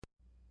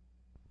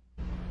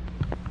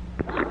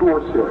floor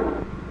ceiling.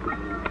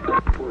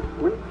 For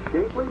sleek,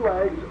 shapely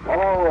legs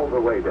all the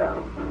way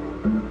down.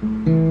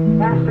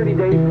 Last 30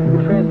 days,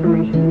 the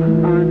transformation is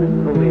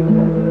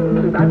unbelievable.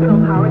 Since I've been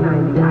on Power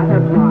 90, I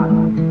have lost.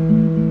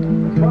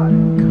 But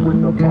with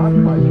the Boss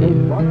Prices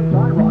Run and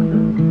Die Rocker,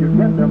 you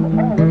get them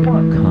all at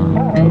once.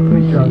 All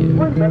for just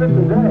 3 minutes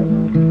a day.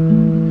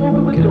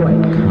 Over with joy.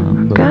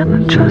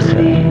 Gonna trust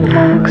the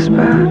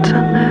experts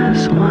on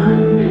this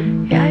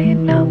one. Yeah, you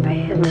know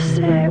being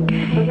sick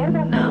ain't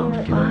no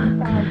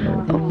fun.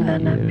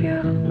 Open up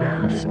your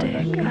mouth,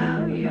 stick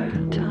out your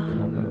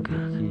tongue.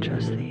 Gonna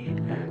trust the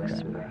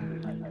experts.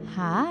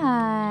 Hi.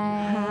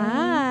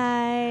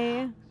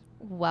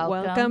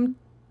 Welcome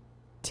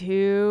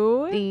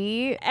to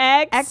the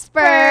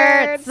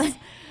Experts.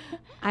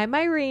 I'm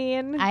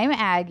Irene. I'm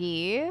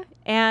Aggie.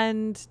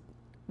 And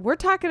we're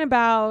talking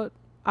about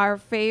our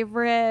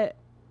favorite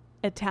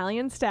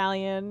Italian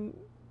stallion.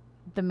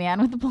 The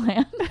man with the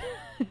plan.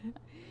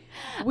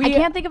 I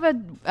can't think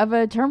of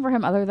a term for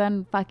him other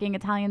than fucking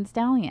Italian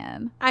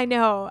stallion. I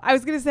know. I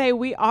was going to say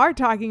we are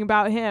talking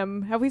about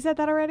him. Have we said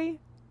that already?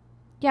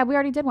 Yeah, we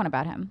already did one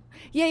about him.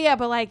 Yeah,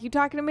 but like, you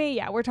talking to me?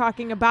 Yeah, we're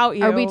talking about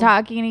you. Are we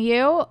talking to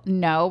you?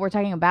 No, we're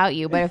talking about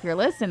you. But if you're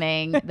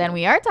listening, then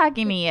we are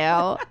talking to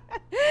you.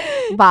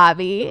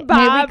 Bobby.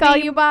 May we call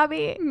you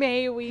Bobby?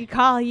 May we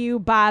call you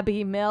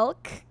Bobby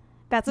Milk?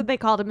 That's what they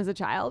called him as a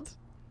child.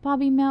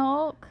 Bobby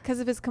Milk? Because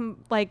of his,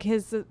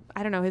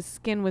 I don't know, his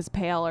skin was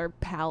pale or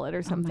pallid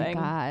or something.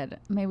 Oh my God.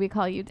 May we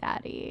call you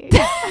Daddy?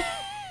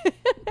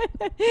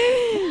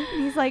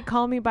 He's like,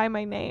 call me by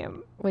my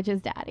name. Which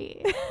is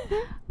Daddy.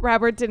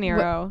 Robert De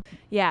Niro.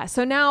 Yeah.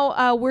 So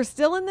now we're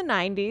still in the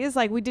 90s.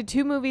 Like, we did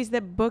 2 movies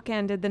that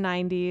bookended the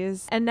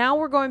 90s. And now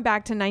we're going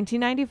back to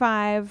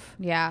 1995.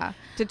 Yeah.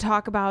 To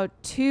talk about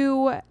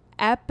 2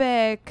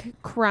 epic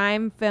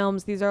crime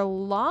films. These are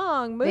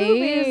long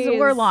movies. These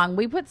were long.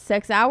 We put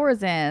 6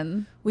 hours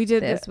in. We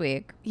did this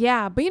week.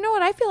 Yeah. But you know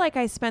what? I feel like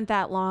I spent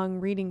that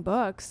long reading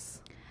books.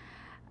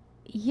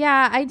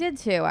 Yeah, I did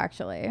too,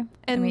 actually.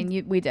 And I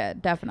mean, we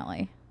did,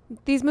 definitely.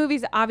 These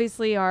movies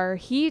obviously are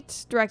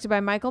Heat, directed by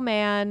Michael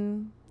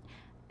Mann.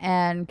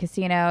 And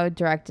Casino,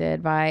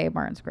 directed by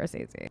Martin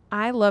Scorsese.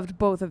 I loved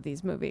both of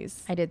these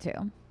movies. I did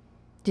too.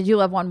 Did you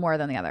love one more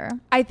than the other?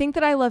 I think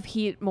that I love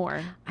Heat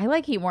more. I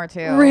like Heat more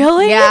too.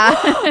 Really? Yeah.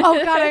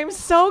 Oh God, I'm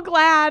so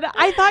glad.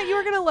 I thought you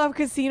were going to love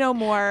Casino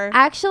more.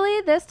 Actually,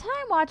 this time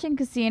watching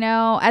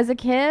Casino, as a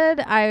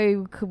kid,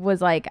 I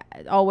was like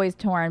always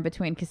torn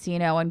between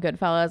Casino and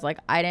Goodfellas. Like,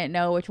 I didn't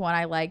know which one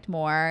I liked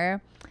more.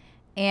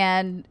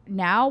 And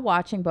now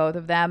watching both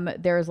of them,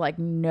 there's like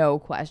no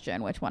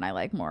question which one I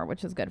like more,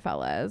 which is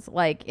Goodfellas.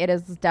 Like, it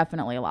is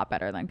definitely a lot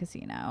better than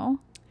Casino.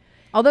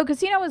 Although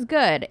Casino is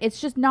good, it's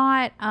just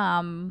not,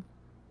 I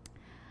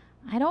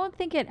don't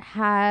think it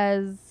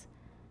has,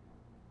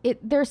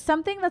 there's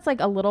something that's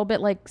like a little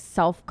bit like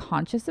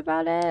self-conscious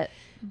about it.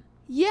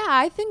 Yeah,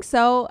 I think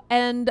so.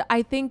 And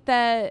I think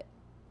that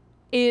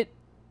it,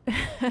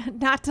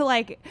 not to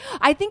like,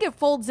 I think it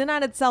folds in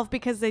on itself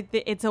because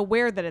it's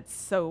aware that it's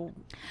so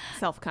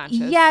self-conscious.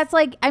 Yeah, it's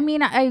like, I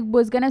mean, I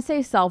was going to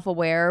say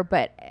self-aware,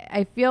 but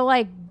I feel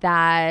like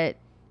that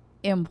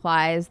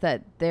implies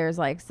that there's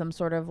like some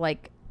sort of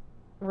like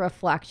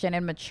reflection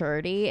and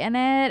maturity in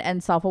it,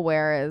 and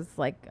self-aware is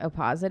like a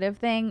positive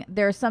thing.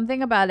 There's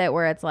something about it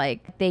where it's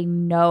like they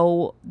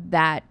know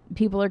that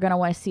people are going to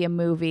want to see a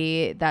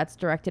movie that's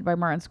directed by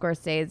Martin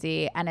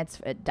Scorsese and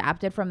it's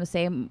adapted from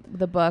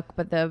the book,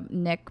 but the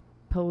Nick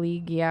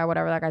Palagia,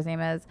 whatever that guy's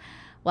name is,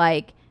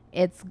 like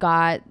it's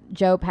got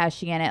Joe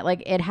Pesci in it.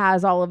 Like, it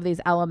has all of these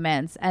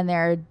elements, and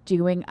they're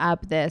doing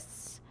up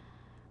this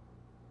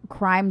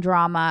crime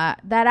drama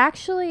that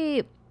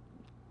actually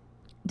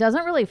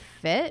doesn't really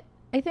fit,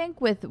 I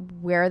think, with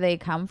where they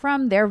come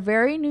from. They're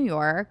very New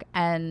York,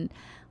 and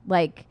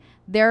like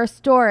their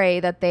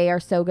story that they are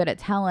so good at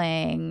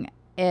telling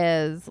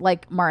is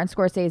like Martin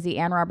Scorsese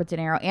and Robert De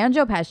Niro and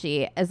Joe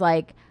Pesci is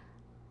like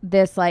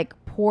this like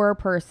poor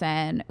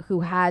person who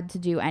had to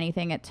do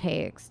anything it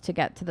takes to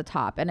get to the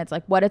top, and it's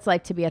like what it's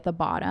like to be at the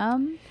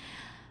bottom.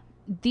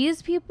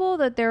 These people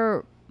that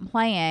they're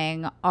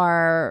playing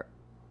are,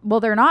 well,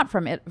 they're not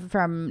from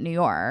New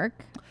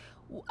York.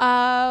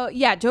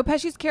 Yeah, Joe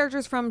Pesci's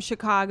character's from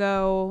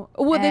Chicago.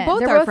 Well, they're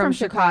both are from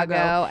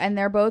Chicago, and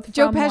they're both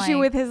Joe from, Pesci like,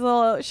 with his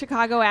little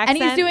Chicago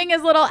accent, and he's doing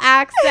his little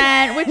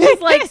accent, which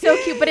is like so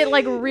cute, but it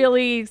like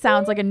really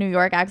sounds like a New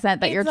York accent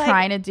that you're like,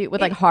 trying to do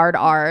with like hard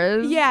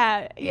R's.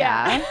 Yeah.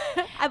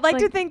 I'd like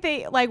to think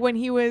they like when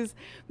he was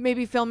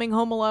maybe filming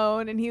Home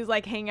Alone and he was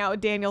like hanging out with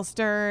Daniel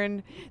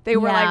Stern, they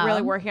were like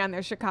really working on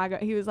their Chicago.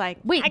 He was like,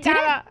 wait,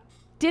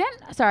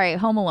 Didn't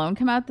Home Alone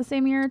come out the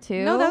same year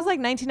too? No, that was like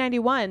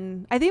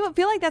 1991. I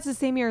feel like that's the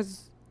same year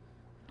as,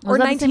 or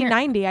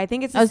 1990. I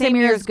think it's the same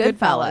year as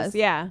Goodfellas.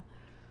 Yeah,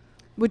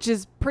 which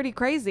is pretty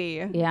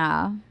crazy.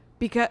 Yeah,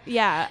 because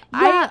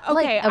I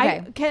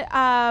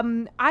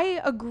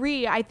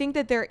agree. I think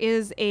that there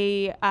is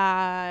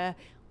a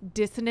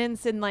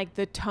dissonance in like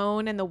the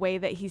tone and the way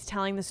that he's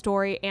telling the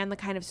story and the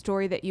kind of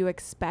story that you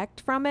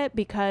expect from it,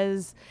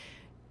 because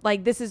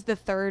like this is the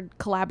third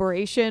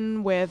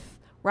collaboration with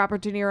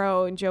Robert De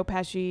Niro and Joe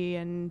Pesci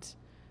and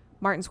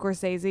Martin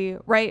Scorsese,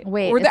 right?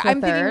 Wait, Or it's the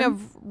I'm third? thinking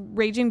of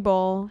Raging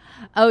Bull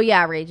Oh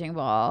yeah, Raging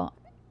Bull,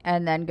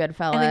 and then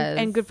Goodfellas,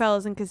 and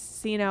Goodfellas and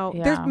Casino.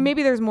 Yeah.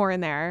 There's more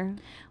in there.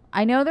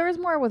 I know there was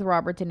more with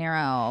Robert De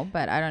Niro,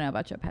 but I don't know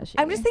about Joe Pesci.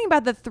 I'm just thinking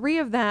about the three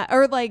of them,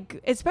 or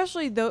like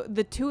especially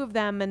the two of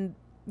them and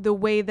the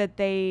way that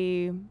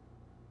the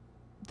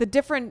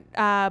different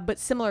but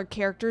similar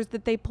characters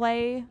that they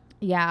play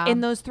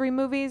in those three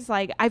movies.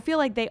 Like I feel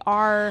like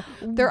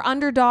they're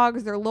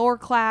underdogs, they're lower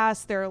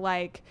class, they're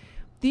like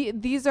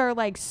these are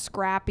like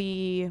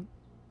scrappy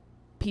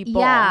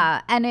people.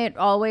 Yeah, and it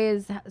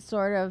always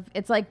sort of,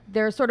 it's like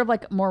there's sort of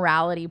like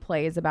morality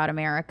plays about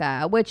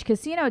America, which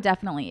Casino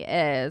definitely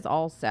is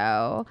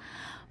also,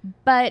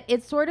 but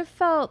it sort of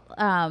felt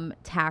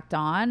tacked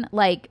on,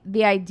 like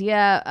the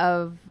idea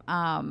of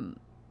I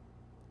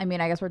mean,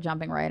 I guess we're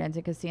jumping right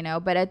into Casino,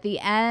 but at the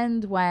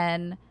end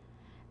when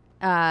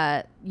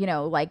you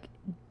know, like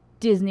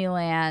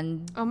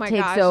Disneyland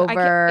takes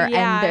over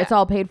and it's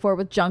all paid for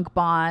with junk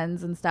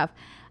bonds and stuff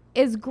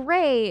is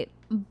great.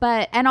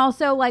 But, and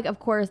also like, of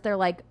course they're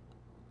like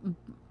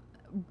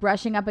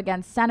brushing up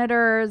against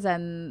senators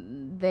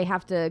and they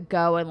have to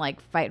go and like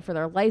fight for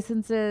their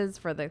licenses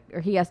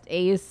or he has to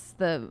Ace,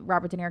 the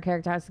Robert De Niro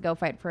character has to go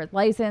fight for his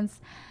license,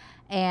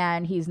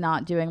 and he's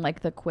not doing like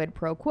the quid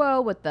pro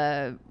quo with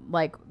the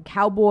like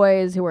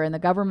cowboys who are in the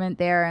government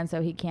there, and so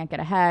he can't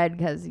get ahead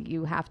because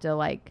you have to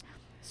like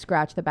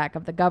scratch the back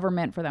of the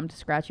government for them to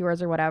scratch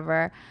yours or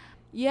whatever.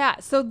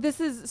 Yeah, so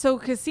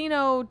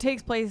Casino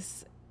takes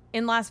place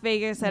in Las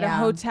Vegas at a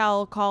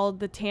hotel called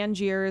the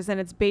Tangiers, and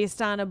it's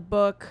based on a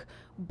book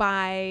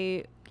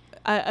by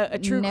a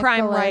true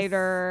crime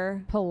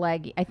writer.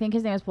 Pileggi. I think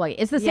his name is Pileggi.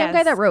 It's the same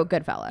guy that wrote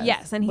Goodfellas.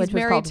 Yes, and he's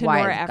married to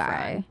Nora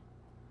Ephron.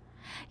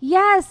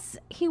 Yes,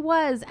 he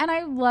was. And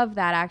I love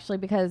that actually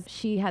because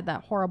she had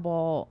that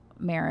horrible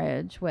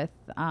marriage with,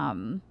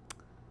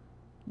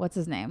 what's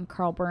his name?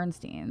 Carl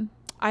Bernstein.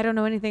 I don't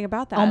know anything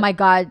about that. Oh my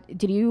God.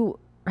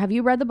 Have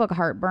you read the book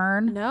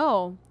Heartburn?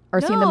 No. Or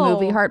seen the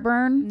movie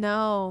Heartburn?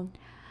 No.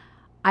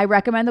 I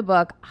recommend the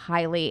book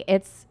highly.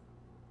 It's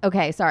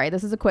okay. Sorry,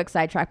 this is a quick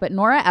sidetrack, but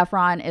Nora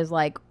Ephron is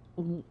like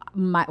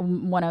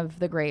one of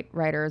the great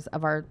writers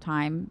of our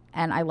time,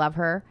 and I love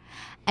her.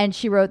 And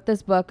she wrote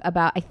this book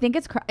about, I think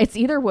it's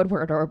either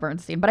Woodward or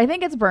Bernstein, but I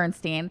think it's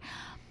Bernstein.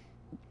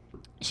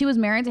 She was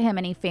married to him,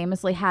 and he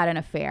famously had an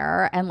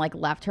affair and like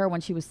left her when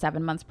she was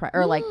 7 months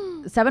pregnant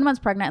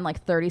and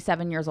like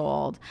 37 years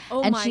old.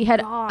 Oh and my she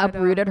had God.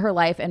 uprooted her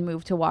life and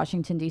moved to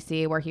Washington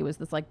D.C. where he was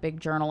this like big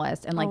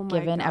journalist and like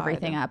given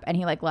everything up, and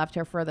he like left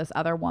her for this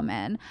other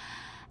woman.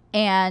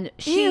 And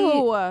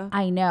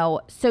I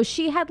know. So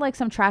she had like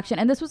some traction,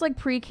 and this was like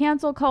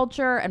pre-cancel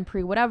culture and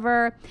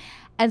pre-whatever.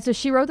 And so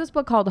she wrote this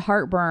book called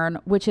Heartburn,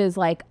 which is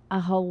like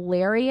a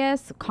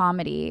hilarious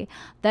comedy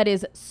that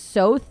is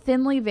so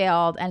thinly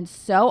veiled and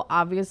so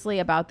obviously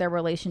about their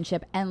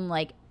relationship. And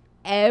like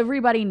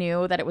everybody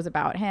knew that it was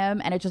about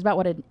him, and it's just about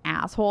what an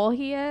asshole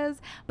he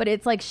is. But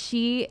it's like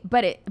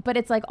but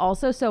it's like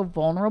also so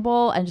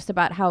vulnerable and just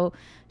about how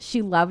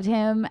she loved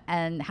him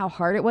and how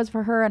hard it was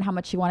for her and how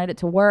much she wanted it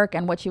to work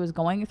and what she was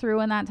going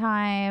through in that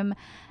time.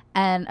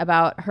 And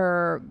about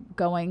her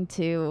going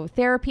to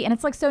therapy, and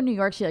it's like so New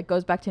York. She like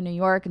goes back to New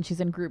York and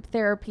she's in group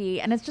therapy,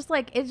 and it's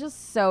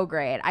just so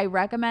great. I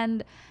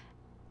recommend,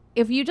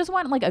 if you just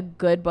want like a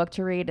good book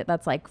to read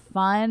that's like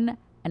fun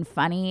and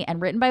funny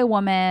and written by a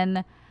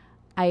woman,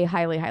 I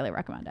highly, highly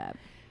recommend it.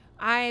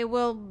 I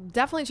will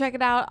definitely check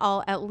it out.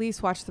 I'll at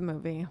least watch the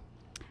movie.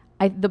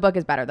 The book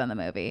is better than the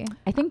movie.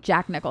 I think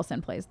Jack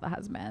Nicholson plays the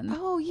husband.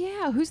 Oh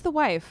yeah, who's the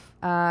wife?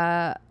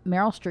 Meryl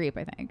Streep,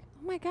 I think.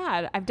 Oh my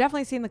God, I've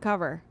definitely seen the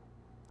cover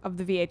of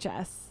the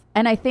VHS.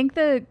 And I think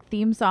the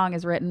theme song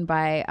is written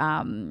by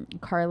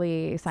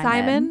Carly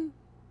Simon.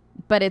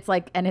 But it's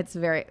like, and it's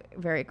very,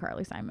 very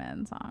Carly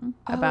Simon song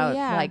about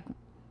like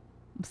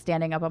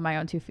standing up on my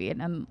own 2 feet.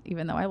 And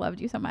even though I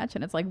loved you so much,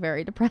 and it's like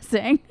very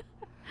depressing.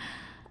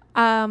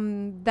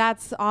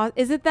 That's awesome.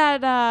 Is it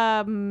that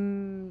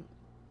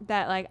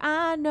that like,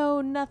 I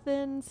know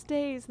nothing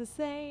stays the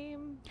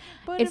same?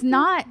 But it's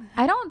not,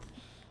 I don't,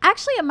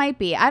 actually it might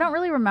be. I don't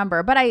really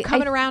remember, but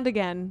Coming Around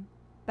Again.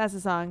 That's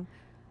the song.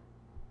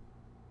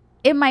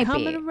 It might be.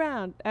 Coming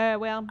around.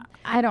 Well,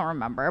 I don't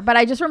remember, but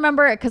I just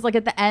remember it because like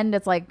at the end,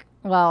 it's like,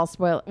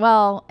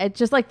 it's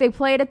just like they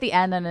play it at the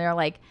end and they're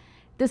like,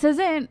 this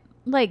isn't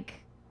like,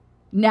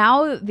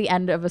 now the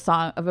end of a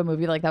song of a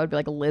movie like that would be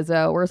like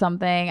Lizzo or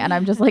something. And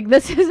I'm just like,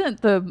 this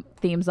isn't the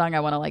theme song I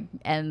want to like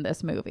end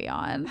this movie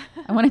on.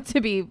 I want it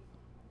to be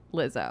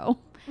Lizzo,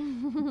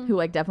 who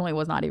like definitely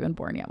was not even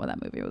born yet when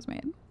that movie was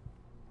made.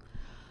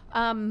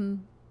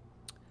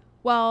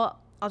 Well,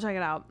 I'll check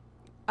it out.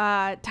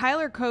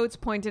 Tyler Coates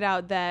pointed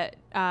out that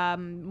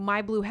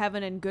My Blue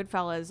Heaven and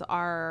Goodfellas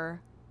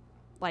are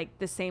like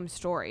the same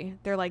story.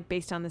 They're like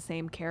based on the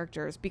same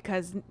characters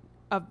because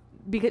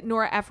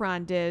Nora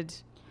Ephron did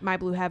My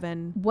Blue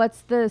Heaven.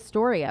 What's the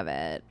story of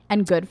it?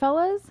 And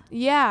Goodfellas?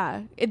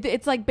 Yeah,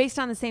 it's like based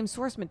on the same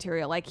source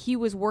material. Like he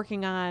was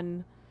working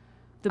on.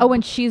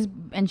 And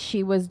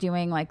she was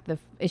doing like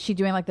is she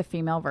doing like the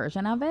female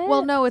version of it?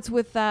 Well, no, it's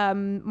with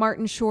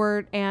Martin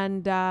Short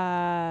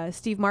and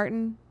Steve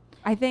Martin.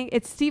 I think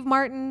it's Steve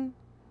Martin.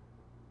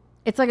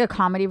 It's like a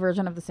comedy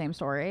version of the same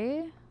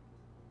story.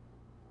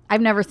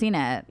 I've never seen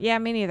it. Yeah,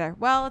 me neither.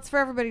 Well, it's for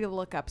everybody to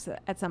look up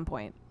at some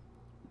point.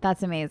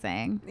 That's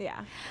amazing.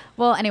 Yeah.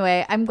 Well,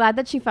 anyway, I'm glad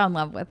that she found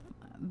love with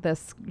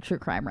this true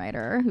crime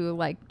writer who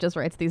like just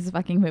writes these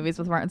fucking movies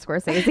with Martin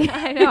Scorsese.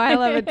 I know, I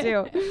love it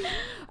too.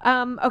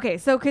 Okay,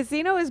 so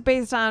Casino is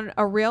based on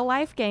a real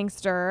life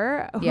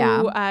gangster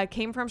who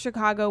came from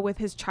Chicago with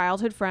his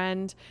childhood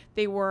friend.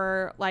 They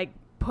were like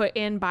put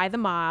in by the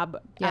mob.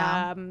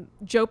 Yeah.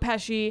 Joe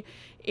Pesci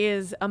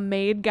is a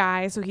made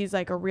guy, so he's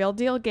like a real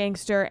deal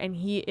gangster, and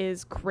he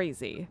is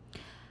crazy.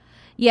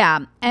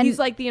 Yeah, and he's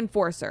like the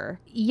enforcer.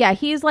 Yeah,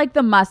 he's like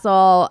the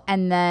muscle,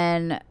 and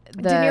then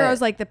De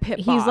Niro's like the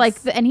pit boss. He's like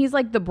he's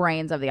like the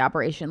brains of the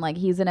operation. Like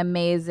he's an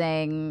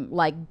amazing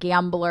like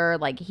gambler.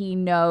 Like he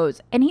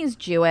knows, and he's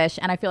Jewish,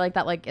 and I feel like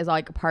that like is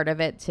like a part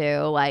of it too.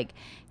 Like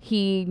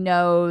he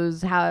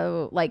knows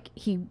how like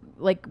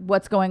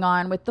what's going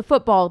on with the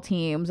football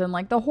teams and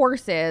like the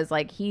horses.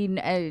 Like he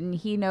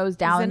knows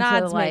down to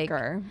odds like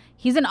maker.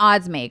 He's an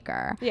odds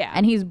maker. Yeah,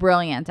 and he's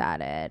brilliant at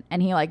it,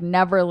 and he like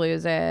never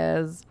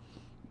loses.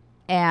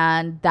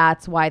 And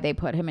that's why they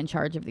put him in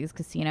charge of these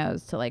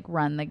casinos to like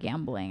run the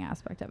gambling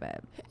aspect of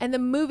it. And the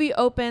movie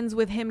opens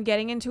with him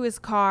getting into his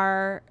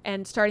car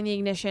and starting the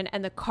ignition,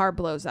 and the car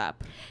blows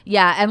up.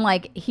 Yeah, and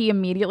like he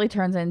immediately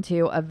turns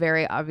into a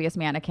very obvious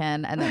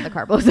mannequin, and then the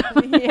car blows up.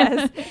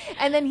 Yes.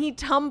 And then he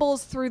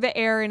tumbles through the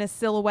air in a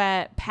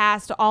silhouette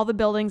past all the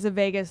buildings of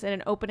Vegas in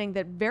an opening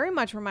that very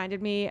much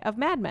reminded me of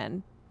Mad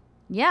Men.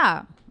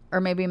 Yeah. Or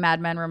maybe Mad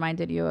Men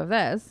reminded you of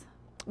this.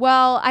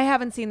 Well, I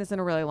haven't seen this in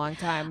a really long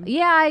time.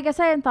 Yeah, I guess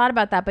I hadn't thought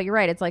about that, but you're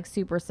right. It's like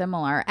super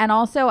similar. And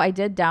also, I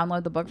did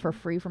download the book for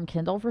free from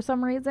Kindle for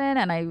some reason,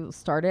 and I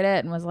started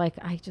it and was like,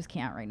 I just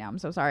can't right now. I'm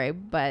so sorry.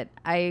 But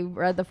I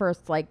read the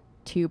first like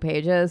 2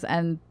 pages,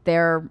 and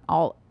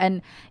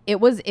and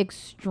it was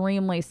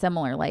extremely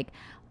similar. Like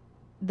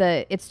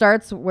it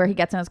starts where he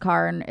gets in his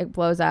car and it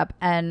blows up,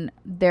 and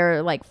there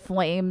are like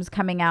flames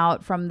coming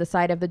out from the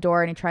side of the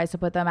door, and he tries to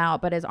put them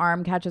out, but his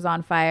arm catches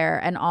on fire,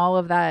 and all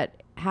of that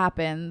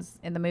happens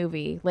in the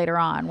movie later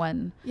on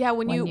when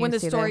the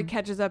story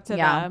catches up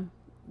to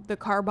the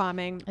car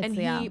bombing.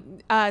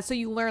 So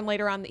you learn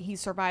later on that he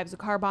survives the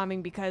car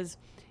bombing because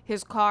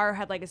his car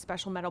had like a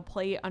special metal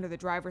plate under the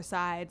driver's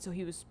side, so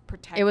he was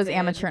protected. It was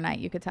amateur night,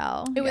 you could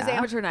tell. It was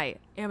amateur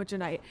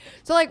night.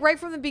 So like right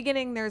from the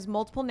beginning, there's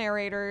multiple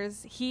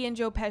narrators. He and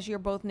Joe Pesci are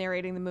both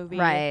narrating the movie.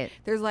 Right.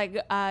 There's like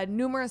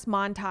numerous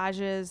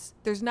montages.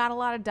 There's not a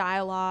lot of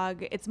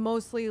dialogue. It's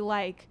mostly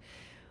like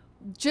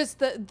just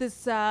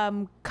this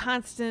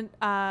constant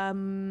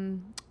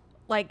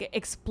like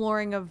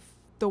exploring of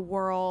the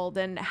world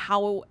and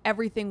how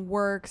everything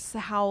works,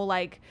 how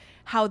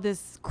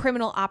this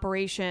criminal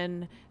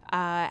operation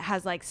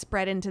has like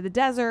spread into the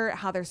desert,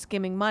 how they're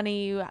skimming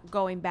money,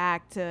 going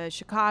back to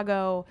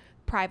Chicago,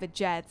 private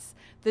jets,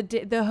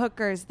 the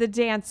hookers, the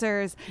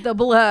dancers, the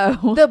blow,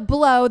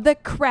 the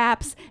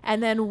craps,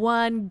 and then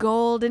one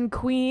golden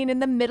queen in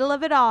the middle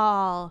of it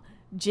all,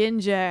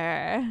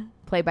 Ginger,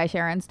 played by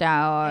Sharon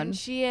Stone. And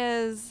she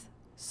is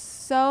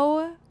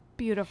so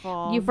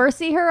beautiful. You first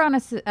see her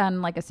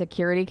on like a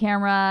security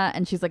camera,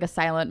 and she's like a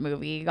silent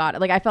movie.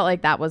 Like I felt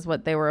like that was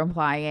what they were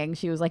implying.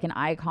 She was like an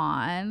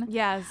icon.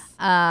 Yes.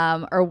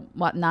 Or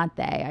what? Not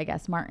they. I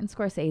guess Martin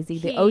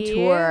Scorsese, the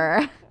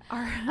auteur.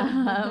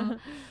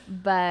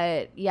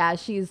 But yeah,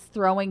 she's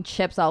throwing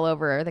chips all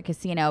over the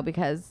casino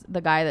because the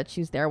guy that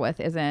she's there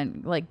with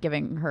isn't like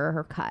giving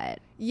her cut.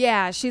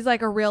 Yeah, she's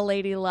like a real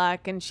lady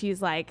luck, and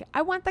she's like,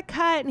 I want the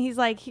cut, and he's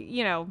like,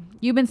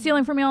 you've been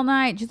stealing from me all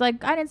night. She's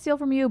like, I didn't steal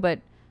from you, but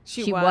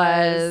she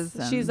was.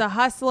 She's a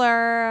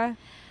hustler.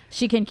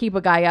 She can keep a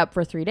guy up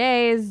for 3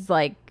 days,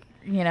 like,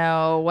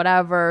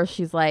 whatever.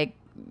 She's like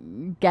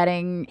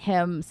getting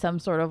him some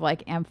sort of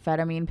like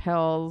amphetamine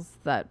pills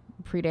that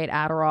predate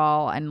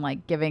Adderall and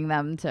like giving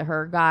them to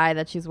her guy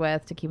that she's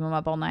with to keep him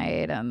up all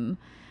night and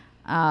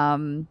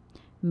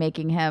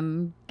making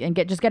him and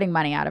getting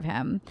money out of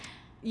him.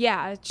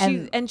 Yeah,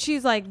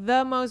 she's like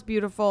the most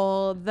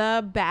beautiful,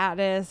 the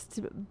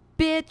baddest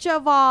bitch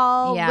of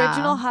all,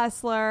 original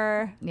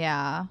hustler.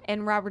 Yeah.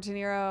 And Robert De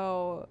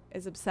Niro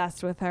is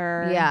obsessed with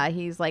her. Yeah,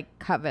 he's like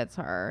covets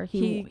her.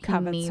 He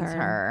needs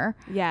her.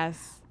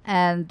 Yes.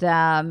 And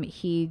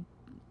he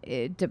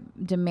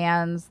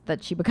demands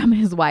that she become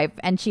his wife,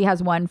 and she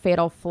has one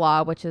fatal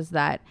flaw, which is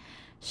that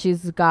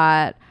she's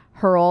got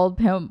her old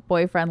pimp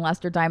boyfriend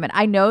Lester Diamond.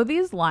 I know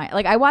these lines.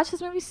 Like I watched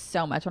this movie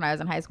so much when I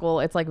was in high school.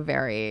 It's like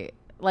very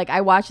like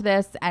I watched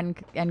this and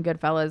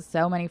Goodfellas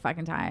so many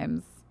fucking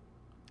times.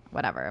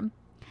 Whatever.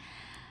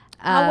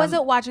 How was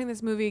it watching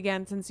this movie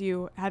again since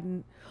you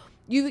haven't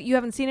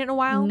seen it in a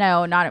while?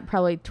 No, not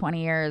probably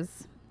 20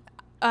 years.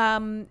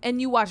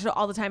 And you watched it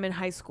all the time in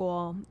high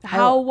school.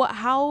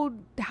 How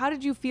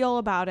did you feel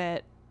about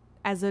it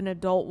as an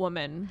adult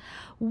woman?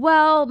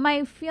 Well,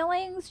 my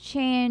feelings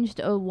changed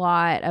a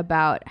lot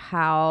about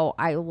how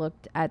I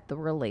looked at the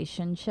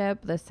relationship,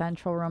 the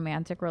central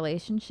romantic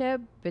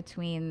relationship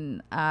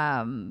between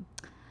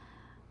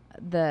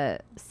the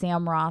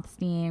Sam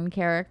Rothstein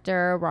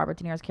character, Robert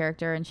De Niro's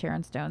character, and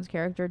Sharon Stone's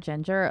character,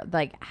 Ginger.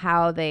 Like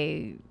how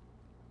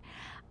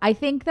I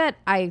think that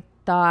I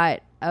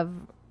thought of,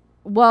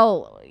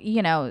 well,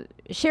 you know,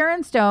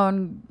 Sharon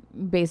Stone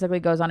basically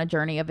goes on a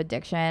journey of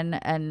addiction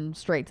and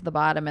straight to the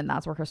bottom, and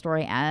that's where her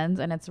story ends,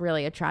 and it's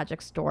really a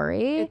tragic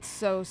story. It's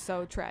so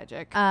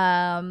tragic.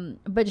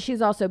 But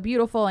she's also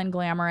beautiful and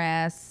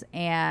glamorous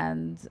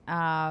and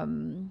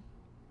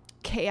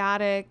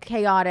chaotic,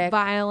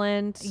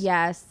 violent,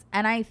 yes.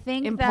 And I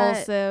think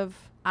impulsive,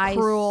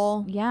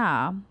 cruel.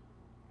 Yeah.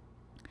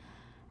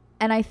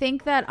 And I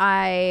think that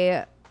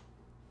I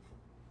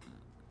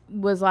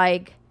was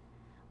like,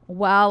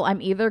 well,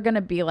 I'm either going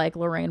to be like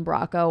Lorraine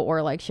Bracco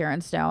or like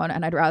Sharon Stone,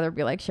 and I'd rather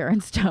be like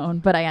Sharon Stone,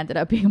 but I ended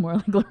up being more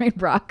like Lorraine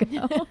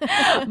Bracco.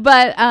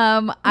 But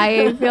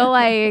I feel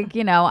like,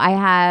 you know,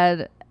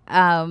 I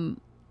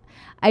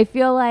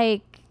feel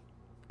like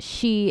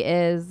she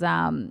is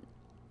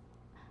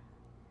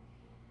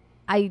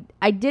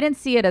I didn't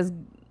see it as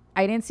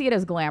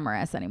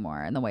glamorous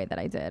anymore in the way that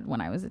I did when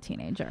I was a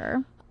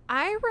teenager.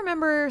 I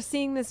remember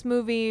seeing this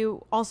movie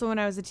also when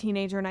I was a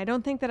teenager, and I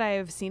don't think that I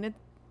have seen it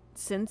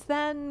since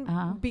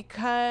then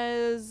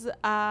because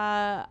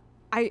I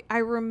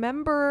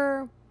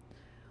remember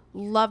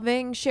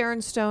loving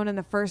Sharon Stone in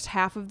the first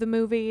half of the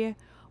movie,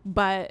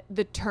 but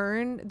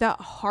the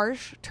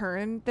harsh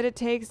turn that it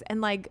takes,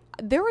 and like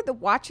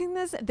watching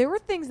this, there were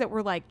things that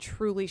were like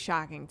truly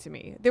shocking to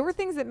me. There were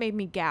things that made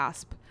me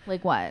gasp.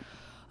 Like what?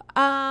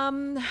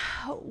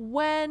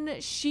 When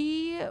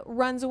she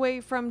runs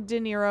away from De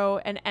Niro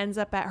and ends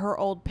up at her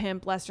old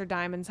pimp Lester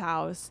Diamond's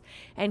house,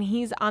 and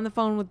he's on the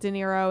phone with De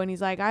Niro and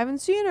he's like, I haven't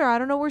seen her, I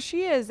don't know where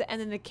she is,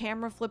 and then the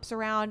camera flips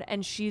around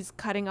and she's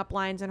cutting up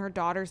lines and her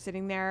daughter's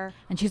sitting there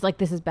and she's like,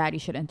 this is bad, you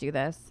shouldn't do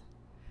this.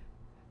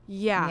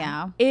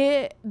 Yeah.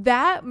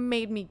 That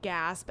made me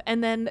gasp.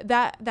 And then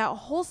that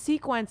whole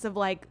sequence of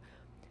like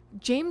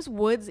James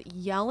Woods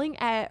yelling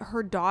at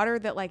her daughter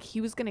that like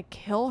he was gonna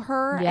kill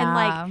her, and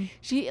like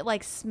she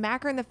like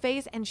smack her in the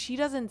face and she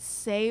doesn't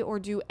say or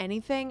do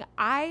anything.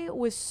 I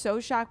was so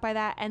shocked by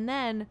that. And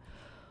then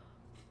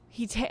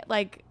she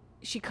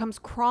comes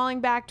crawling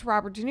back to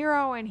Robert De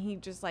Niro and he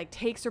just like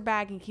takes her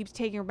back and keeps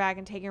taking her back,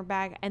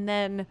 and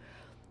then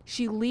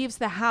she leaves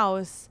the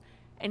house.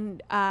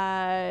 And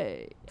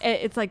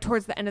it's like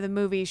towards the end of the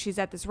movie, she's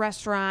at this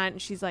restaurant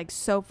and she's like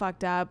so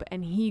fucked up,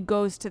 and he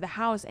goes to the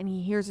house and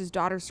he hears his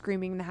daughter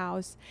screaming in the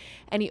house,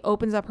 and he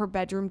opens up her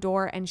bedroom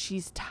door and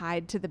she's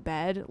tied to the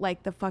bed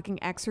like the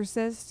fucking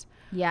Exorcist.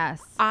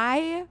 Yes.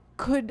 I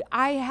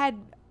had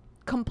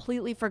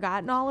completely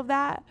forgotten all of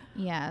that.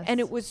 Yes. And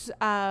it was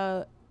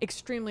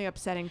extremely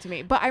upsetting to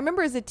me. But I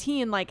remember as a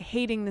teen like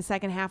hating the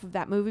second half of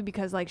that movie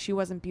because like she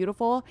wasn't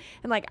beautiful,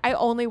 and like I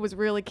only was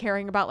really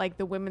caring about like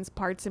the women's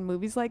parts in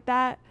movies like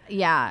that.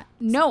 Yeah.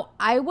 No,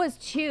 I was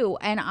too,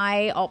 and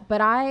I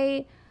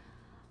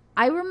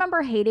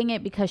remember hating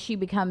it because she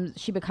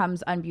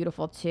becomes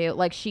unbeautiful too.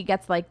 Like she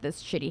gets like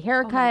this shitty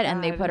haircut,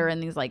 and they put her in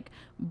these like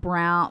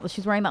brown.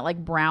 She's wearing that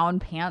like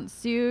brown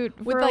pantsuit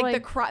with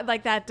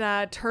like that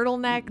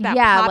turtleneck, that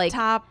pop like,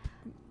 top.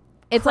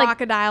 It's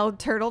crocodile like,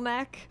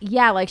 turtleneck.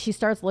 Yeah, like she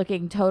starts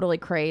looking totally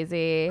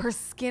crazy. Her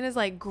skin is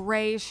like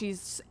gray.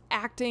 She's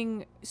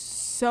acting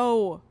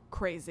so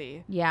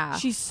crazy. Yeah.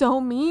 She's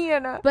so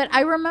mean. But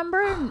I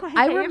remembered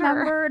I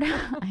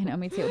know,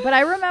 me too. But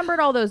I remembered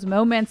all those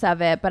moments of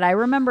it, but I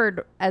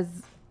remembered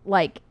as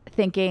like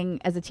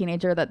thinking as a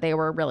teenager that they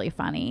were really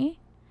funny.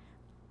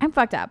 I'm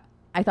fucked up.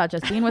 I thought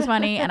Justine was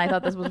funny, and I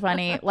thought this was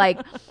funny. Like,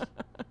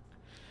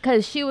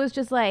 cause she was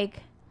just like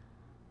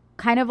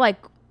kind of like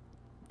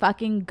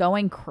fucking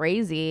going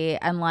crazy,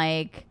 and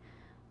like,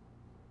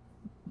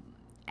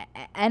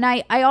 and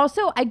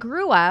I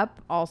grew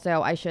up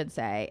also, I should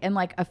say, in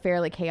like a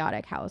fairly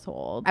chaotic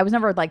household. I was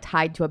never like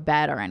tied to a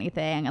bed or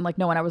anything, and like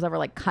no one I was ever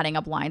like cutting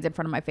up lines in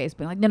front of my face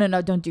being like,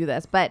 no, don't do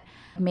this. But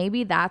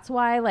maybe that's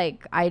why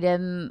like I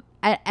didn't,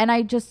 and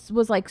I just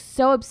was like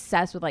so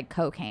obsessed with like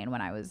cocaine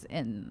when I was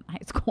in high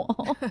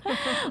school.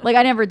 Like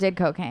I never did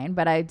cocaine,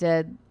 but I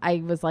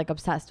was like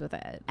obsessed with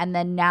it. And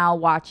then now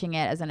watching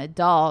it as an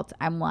adult,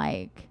 I'm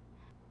like,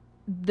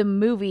 the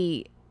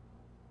movie,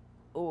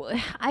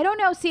 I don't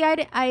know. See,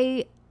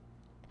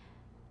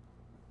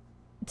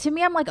 to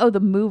me, I'm like, oh,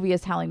 the movie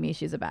is telling me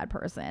she's a bad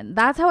person.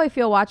 That's how I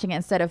feel watching it,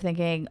 instead of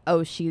thinking,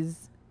 oh,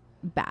 she's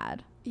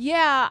bad.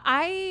 Yeah,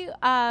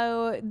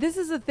 this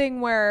is a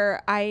thing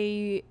where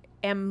I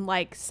am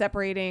like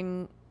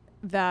separating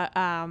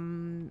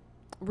the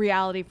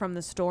reality from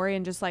the story,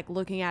 and just like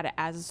looking at it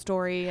as a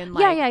story, and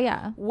like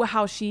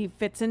how she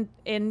fits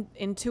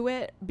into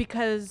it,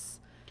 because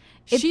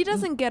she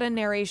doesn't get a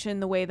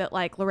narration the way that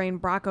like Lorraine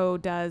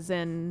Bracco does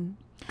in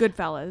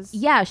Goodfellas.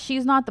 Yeah,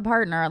 she's not the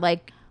partner.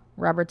 Like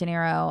Robert De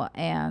Niro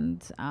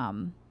and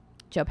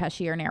Joe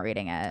Pesci are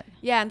narrating it.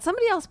 Yeah, and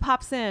somebody else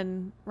pops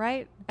in,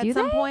 right? At Do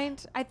some they?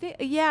 point. I think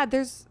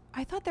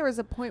I thought there was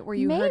a point where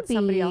you heard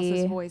somebody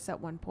else's voice at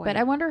one point. But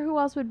I wonder who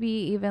else would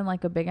be even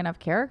like a big enough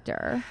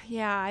character.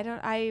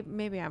 Yeah,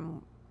 maybe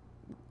I'm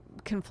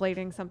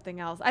conflating something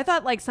else. I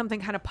thought like something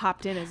kind of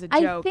popped in as a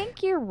joke. I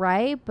think you're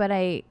right, but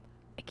I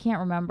can't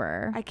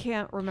remember. I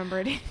can't remember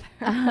it either.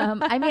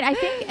 I mean,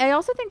 I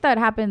also think that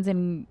happens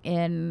in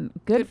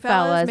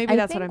Goodfellas. Maybe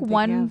that's what I'm thinking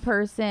one of.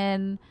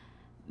 person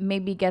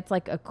maybe gets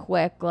like a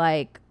quick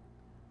like,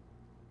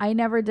 I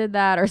never did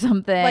that or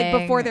something. Like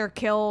before they're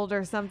killed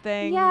or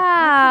something.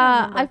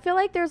 Yeah. I feel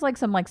like there's like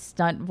some like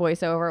stunt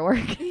voiceover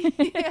work.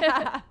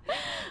 Yeah.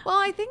 Well,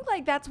 I think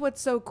like that's what's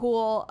so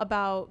cool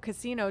about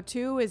Casino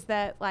too, is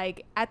that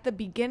like at the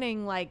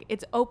beginning, like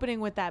it's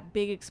opening with that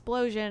big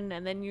explosion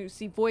and then you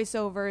see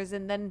voiceovers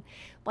and then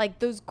like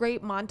those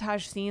great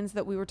montage scenes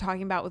that we were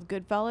talking about with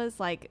Goodfellas,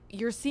 like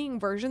you're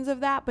seeing versions of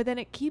that, but then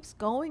it keeps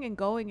going and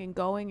going and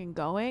going and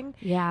going.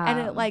 Yeah. And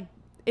it like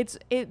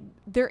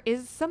there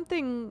is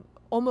something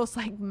almost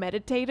like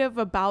meditative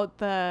about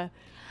the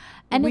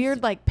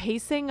weird like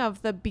pacing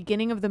of the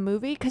beginning of the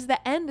movie, because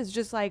the end is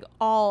just like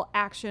all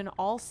action,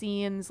 all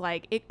scenes,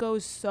 like it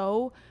goes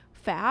so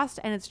fast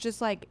and it's just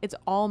like it's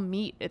all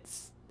meat.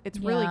 It's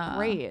really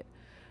great.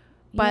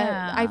 But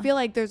I feel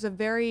like there's a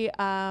very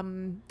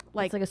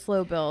like it's like a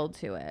slow build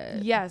to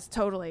it. Yes,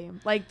 totally.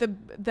 Like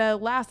the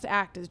last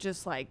act is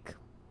just like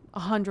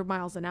 100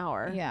 miles an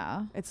hour.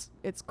 Yeah. It's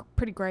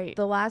pretty great.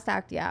 The last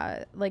act,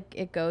 yeah, like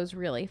it goes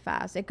really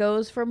fast. It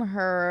goes from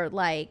her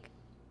like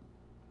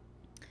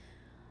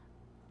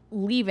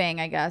leaving,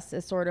 I guess,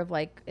 is sort of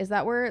like, is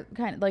that where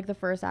kind of like the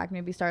first act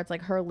maybe starts,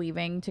 like her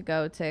leaving to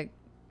go to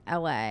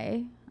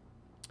LA?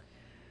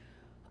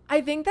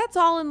 I think that's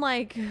all in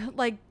like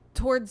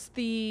towards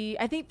the,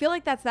 feel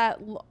like that's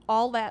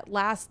all that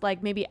last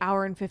like maybe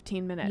hour and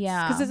 15 minutes.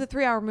 Yeah. Because it's a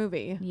 3-hour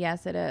movie.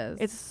 Yes, it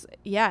is.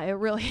 It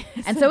really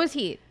is. And so is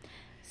Heat.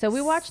 So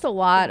we watched a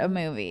lot of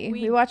movie.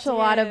 We watched a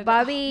lot of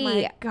Bobby. Oh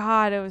my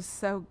God, it was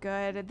so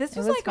good. This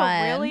was like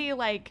fun. a really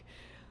like,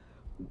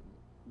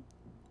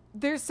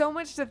 there's so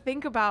much to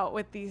think about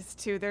with these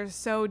two. They're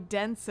so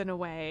dense in a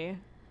way.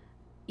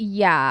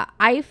 Yeah,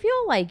 I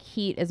feel like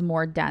Heat is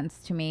more dense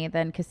to me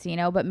than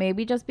Casino, but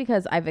maybe just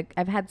because I've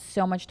had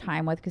so much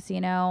time with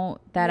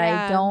Casino that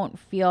I don't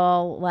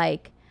feel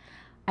like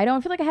I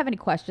have any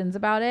questions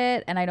about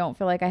it, and I don't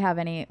feel like I have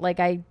any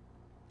like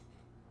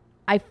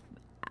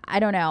I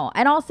don't know.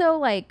 And also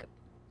like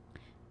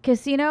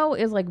Casino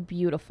is like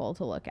beautiful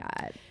to look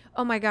at.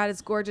 Oh my God,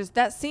 it's gorgeous.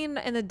 That scene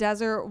in the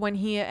desert when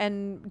he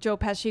and Joe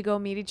Pesci go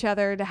meet each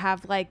other to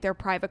have like their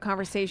private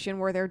conversation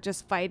where they're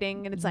just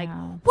fighting, and it's like,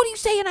 what are you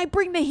saying? I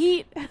bring the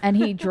heat. And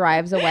he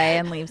drives away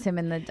and leaves him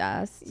in the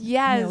dust.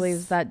 Yes. He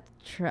leaves that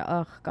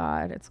oh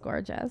God, it's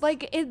gorgeous.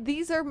 Like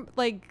these are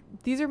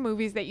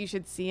movies that you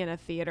should see in a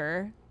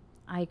theater.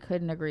 I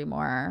couldn't agree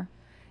more.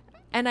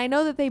 And I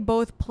know that they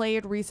both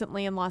played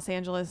recently in Los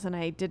Angeles, and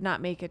I did not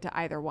make it to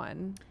either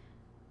one.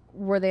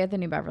 Were they at the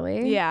New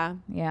Beverly? Yeah.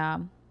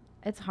 Yeah.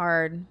 It's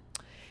hard.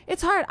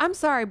 It's hard. I'm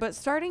sorry, but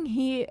starting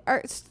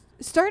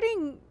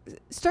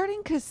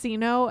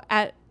Casino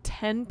at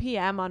 10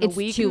 p.m. on a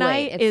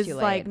weeknight is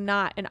like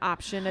not an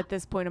option at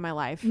this point in my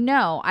life.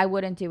 No, I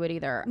wouldn't do it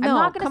either. No, I'm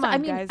not gonna come on, I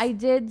mean, guys. I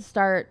did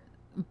start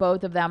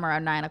both of them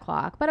around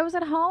 9:00, but I was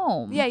at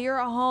home. Yeah,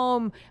 you're at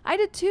home. I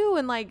did too,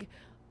 and like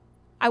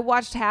I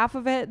watched half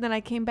of it, and then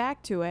I came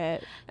back to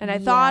it, and I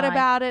thought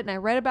about it, and I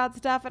read about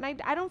stuff, and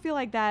I don't feel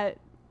like that.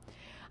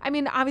 I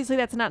mean, obviously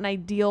that's not an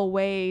ideal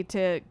way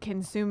to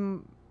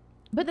consume.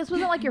 But this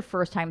wasn't like your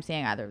first time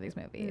seeing either of these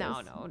movies.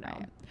 No.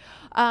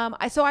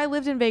 Right. So I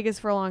lived in Vegas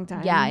for a long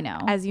time. Yeah, I know.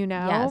 As you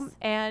know. Yes.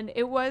 And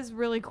it was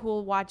really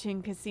cool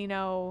watching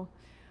Casino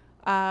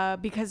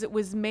because it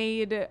was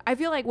made, I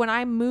feel like when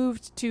I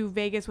moved to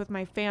Vegas with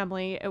my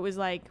family, it was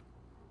like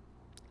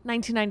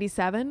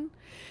 1997.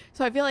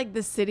 So I feel like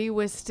the city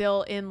was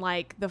still in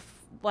like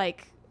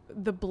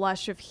the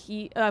blush of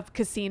heat of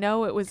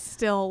Casino. It was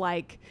still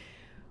like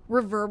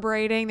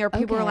reverberating. There were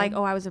people who were like,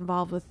 oh, I was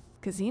involved with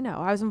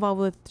Casino. I was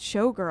involved with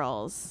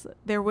Showgirls.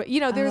 There were,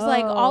 there's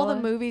like all the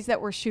movies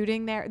that were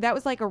shooting there. That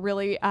was like a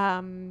really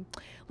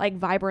like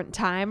vibrant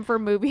time for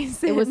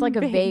movies. It was like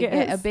a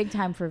Vegas. big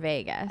time for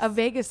Vegas. A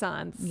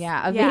Vegasance.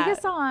 Yeah, a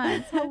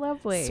Vegasance. How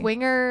lovely.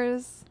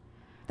 Swingers.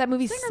 That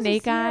movie Swingers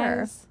Snake is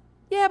here. Eyes.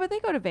 Yeah, but they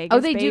go to Vegas.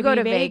 Oh, they do go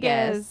to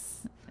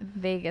Vegas.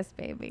 Vegas,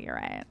 baby. You're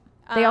right.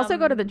 They also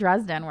go to the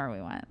Dresden where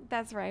we went.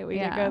 That's right. We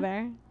did go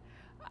there.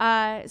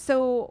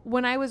 So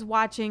when I was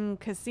watching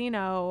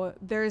Casino,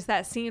 there's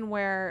that scene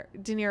where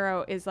De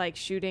Niro is like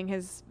shooting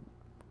his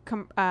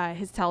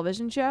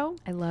television show.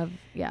 I love,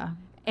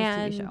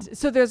 And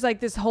so there's like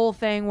this whole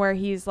thing where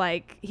he's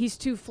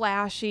too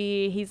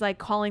flashy. He's like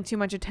calling too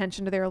much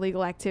attention to their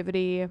illegal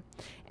activity.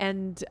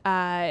 And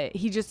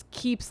he just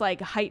keeps like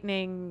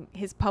heightening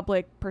his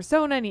public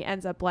persona, and he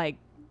ends up like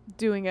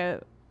doing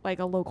a like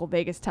a local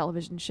Vegas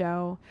television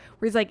show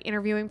where he's like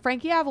interviewing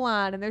Frankie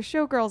Avalon and there's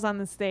showgirls on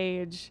the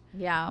stage.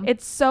 Yeah.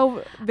 It's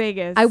so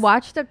Vegas. I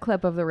watched a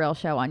clip of the real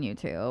show on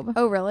YouTube.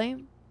 Oh,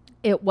 really?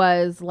 It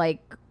was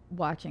like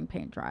watching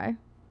paint dry.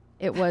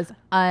 It was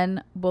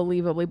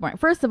unbelievably boring.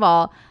 First of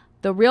all,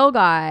 the real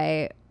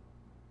guy,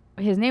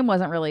 his name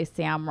wasn't really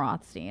Sam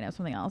Rothstein. It was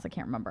something else. I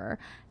can't remember.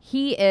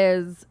 He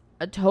is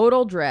a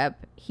total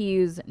drip.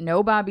 He's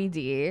no Bobby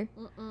D.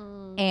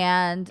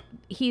 And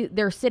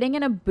they're sitting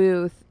in a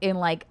booth in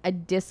like a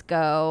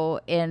disco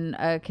in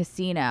a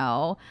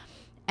casino,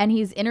 and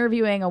he's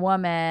interviewing a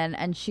woman,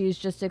 and she's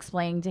just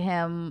explaining to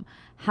him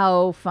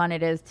how fun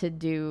it is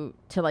to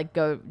like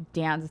go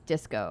dance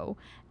disco.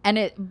 And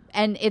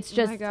it's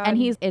just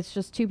it's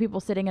just two people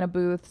sitting in a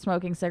booth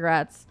smoking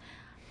cigarettes,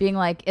 being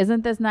like,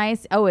 isn't this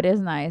nice? Oh, it is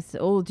nice.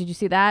 Oh, did you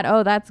see that?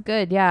 Oh, that's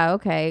good. Yeah,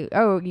 okay.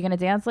 Oh, you gonna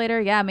dance later?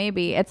 Yeah,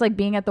 maybe. It's like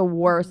being at the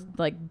worst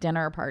like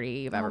dinner party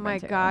you've ever been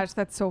to. Oh my gosh,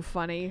 that's so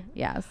funny.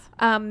 Yes.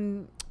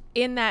 In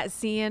that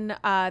scene,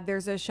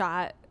 there's a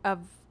shot of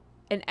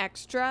an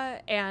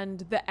extra,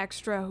 and the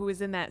extra who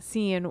was in that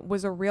scene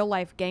was a real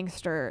life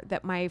gangster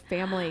that my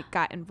family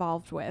got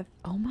involved with.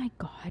 Oh my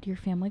God, your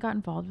family got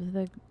involved with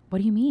the... What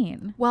do you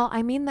mean? Well,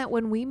 I mean that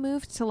when we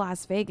moved to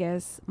Las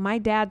Vegas, my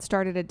dad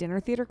started a dinner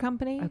theater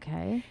company.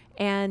 Okay.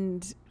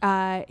 And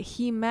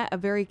he met a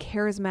very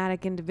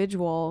charismatic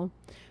individual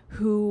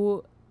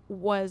who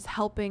was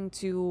helping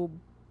to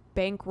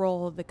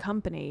bankroll the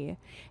company.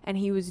 And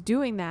he was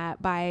doing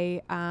that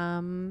by,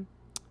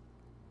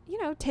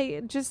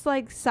 just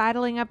like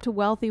sidling up to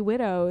wealthy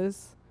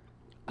widows.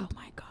 Oh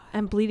my God.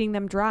 And bleeding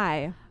them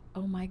dry.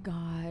 Oh my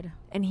God.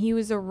 And he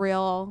was a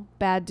real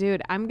bad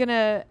dude.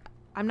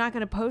 I'm not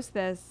gonna post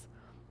this,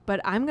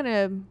 but I'm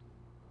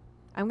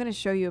gonna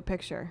show you a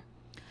picture.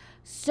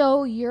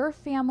 So your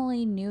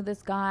family knew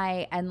this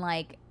guy, and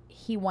like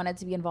he wanted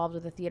to be involved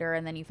with the theater,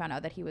 and then you found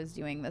out that he was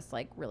doing this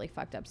like really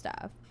fucked up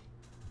stuff.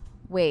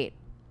 Wait,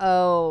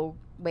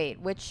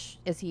 which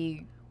is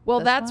he?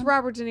 Well, that's one?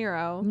 Robert De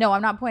Niro. No,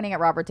 I'm not pointing at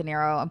Robert De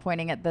Niro. I'm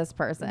pointing at this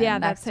person. Yeah,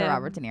 next that's to him.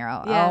 Robert De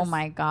Niro. Yes. Oh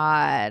my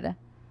God.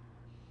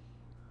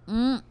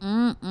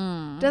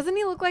 Doesn't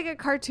he look like a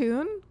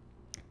cartoon?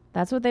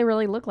 That's what they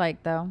really look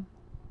like, though.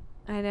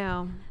 I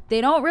know.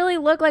 They don't really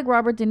look like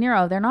Robert De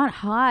Niro. They're not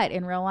hot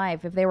in real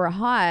life. If they were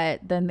hot,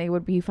 then they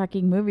would be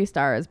fucking movie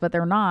stars, but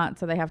they're not,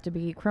 so they have to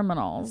be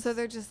criminals. So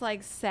they're just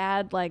like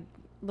sad, like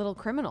little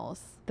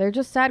criminals. They're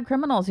just sad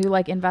criminals who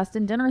like invest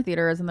in dinner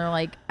theaters, and they're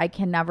like, I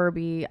can never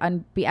be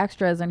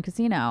extras in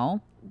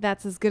casino.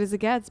 That's as good as it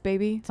gets,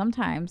 baby.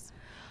 Sometimes.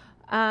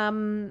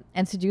 And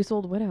seduce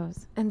old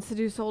widows. And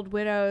seduce old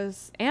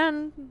widows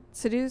and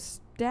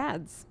seduce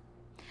dads.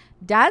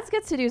 Dads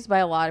get seduced by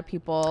a lot of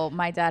people.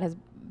 My dad has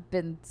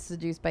been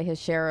seduced by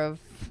his share of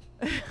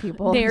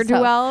people.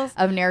 Ne'er-do-wells.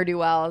 Of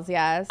ne'er-do-wells,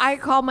 yes. I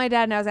called my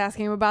dad and I was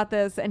asking him about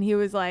this, and he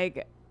was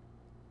like,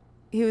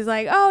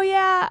 oh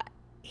yeah,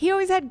 he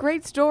always had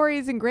great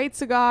stories and great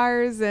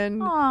cigars.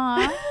 And Aww.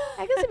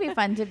 I guess it'd be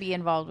fun to be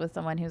involved with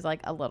someone who's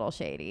like a little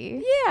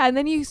shady. Yeah, and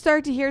then you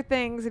start to hear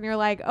things and you're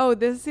like, oh,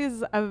 this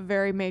is a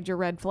very major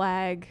red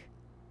flag.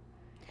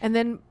 And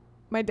then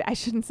I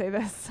shouldn't say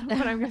this,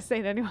 but I'm going to say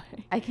it anyway.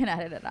 I can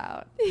edit it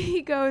out.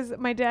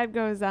 My dad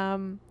goes,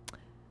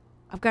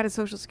 I've got a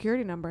social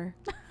security number.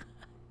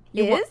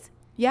 His?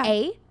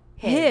 Yeah.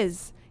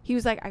 His. He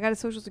was like, I got a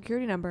social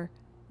security number.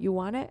 You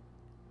want it?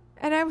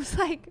 And I was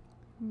like,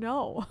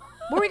 no.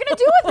 What are we going to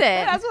do with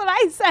it? That's what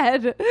I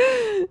said.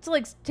 To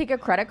like take a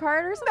credit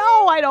card or something?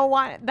 No, I don't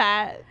want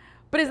that.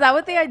 But is that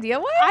what the idea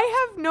was?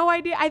 I have no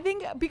idea. I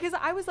think because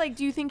I was like,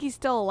 do you think he's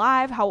still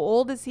alive? How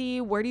old is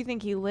he? Where do you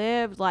think he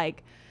lived?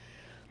 Like,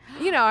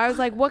 I was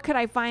like, what could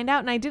I find out?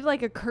 And I did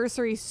like a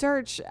cursory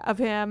search of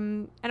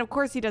him. And of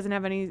course, he doesn't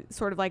have any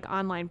sort of like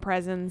online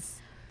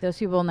presence. Those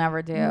people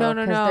never do. No.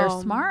 They're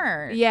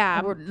smart.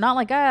 Yeah. We're not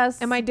like us.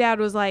 And my dad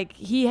was like,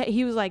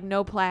 he was like,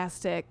 no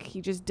plastic.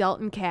 He just dealt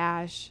in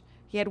cash.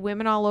 He had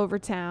women all over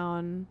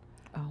town.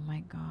 Oh my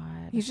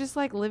God. He's just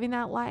like living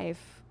that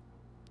life.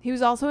 He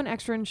was also an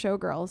extra in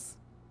Showgirls.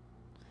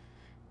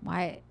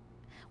 Why?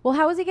 Well,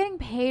 how is he getting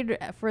paid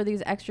for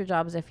these extra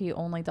jobs if he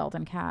only dealt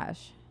in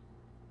cash?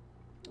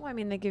 Well, I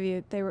mean, they give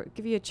you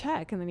a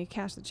check and then you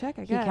cash the check,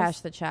 I guess. He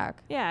cashed the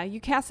check. Yeah, you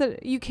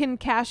can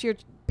cash your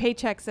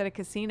paychecks at a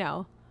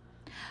casino.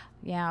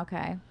 Yeah,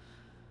 okay.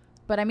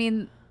 But I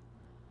mean,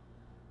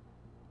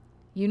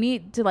 you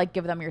need to like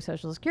give them your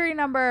social security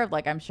number.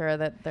 Like, I'm sure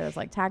that there's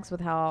like tax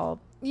withheld.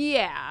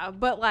 Yeah,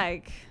 but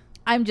like,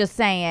 I'm just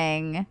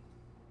saying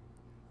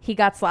he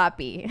got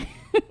sloppy.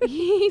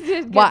 He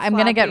did get Well, I'm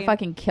going to sloppy. get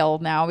fucking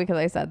killed now because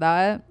I said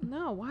that.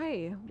 No,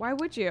 why? Why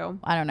would you?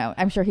 I don't know.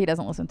 I'm sure he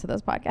doesn't listen to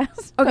this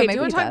podcast. but Okay, do maybe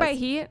you want he to talk does. about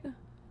Heat?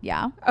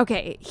 Yeah.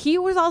 Okay, Heat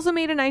was also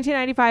made in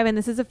 1995, and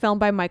this is a film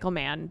by Michael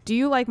Mann. Do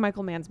you like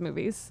Michael Mann's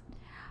movies?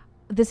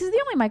 This is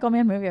the only Michael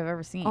Mann movie I've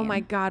ever seen. Oh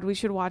my God, we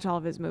should watch all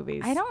of his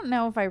movies. I don't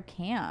know if I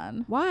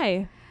can.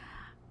 Why?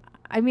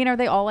 I mean, are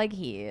they all like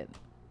Heat?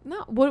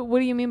 No. What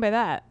do you mean by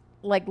that?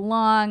 Like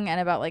long and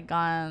about like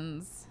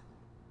guns?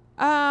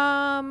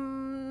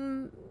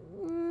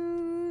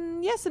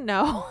 Yes and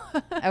no.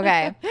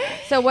 Okay.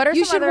 So what are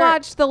You some should other...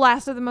 watch The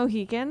Last of the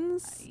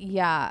Mohicans.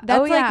 Yeah.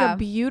 That's yeah. a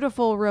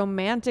beautiful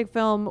romantic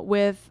film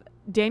with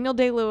Daniel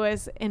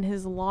Day-Lewis in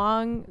his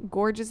long,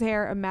 gorgeous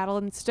hair, and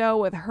Madeline Stowe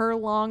with her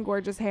long,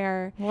 gorgeous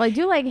hair. Well, I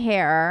do like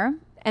hair.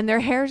 And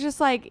their hair is just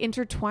like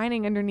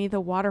intertwining underneath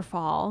a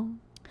waterfall.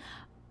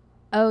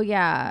 Oh,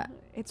 yeah.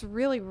 It's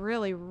really,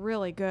 really,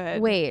 really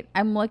good. Wait,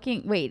 I'm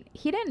looking. Wait,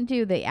 he didn't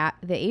do the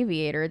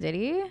Aviator, did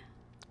he?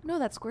 No,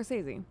 that's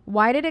Scorsese.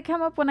 Why did it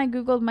come up when I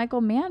Googled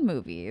Michael Mann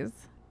movies?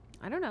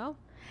 I don't know.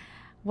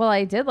 Well,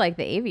 I did like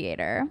the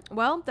Aviator.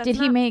 Well, that's Did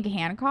he make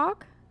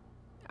Hancock?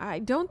 I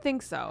don't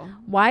think so.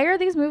 Why are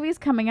these movies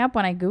coming up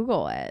when I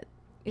Google it?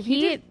 If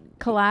He did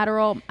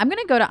Collateral. I'm going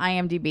to go to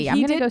IMDb. I'm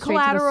He going to did go straight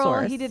Collateral. to the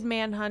source. He did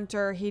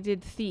Manhunter. He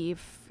did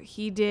Thief.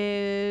 He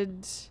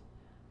did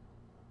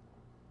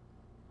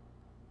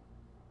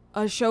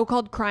a show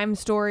called Crime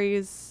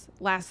Stories,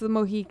 Last of the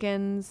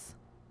Mohicans,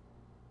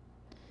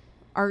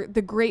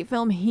 the great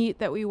film Heat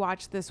that we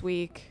watched this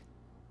week.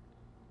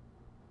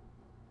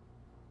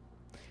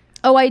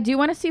 Oh, I do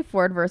want to see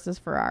Ford versus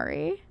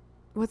Ferrari.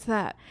 What's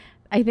that?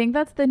 I think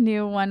that's the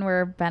new one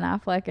where Ben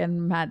Affleck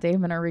and Matt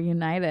Damon are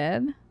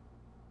reunited.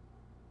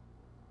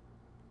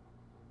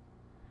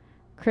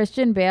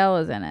 Christian Bale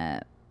is in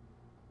it.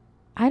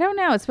 I don't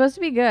know. It's supposed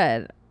to be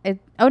good.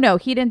 Oh, no.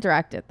 He didn't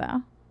direct it,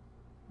 though.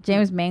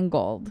 James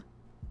Mangold.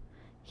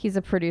 He's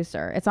a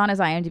producer. It's on his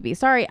IMDb.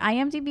 Sorry,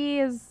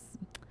 IMDb is...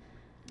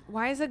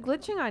 Why is it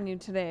glitching on you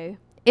today?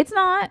 It's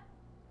not.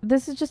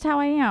 This is just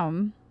how I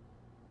am.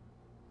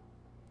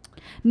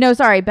 No,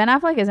 sorry. Ben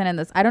Affleck isn't in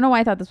this. I don't know why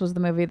I thought this was the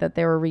movie that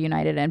they were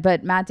reunited in,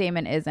 but Matt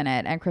Damon is in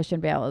it, and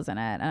Christian Bale is in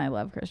it, and I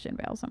love Christian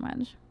Bale so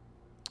much.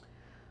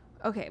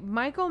 Okay,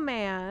 Michael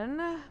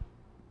Mann,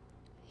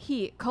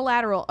 Heat,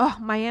 Collateral,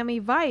 Miami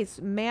Vice,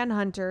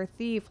 Manhunter,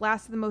 Thief,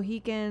 Last of the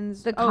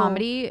Mohicans. The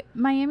comedy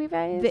Miami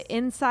Vice? The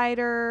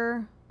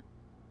Insider.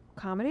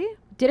 Comedy?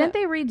 Didn't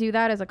they redo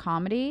that as a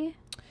comedy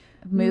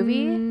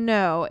movie?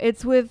 No,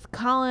 it's with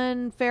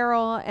Colin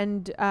Farrell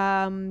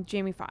and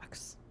Jamie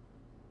Foxx.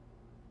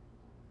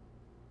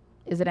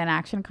 Is it an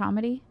action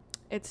comedy?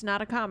 It's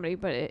not a comedy,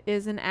 but it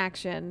is an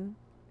action,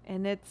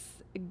 and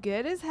it's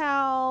good as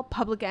hell.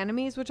 Public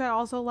Enemies, which I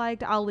also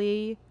liked.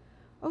 Ali.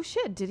 Oh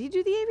shit! Did he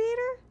do The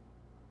Aviator?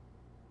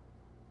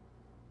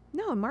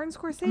 No, Martin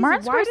Scorsese.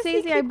 Martin Why does he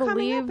Scorsese, keep I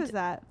coming up believe. as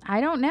that?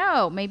 I don't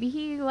know. Maybe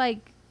he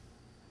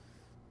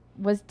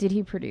did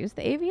he produce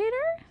The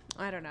Aviator?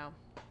 I don't know.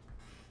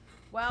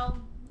 Well,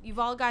 you've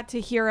all got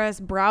to hear us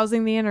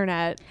browsing the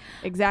internet.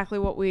 Exactly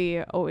what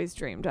we always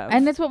dreamed of.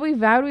 And it's what we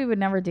vowed we would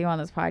never do on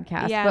this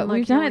podcast. Yeah, but and look,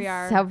 we've done here it we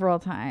are. several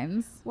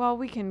times. Well,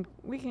 we can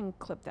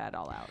clip that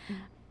all out.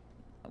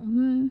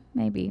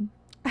 Maybe.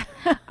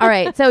 All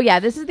right. So yeah,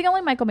 this is the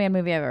only Michael Mann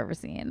movie I've ever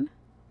seen.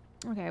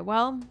 Okay.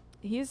 Well,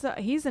 he's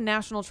a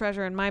national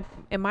treasure in my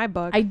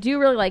book. I do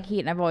really like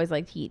Heat, and I've always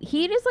liked Heat.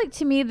 Heat is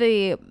to me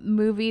the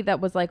movie that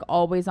was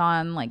always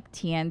on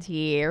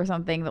TNT or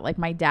something that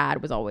my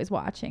dad was always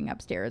watching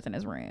upstairs in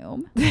his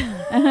room.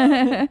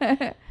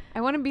 I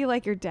want to be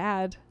like your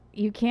dad.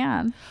 You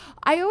can.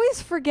 I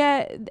always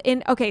forget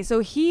so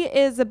he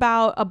is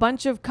about a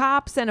bunch of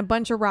cops and a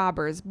bunch of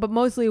robbers, but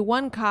mostly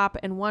one cop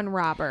and one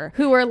robber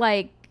who are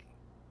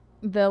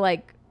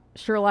the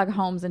Sherlock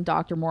Holmes and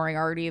Dr.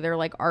 Moriarty. They're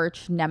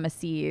arch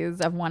nemeses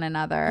of one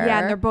another. Yeah,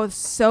 and they're both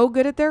so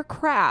good at their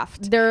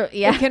craft. They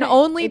can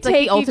only it's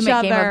take the ultimate each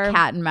other. game of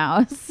cat and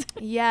mouse.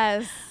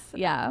 Yes.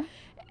 Yeah.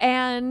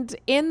 And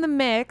in the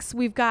mix,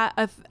 we've got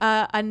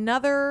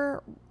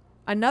another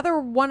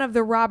one of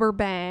the robber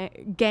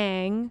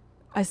gang,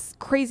 a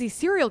crazy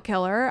serial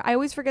killer. I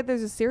always forget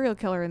there's a serial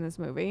killer in this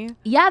movie.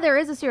 Yeah, there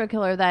is a serial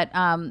killer that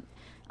Al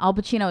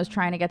Pacino is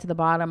trying to get to the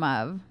bottom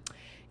of.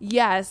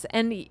 Yes,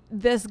 and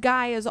this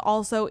guy is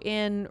also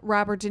in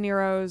Robert De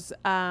Niro's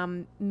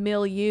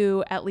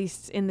milieu, at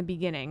least in the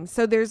beginning.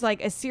 So there's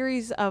a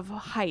series of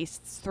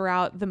heists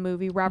throughout the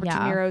movie. Robert De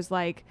Niro's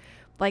like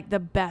the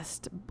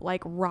best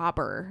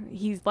robber.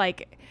 He's a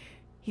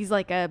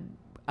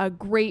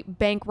great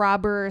bank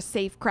robber,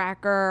 safe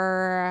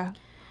cracker,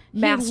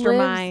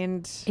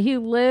 mastermind. He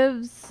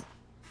lives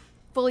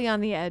fully on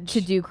the edge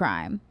to do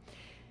crime.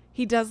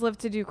 He does live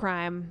to do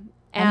crime,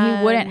 and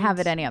he wouldn't have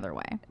it any other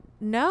way.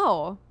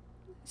 No.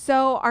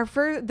 So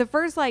the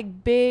first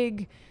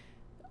big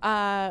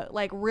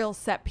real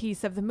set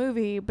piece of the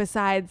movie,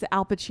 besides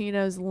Al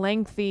Pacino's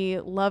lengthy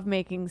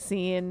lovemaking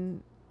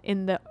scene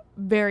in the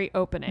very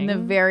opening. In the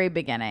very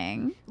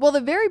beginning. Well,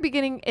 the very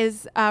beginning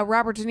is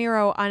Robert De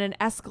Niro on an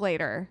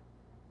escalator.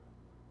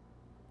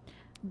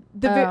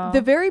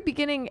 The very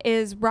beginning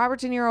is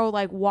Robert De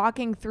Niro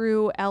walking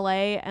through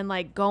LA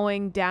and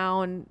going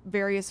down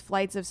various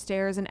flights of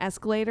stairs and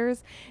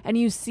escalators, and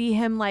you see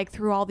him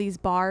through all these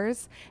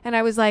bars, and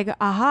I was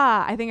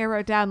aha, I think I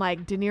wrote down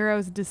De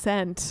Niro's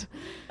descent.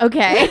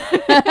 Okay.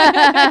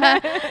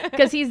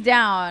 Because he's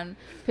down,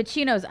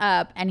 Pacino's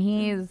up, and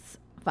he's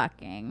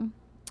fucking.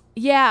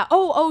 Yeah.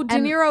 Oh, De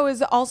Niro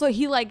is also,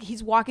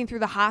 he's walking through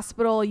the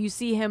hospital. You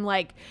see him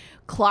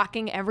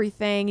clocking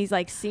everything. He's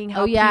seeing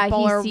how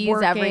people are he sees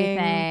working.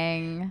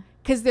 everything.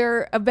 because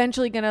they're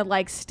eventually gonna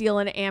like steal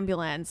an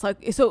ambulance. Like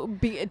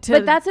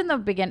but that's in the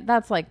beginning.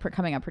 That's like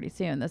coming up pretty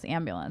soon. This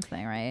ambulance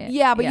thing, right?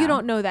 Yeah, but you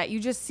don't know that. You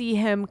just see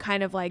him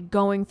kind of like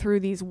going through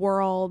these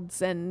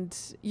worlds, and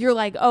you're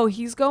like, oh,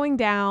 he's going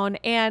down,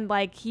 and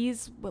like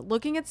he's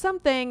looking at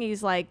something.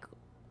 He's like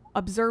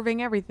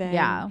observing everything.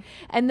 Yeah.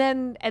 And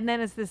then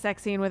it's the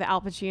sex scene with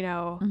Al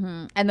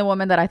Pacino. And the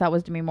woman that I thought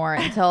was Demi Moore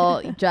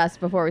until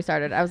just before we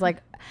started. I was like,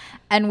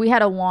 and we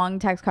had a long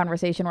text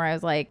conversation where I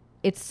was like,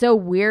 it's so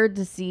weird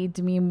to see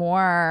Demi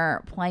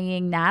Moore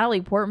playing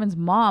Natalie Portman's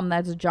mom.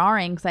 That's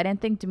jarring because I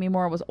didn't think Demi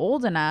Moore was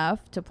old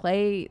enough to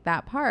play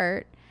that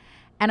part.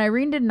 And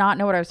Irene did not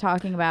know what I was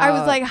talking about. I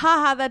was like,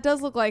 haha, that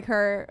does look like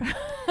her.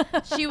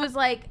 She was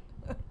like,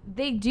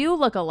 they do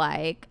look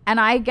alike. And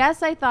I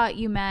guess I thought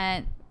you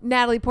meant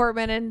Natalie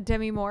Portman and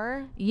Demi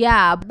Moore.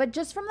 Yeah, but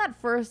just from that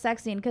first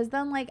sex scene, because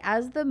then like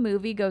as the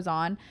movie goes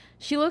on,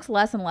 she looks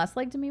less and less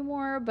like Demi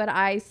Moore, but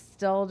I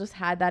still just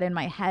had that in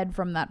my head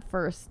from that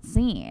first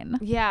scene.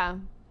 Yeah.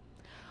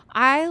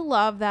 I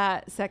love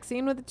that sex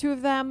scene with the two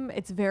of them.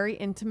 It's very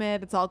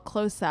intimate. It's all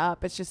close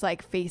up. It's just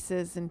like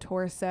faces and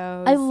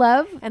torsos. I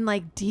love and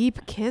like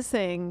deep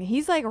kissing.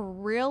 He's like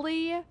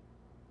really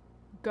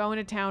going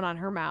to town on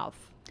her mouth.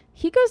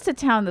 He goes to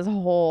town this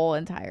whole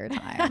entire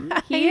time.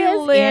 He is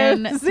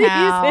lives. in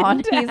town.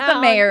 He's in He's the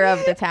town. mayor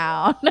of the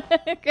town.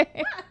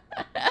 Okay.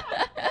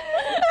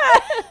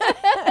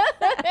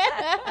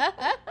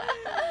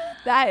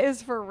 That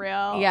is for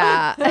real.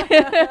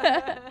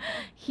 Yeah.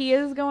 He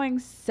is going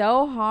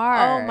so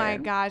hard. Oh my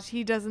gosh.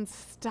 He doesn't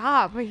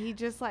stop. He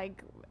just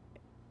like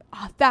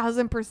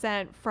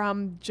 1,000%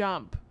 from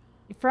jump.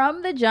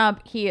 From the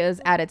jump, he is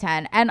at a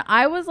 10. And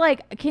I was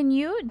like, can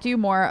you do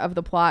more of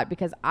the plot?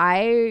 Because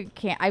I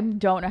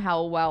don't know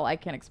how well I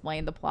can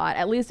explain the plot,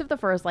 at least of the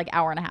first like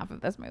hour and a half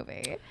of this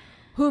movie.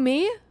 Who,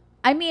 me?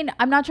 I mean,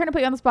 I'm not trying to put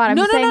you on the spot. I'm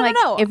just saying,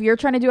 if you're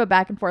trying to do a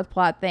back and forth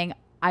plot thing,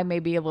 I may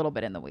be a little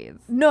bit in the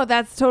weeds. No,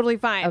 that's totally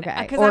fine.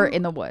 Okay. Or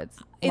in the woods.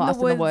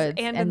 Lost in the woods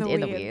and in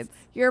the weeds.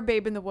 You're a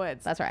babe in the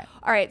woods. That's right.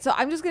 All right. So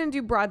I'm just going to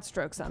do broad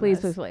strokes on this.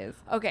 Please.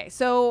 Okay.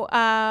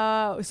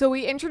 So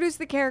we introduce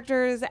the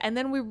characters, and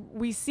then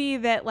we see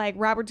that like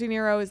Robert De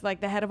Niro is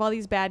like the head of all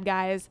these bad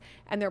guys,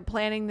 and they're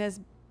planning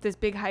this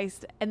big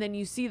heist, and then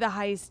you see the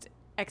heist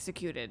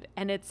executed,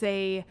 and it's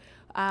it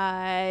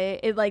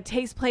like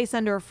takes place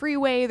under a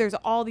freeway. There's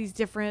all these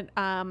different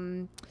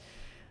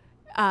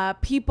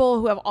people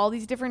who have all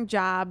these different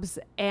jobs,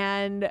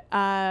 and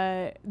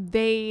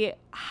they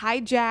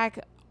hijack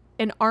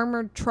an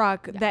armored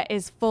truck that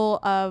is full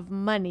of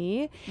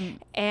money,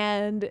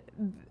 and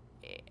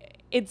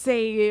it's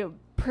a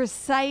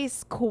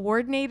precise,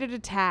 coordinated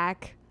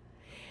attack.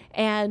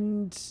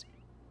 And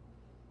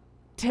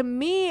to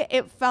me,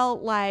 it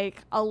felt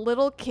like a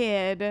little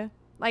kid,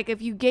 like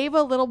if you gave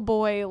a little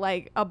boy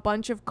like a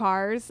bunch of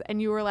cars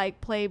and you were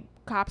like, play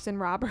cops and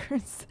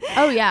robbers.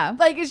 Oh yeah.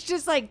 Like it's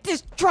just like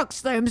this truck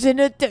slams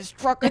into this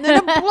truck, and then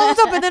it blows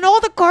up, and then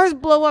all the cars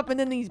blow up, and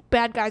then these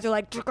bad guys are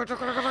like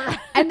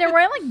and they're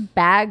wearing like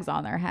bags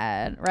on their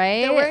head,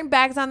 right? They're wearing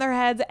bags on their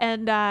heads,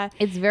 and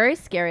it's very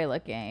scary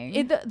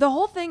looking. The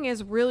whole thing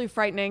is really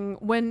frightening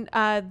when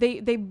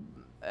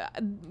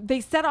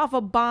they set off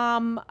a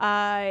bomb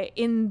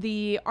in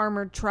the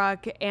armored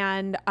truck,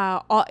 and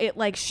it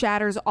like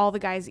shatters all the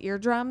guys'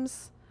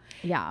 eardrums.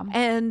 Yeah.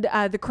 And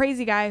the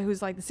crazy guy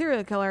who's like the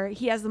serial killer,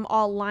 he has them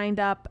all lined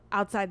up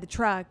outside the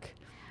truck,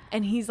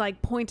 and he's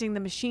like pointing the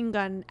machine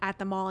gun at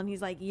them all, and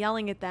he's like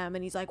yelling at them,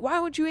 and he's like, why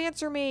would you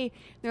answer me?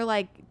 They're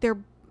like,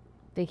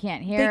 they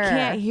can't hear. They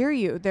can't hear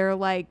you. They're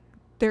like,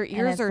 their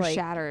ears are like,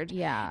 shattered.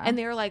 Yeah. And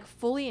they're like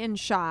fully in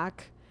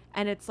shock,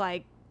 and it's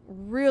like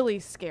really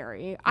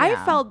scary.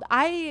 Yeah.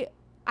 I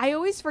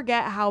always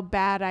forget how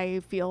bad I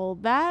feel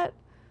that.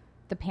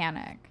 The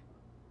panic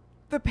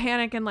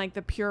And like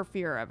the pure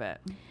fear of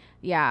it.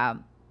 Yeah.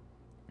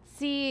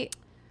 See,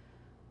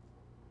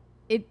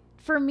 it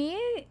for me,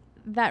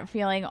 that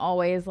feeling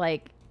always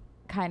like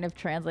kind of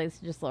translates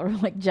to just sort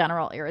of like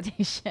general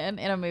irritation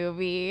in a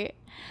movie.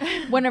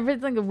 Whenever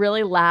it's like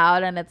really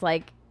loud and it's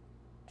like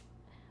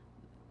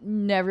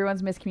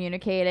everyone's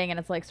miscommunicating and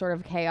it's like sort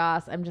of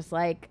chaos, I'm just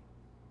like,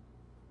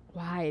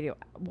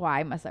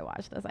 why must I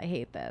watch this? I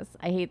hate this.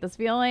 I hate this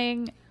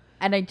feeling,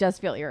 and I just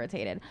feel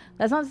irritated.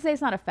 That's not to say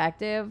it's not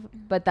effective,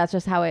 but that's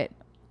just how it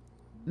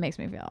makes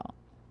me feel.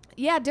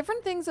 Yeah,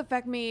 different things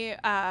affect me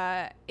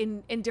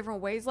in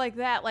different ways like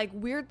that. Like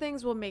weird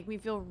things will make me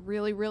feel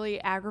really, really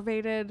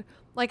aggravated.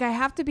 Like I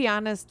have to be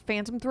honest,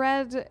 Phantom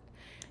Thread.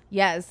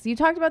 Yes, you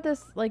talked about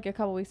this like a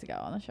couple weeks ago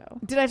on the show.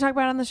 Did I talk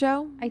about it on the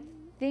show? I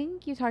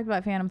think you talked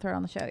about Phantom Thread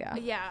on the show, yeah.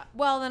 Yeah.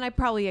 Well, then I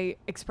probably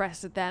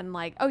expressed it then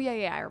like, oh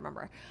yeah, I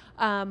remember.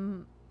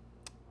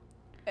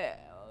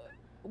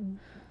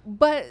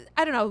 But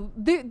I don't know.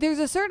 There's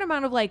a certain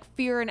amount of like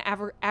fear and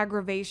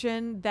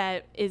aggravation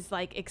that is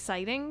like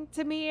exciting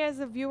to me as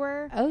a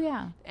viewer. Oh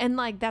yeah. And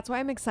like that's why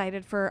I'm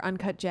excited for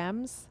Uncut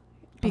Gems.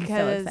 Because I'm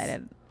so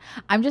excited.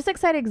 I'm just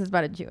excited because it's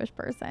about a Jewish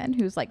person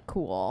who's like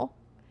cool.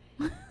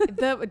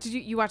 Did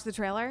you watch the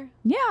trailer?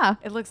 Yeah.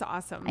 It looks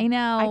awesome. I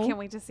know. I can't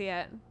wait to see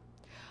it.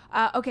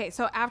 Okay,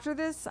 so after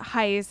this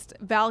heist,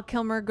 Val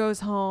Kilmer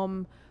goes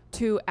home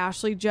to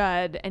Ashley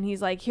Judd, and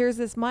he's like, here's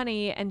this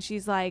money. And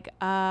she's like,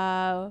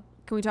 can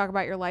we talk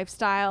about your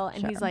lifestyle? And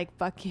he's Sure. like,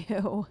 fuck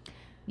you.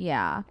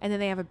 Yeah. And then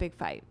they have a big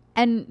fight.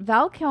 And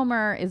Val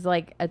Kilmer is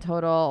like a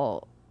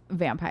total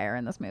vampire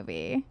in this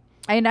movie.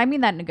 And I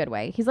mean that in a good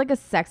way. He's like a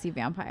sexy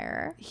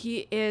vampire.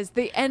 He is.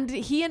 He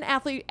and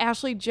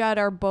Ashley Judd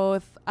are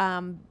both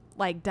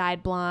like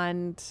dyed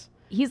blonde.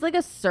 He's like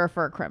a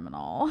surfer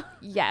criminal.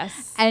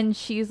 Yes. And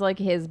she's like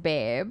his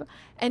babe.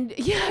 And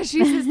yeah,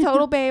 she's his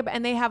total babe,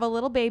 and they have a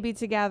little baby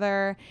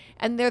together,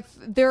 and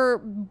they're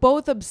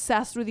both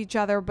obsessed with each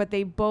other, but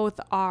they both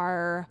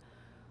are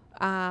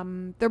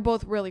they're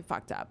both really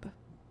fucked up.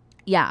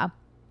 Yeah.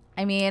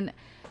 I mean,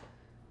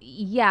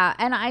 yeah,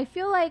 and I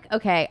feel like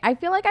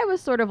I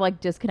was sort of like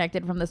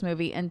disconnected from this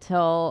movie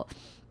until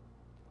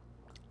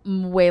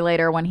way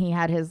later when he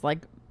had his like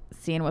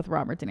scene with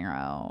Robert De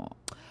Niro.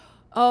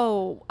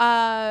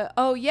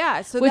 Oh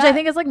yeah. So Which I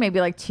think is like maybe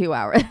like 2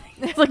 hours.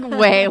 It's like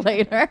way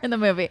later in the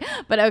movie.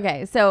 But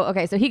okay, so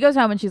he goes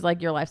home and she's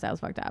like, your lifestyle's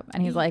fucked up.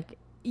 And he's like,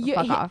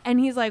 fuck off. And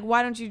he's like,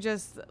 why don't you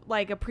just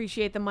like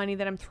appreciate the money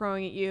that I'm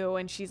throwing at you?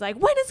 And she's like,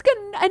 when is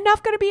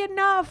enough gonna be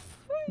enough?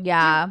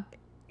 Yeah.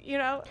 You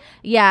know?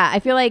 Yeah, I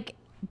feel like,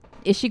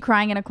 is she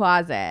crying in a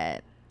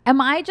closet? Am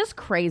I just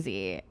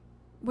crazy?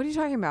 What are you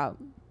talking about?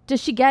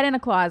 Does she get in a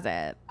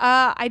closet?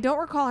 I don't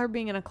recall her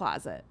being in a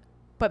closet,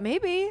 but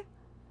maybe.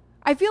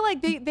 I feel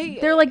like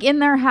They're like in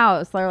their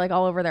house. They're like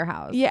all over their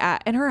house. Yeah,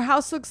 and her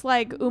house looks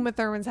like Uma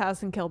Thurman's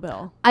house in Kill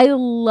Bill. I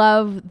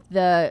love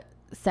the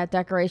set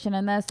decoration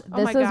in this. Oh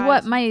This my is God.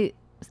 what my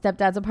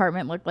stepdad's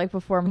apartment looked like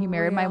before he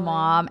married my Really?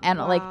 mom, and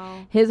like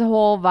Wow. his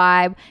whole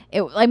vibe.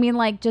 I mean,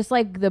 like just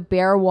like the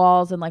bare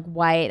walls and like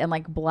white and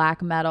like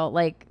black metal,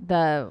 like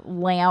the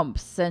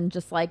lamps and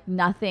just like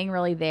nothing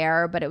really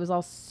there, but it was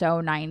all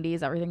so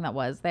 90s. Everything that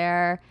was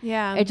there,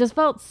 Yeah. it just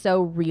felt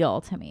so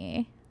real to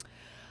me.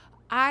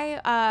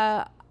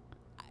 I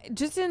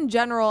just in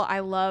general, I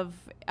love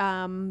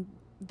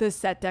the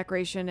set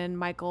decoration in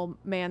Michael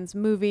Mann's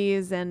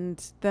movies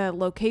and the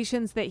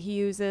locations that he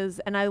uses.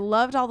 And I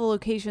loved all the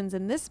locations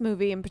in this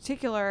movie in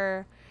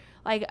particular,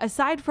 like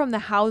aside from the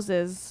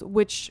houses,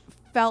 which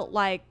felt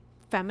like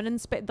feminine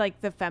like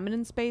the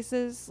feminine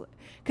spaces,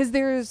 because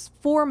there's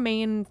 4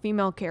 main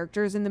female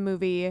characters in the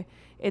movie.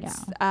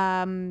 It's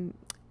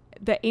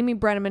the Amy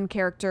Brenneman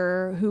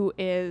character, who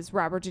is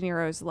Robert De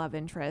Niro's love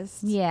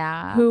interest.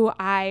 Yeah. Who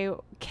I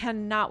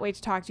cannot wait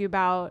to talk to you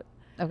about.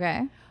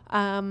 Okay.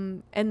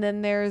 And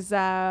then there's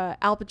Al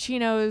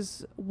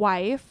Pacino's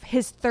wife,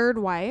 his third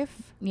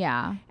wife,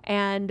 Yeah.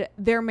 and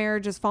their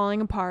marriage is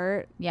falling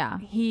apart. Yeah.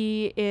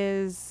 He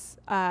is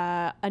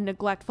a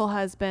neglectful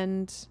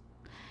husband.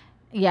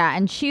 Yeah,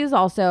 and she's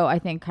also, I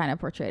think, kind of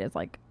portrayed as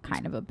like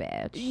kind of a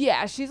bitch.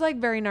 Yeah, she's like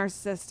very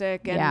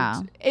narcissistic, and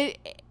Yeah.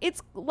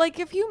 it's like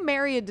if you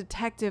marry a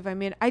detective, I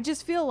mean, I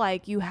just feel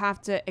like you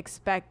have to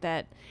expect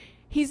that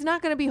he's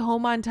not going to be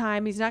home on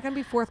time. He's not going to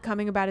be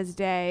forthcoming about his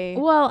day.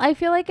 Well, I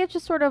feel like it's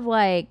just sort of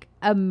like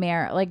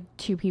like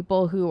 2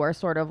 people who are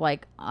sort of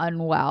like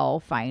unwell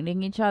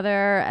finding each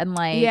other, and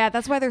like Yeah,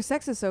 that's why their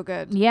sex is so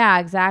good. yeah,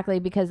 exactly,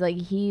 because like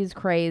he's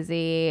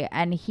crazy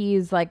and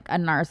he's like a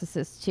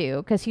narcissist too,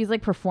 because he's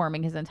like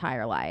performing his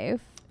entire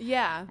life.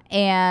 Yeah.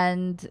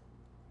 And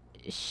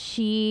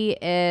she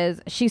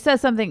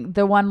says something,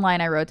 the one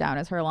line I wrote down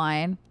is her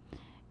line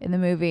in the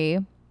movie.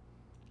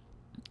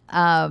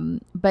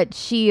 But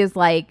she is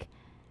like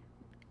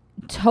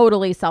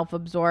totally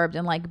self-absorbed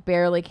and like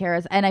barely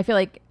cares, and I feel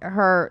like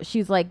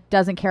she's like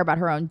doesn't care about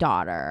her own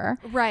daughter,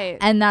 Right.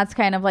 and that's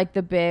kind of like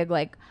the big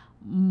like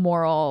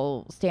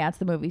moral stance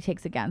the movie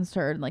takes against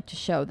her, and like to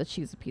show that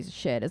she's a piece of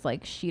shit is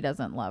like she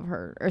doesn't love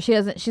her, or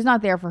she's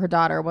not there for her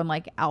daughter when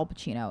like Al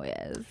Pacino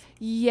is,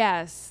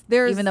 Yes.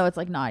 even though it's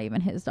like not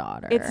even his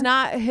daughter. It's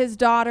not his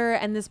daughter,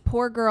 and this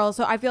poor girl.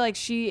 So I feel like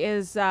she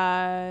is.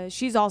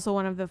 She's also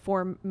one of the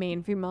 4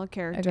 main female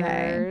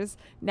characters.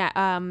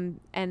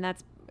 And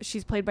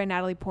she's played by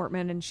Natalie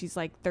Portman, and she's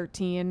like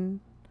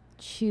 13.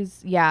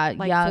 She's like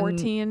young,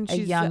 14. a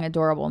She's young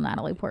adorable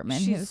Natalie Portman,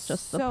 she's who's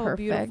just so the perfect,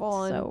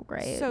 beautiful and so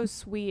great, so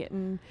sweet,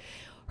 and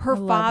her I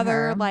love father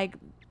her. like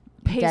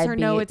pays her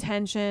no Deadbeat.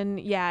 attention.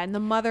 Yeah, and the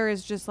mother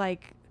is just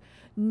like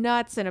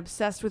nuts and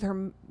obsessed with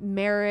her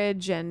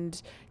marriage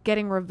and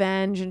getting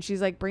revenge, and she's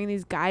like bringing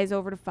these guys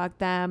over to fuck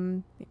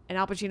them, and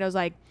Al Pacino's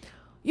like,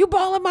 you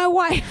balling my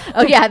wife.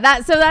 Oh yeah,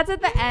 that's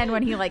at the end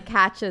when he like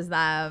catches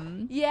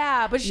them.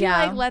 Yeah, but she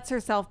Yeah. like lets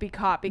herself be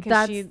caught because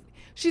That's-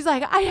 she's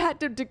like, I had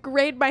to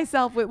degrade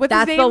myself with what's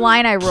That's his the name?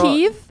 line I wrote.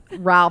 Keith.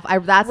 Ralph.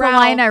 That's the Ralph.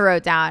 line I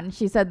wrote down.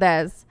 She said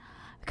this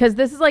because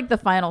this is like the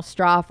final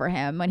straw for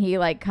him when he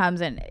like comes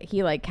and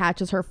he like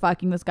catches her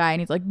fucking this guy, and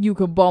he's like, you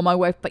can ball my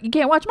wife, but you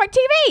can't watch my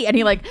TV, and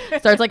he like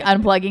starts like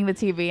unplugging the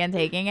TV and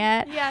taking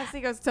it. Yes,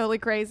 he goes totally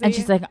crazy. And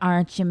she's like,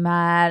 aren't you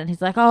mad? And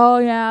he's like, oh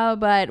yeah,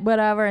 but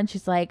whatever. And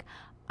she's like,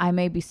 I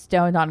may be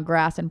stoned on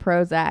grass and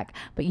Prozac,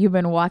 but you've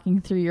been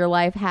walking through your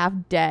life half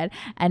dead,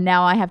 and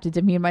now I have to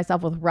demean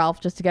myself with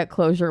Ralph just to get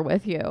closure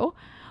with you,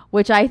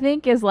 which I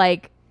think is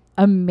like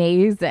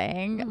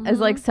amazing. It's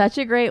like such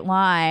a great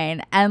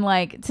line. And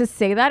like to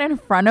say that in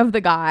front of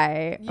the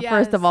guy,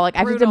 first of all, like I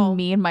have to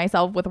demean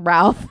myself with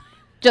Ralph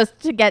just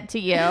to get to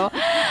you.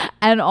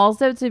 And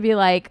also to be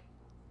like,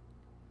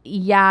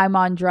 yeah, I'm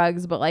on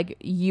drugs, but like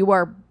you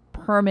are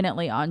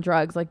permanently on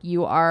drugs. Like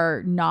you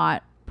are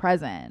not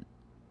present.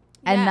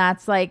 Yeah. And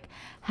that's like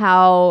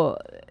how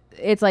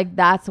it's like,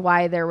 that's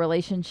why their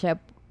relationship,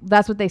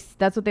 that's what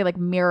they like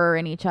mirror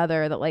in each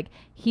other, that like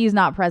he's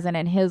not present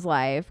in his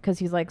life because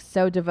he's like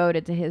so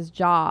devoted to his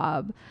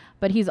job,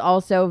 but he's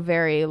also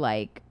very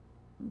like,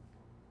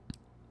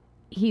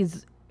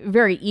 he's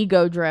very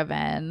ego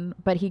driven,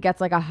 but he gets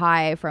like a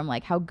high from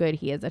like how good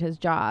he is at his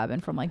job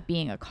and from like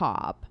being a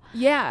cop.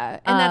 Yeah.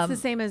 And that's the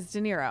same as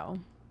De Niro.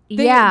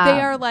 They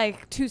are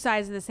like two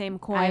sides of the same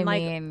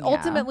coin.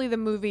 Ultimately the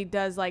movie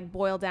does like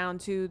boil down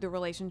to the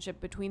relationship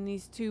between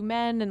these two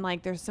men and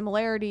like their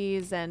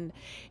similarities, and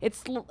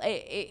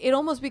it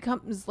almost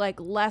becomes like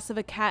less of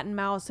a cat and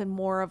mouse and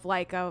more of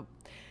like a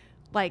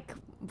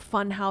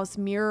funhouse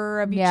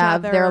mirror of each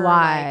other, of their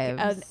lives,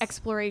 like an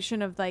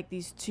exploration of like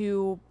these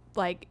two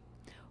like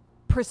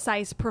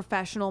precise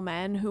professional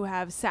men who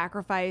have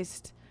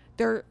sacrificed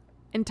their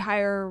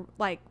entire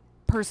like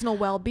personal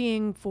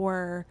well-being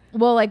for,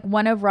 well, like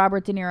one of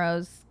Robert De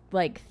Niro's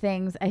like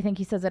things, I think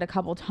he says it a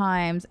couple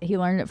times, he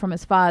learned it from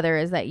his father,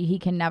 is that he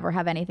can never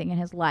have anything in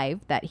his life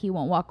that he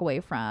won't walk away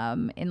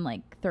from in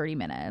like 30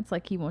 minutes.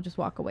 Like he won't just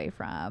walk away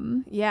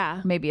from.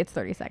 Yeah. Maybe it's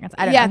 30 seconds.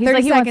 I don't know. Yeah, 30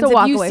 like, seconds.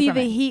 If you see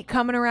the heat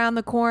coming around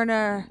the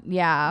corner,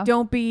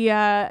 don't be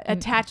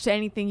attached to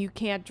anything you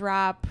can't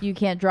drop. You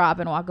can't drop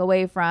and walk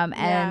away from.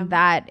 And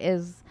that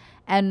is,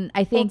 and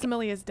I think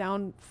ultimately his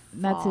downfall.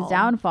 That's his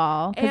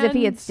downfall. Because if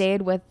he had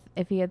stayed with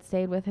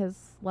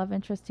his love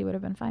interest, he would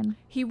have been fine.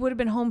 He would have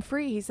been home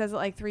free. He says it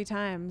like 3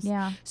 times.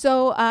 Yeah.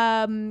 So,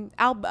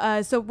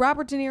 so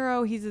Robert De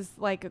Niro, he's this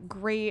like a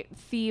great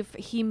thief.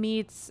 He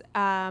meets,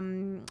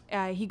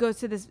 he goes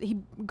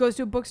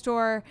to a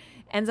bookstore,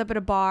 ends up at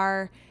a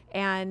bar,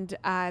 and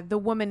the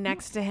woman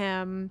next to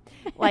him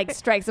like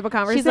strikes up a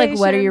conversation. She's like,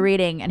 "What are you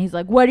reading?" And he's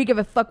like, "Why do you give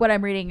a fuck what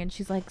I'm reading?" And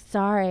she's like,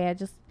 "Sorry,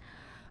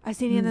 I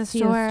seen you in the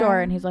store."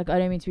 And he's like, "I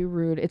didn't mean to be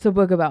rude. It's a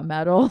book about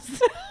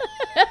metals."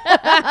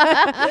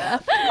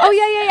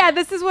 Oh yeah.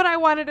 This is what I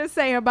wanted to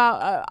say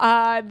about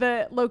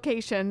the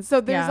location.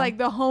 So there's like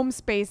the home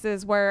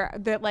spaces where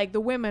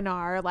the women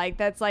are, like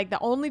that's like the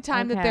only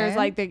time that there's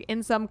like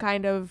in some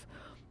kind of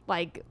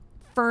like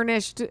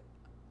furnished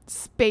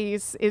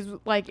space is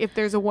like if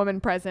there's a woman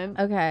present.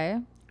 Okay.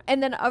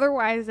 And then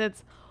otherwise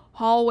it's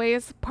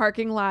hallways,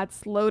 parking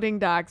lots, loading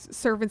docks,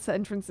 servants'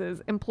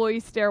 entrances,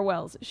 employee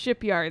stairwells,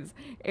 shipyards,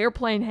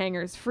 airplane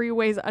hangars,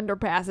 freeways,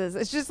 underpasses.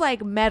 It's just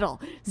like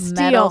metal,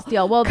 steel.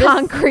 Well,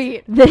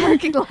 concrete,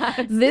 parking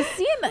lots. This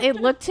scene, it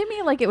looked to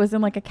me like it was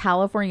in like a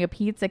California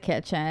pizza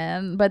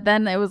kitchen, but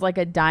then it was like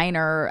a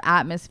diner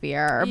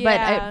atmosphere. Yeah.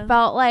 But it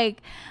felt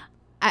like,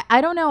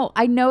 I don't know.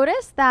 I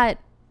noticed that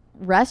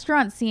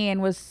restaurant scene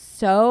was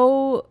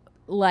so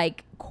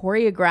like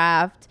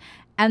choreographed,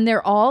 and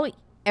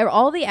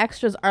all the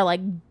extras are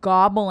like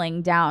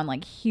gobbling down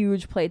like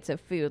huge plates of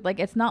food. Like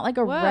it's not like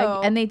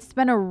and they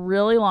spent a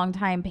really long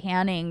time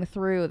panning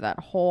through that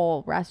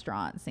whole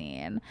restaurant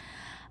scene.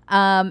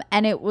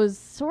 And it was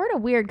sort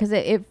of weird because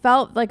it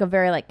felt like a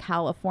very like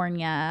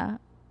California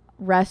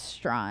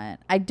restaurant.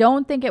 I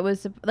don't think it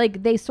was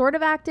like, they sort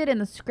of acted in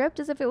the script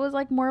as if it was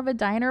like more of a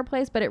diner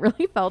place, but it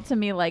really felt to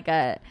me like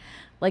a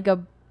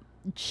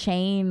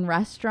chain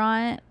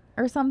restaurant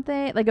or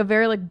something, like a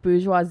very like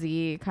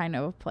bourgeoisie kind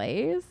of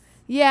place.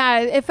 Yeah,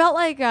 it felt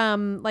like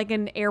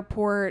an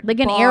airport, like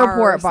an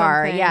airport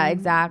bar. Yeah,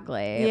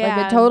 exactly. Yeah.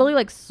 Like a totally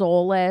like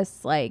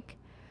soulless, like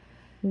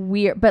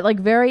weird, but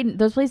like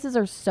those places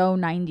are so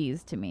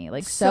 90s to me,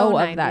 like so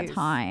of 90s. that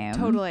time.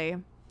 Totally.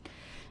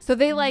 So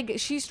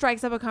she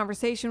strikes up a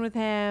conversation with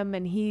him,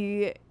 and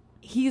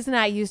he's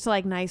not used to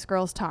like nice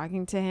girls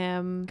talking to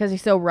him because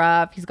he's so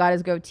rough. He's got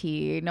his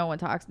goatee. No one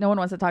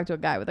wants to talk to a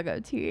guy with a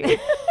goatee.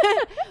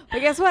 But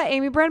guess what?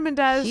 Amy Brenneman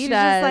does. She's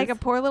just like a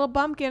poor little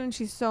bumpkin, and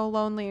she's so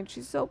lonely, and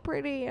she's so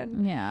pretty,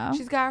 and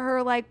she's got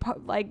her like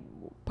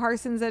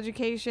Parsons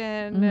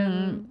education,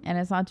 and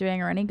it's not doing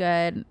her any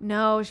good.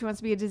 No, she wants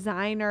to be a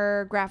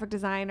designer, graphic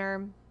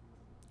designer.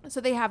 So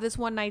they have this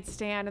one night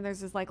stand, and there's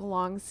this like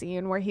long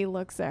scene where he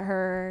looks at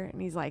her, and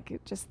he's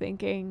like just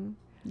thinking,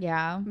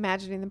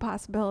 imagining the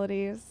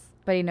possibilities.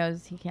 But he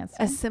knows he can't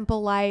stay. A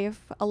simple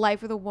life, a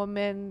life with a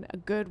woman, a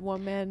good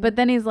woman. But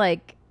then he's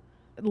like,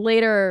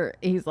 later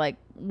he's like,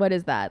 what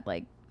is that,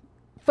 like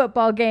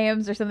football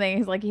games or something?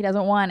 He's like, he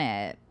doesn't want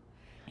it.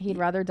 He'd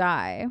rather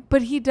die.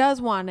 But he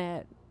does want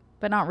it.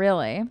 But not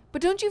really.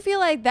 But don't you feel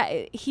like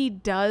that he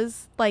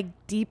does like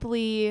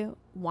deeply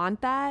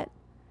want that?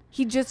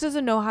 He just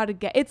doesn't know how to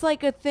get. It's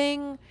like a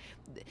thing,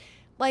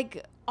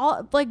 like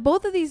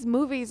both of these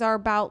movies are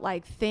about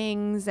like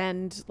things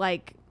and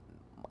like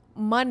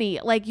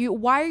money. Like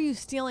why are you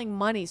stealing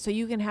money so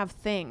you can have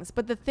things?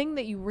 But the thing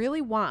that you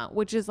really want,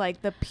 which is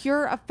like the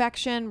pure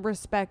affection,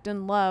 respect,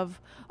 and love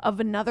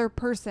of another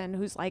person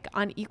who's like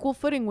on equal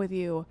footing with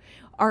you,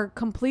 are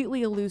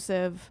completely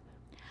elusive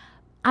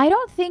I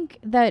don't think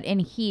that in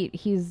Heat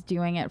he's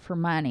doing it for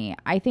money.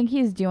 I think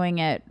he's doing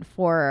it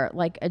for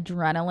like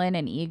adrenaline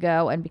and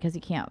ego, and because he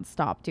can't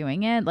stop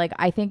doing it. Like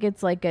I think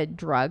it's like a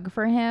drug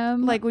for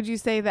him. Like, would you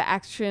say the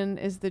action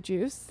is the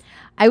juice?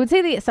 I would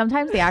say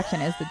sometimes the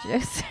action is the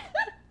juice.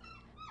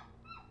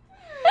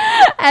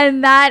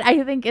 And that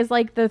I think is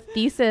like the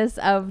thesis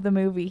of the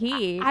movie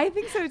Heat. I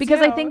think so too.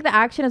 Because I think the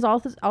action is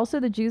also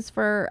the juice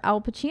for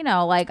Al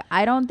Pacino. Like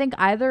I don't think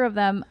either of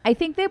them. I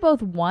think they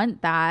both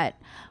want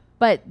that,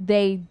 but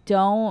they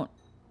don't.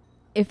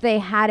 If they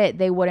had it,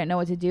 they wouldn't know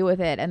what to do with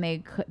it, and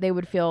they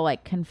would feel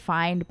like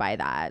confined by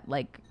that,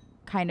 like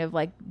kind of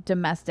like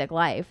domestic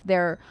life.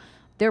 They're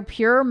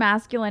pure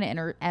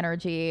masculine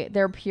energy.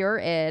 They're pure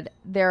id.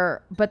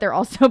 But they're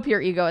also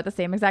pure ego at the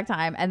same exact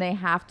time, and they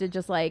have to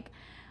just like.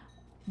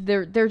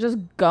 They're just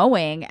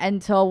going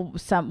until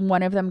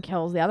one of them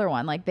kills the other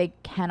one. Like they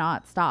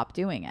cannot stop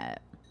doing it.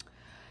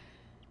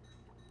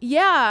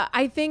 Yeah,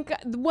 I think,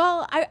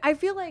 well, I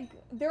feel like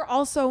there are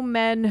also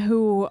men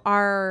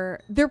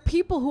they're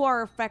people who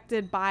are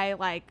affected by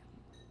like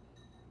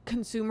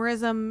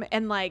consumerism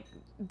and like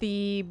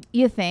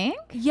You think?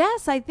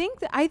 Yes, I think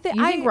you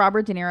think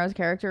Robert De Niro's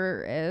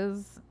character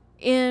is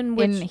in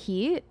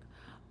Heat?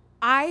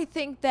 I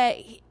think that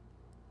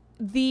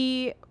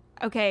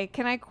okay,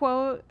 can I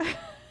quote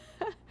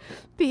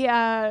the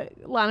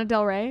Lana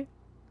Del Rey?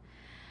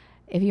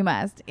 If you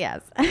must,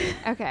 yes.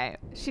 Okay.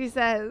 She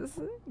says,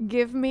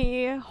 "Give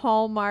me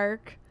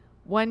Hallmark,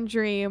 one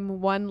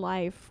dream, one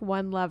life,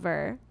 one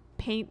lover.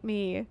 Paint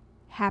me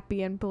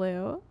happy and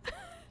blue.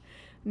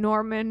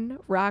 Norman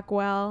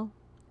Rockwell,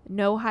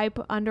 no hype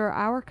under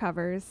our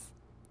covers.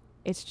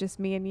 It's just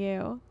me and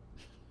you."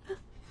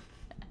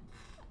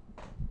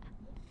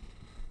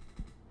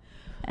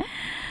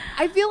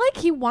 I feel like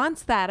he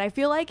wants that. I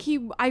feel like he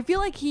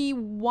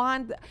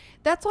wants.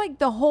 That's like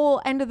the whole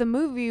end of the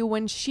movie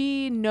when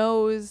she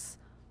knows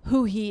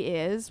who he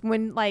is.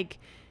 When like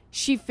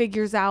she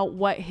figures out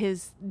what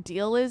his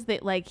deal is.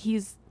 That like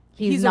he's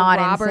not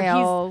a robber. In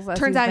sales,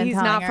 Turns out he's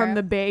not from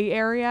the Bay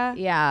Area.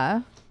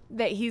 Yeah.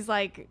 That he's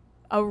like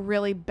a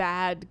really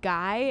bad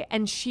guy,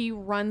 and she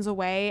runs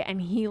away, and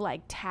he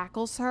like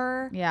tackles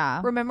her.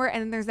 Yeah. Remember?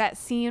 And there's that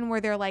scene where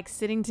they're like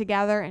sitting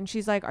together, and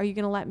she's like, "Are you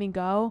gonna let me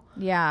go?"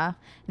 Yeah.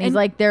 And he's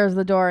like, "There's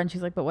the door," and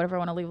she's like, "But what if I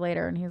want to leave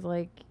later?" And he's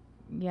like,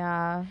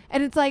 "Yeah."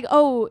 And it's like,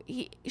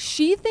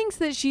 she thinks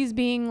that she's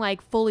being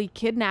like fully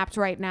kidnapped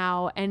right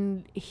now,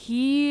 and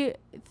he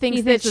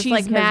thinks that she's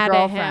like mad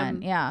at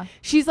him. Yeah.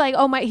 She's like,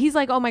 he's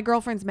like, "Oh, my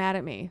girlfriend's mad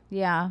at me."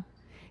 Yeah.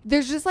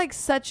 There's just like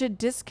such a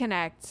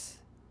disconnect.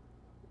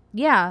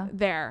 Yeah.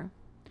 There.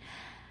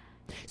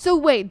 So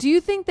wait, do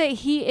you think that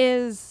he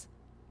is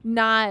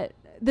not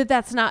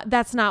that's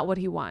not what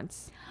he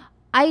wants?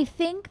 I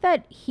think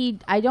that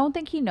I don't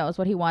think he knows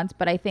what he wants,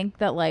 but I think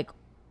that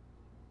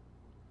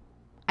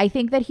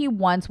he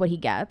wants what he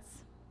gets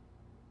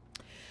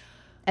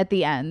at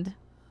the end,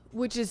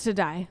 which is to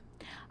die.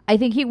 I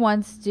think he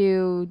wants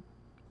to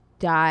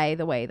die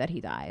the way that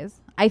he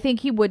dies. I think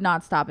he would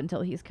not stop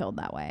until he's killed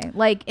that way.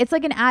 Like, it's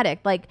like an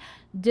addict. Like,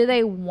 do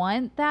they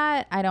want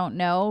that? I don't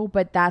know,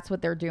 but that's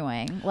what they're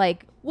doing.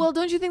 Like, well,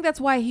 don't you think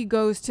that's why he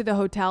goes to the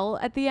hotel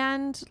at the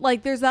end?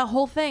 Like, there's that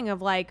whole thing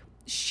of like,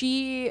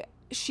 she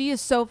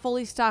is so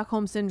fully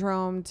Stockholm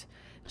syndromed.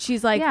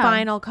 She's like,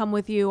 "Fine, I'll come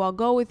with you. I'll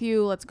go with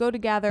you. Let's go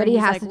together." But he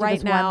has like, to do right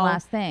this now. one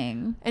last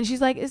thing. And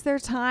she's like, "Is there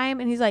time?"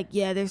 And he's like,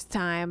 "Yeah, there's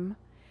time."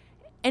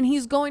 And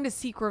he's going to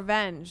seek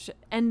revenge.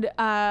 And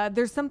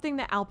there's something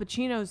that Al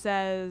Pacino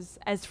says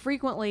as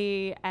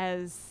frequently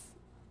as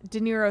De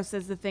Niro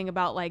says the thing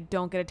about like,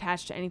 don't get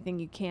attached to anything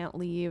you can't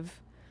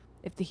leave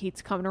if the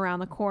heat's coming around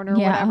the corner or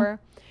whatever.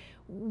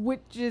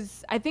 Which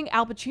is, I think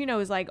Al Pacino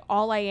is like,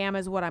 all I am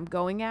is what I'm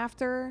going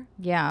after.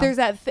 Yeah. There's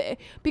that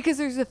because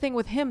there's a thing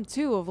with him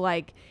too of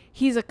like,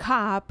 he's a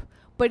cop,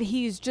 but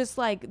he's just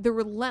like the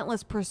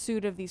relentless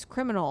pursuit of these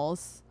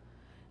criminals.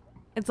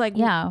 It's like,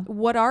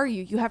 what are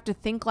you? You have to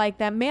think like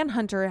that.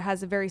 Manhunter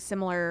has a very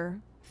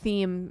similar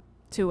theme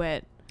to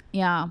it.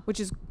 Yeah. Which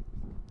is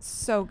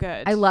so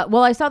good.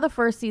 I saw the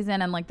first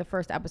season and like the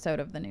first episode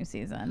of the new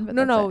season. But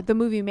no, the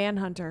movie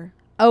Manhunter.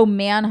 Oh,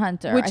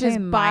 Manhunter. Which is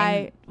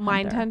by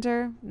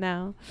Mindhunter.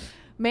 No.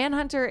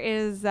 Manhunter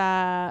is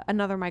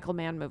another Michael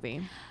Mann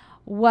movie.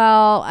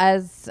 Well,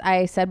 as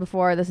I said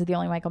before, this is the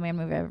only Michael Mann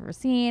movie I've ever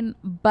seen.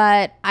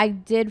 But I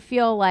did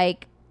feel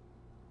like,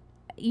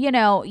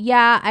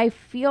 I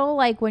feel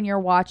like when you're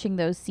watching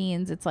those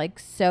scenes, it's like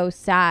so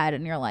sad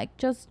and you're like,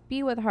 just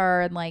be with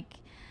her. And like,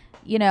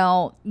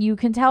 you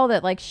can tell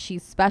that like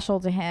she's special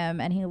to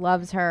him and he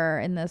loves her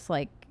in this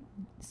like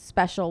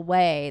special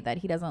way that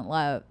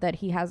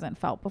he hasn't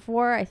felt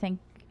before. I think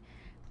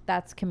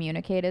that's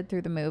communicated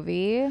through the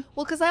movie.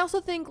 Well, because I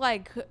also think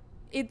like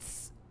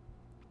it's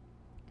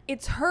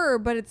her,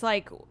 but it's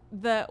like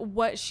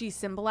what she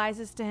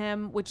symbolizes to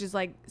him, which is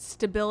like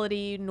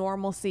stability,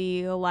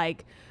 normalcy,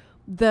 like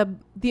the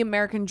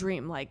American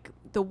dream, like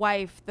the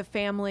wife, the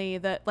family,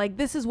 that like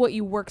this is what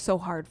you work so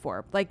hard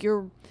for. Like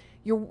you're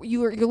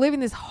living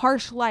this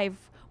harsh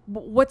life.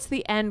 What's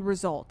the end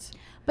result?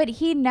 But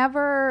he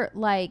never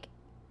like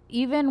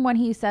even when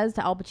he says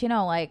to Al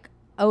Pacino, like,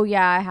 oh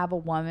yeah, I have a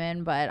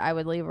woman, but I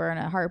would leave her in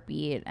a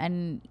heartbeat,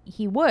 and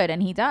he would,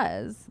 and he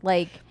does.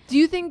 Like, do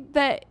you think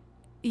that?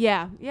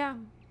 Yeah.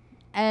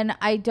 and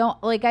I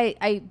don't like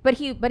but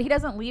he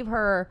doesn't leave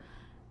her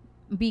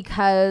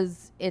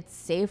because it's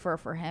safer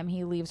for him.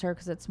 He leaves her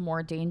because it's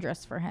more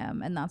dangerous for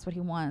him, and that's what he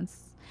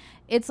wants.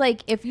 It's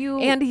like if you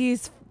And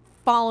he's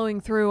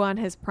following through on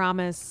his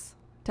promise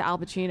to Al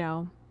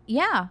Pacino.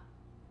 yeah,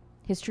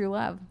 his true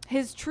love.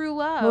 His true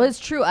love. Well, his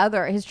true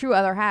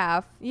other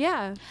half.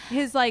 Yeah.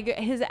 His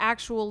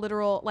actual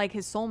literal, like,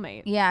 his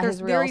soulmate. Yeah,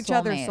 They're each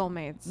other's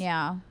soulmates.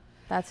 Yeah,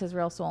 that's his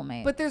real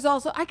soulmate. But there's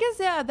also, I guess,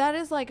 yeah, that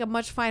is like a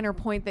much finer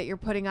point that you're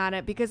putting on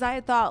it, because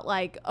I thought,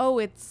 like, oh,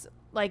 it's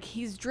like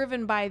he's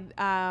driven by,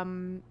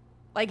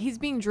 like, he's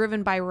being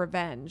driven by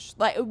revenge.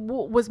 Like,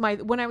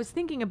 when I was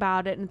thinking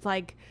about it, and it's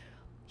like,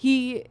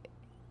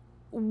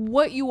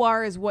 what you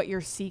are is what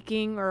you're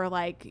seeking, or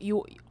like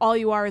all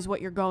you are is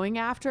what you're going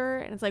after.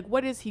 And it's like,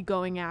 what is he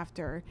going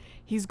after?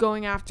 He's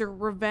going after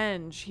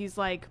revenge. He's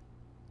like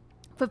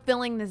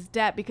fulfilling this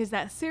debt, because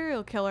that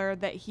serial killer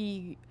that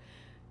he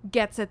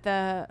gets at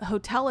the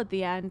hotel at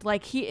the end,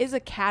 like, he is a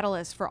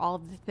catalyst for all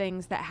of the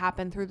things that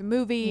happen through the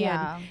movie.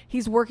 Yeah. And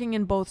he's working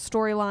in both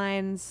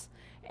storylines,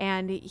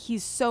 and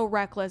he's so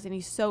reckless and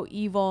he's so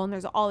evil, and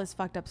there's all this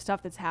fucked up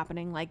stuff that's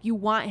happening. Like, you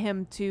want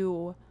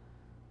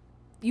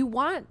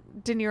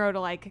De Niro to,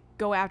 like,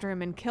 go after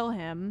him and kill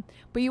him,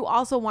 but you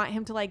also want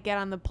him to, like, get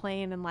on the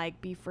plane and,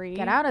 like, be free.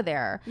 Get out of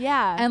there.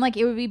 Yeah. And, like,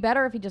 it would be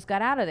better if he just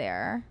got out of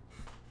there,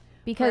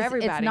 because it's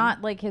everybody.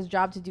 not like his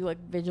job to do, like,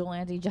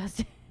 vigilante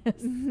justice.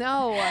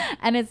 No.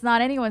 And it's not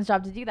anyone's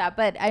job to do that.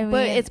 But I mean,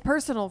 But it's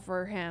personal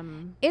for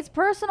him. It's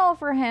personal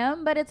for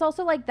him, but it's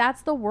also like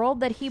that's the world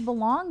that he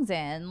belongs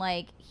in.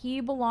 Like, he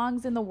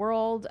belongs in the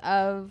world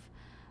of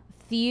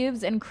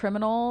thieves and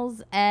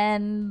criminals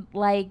and,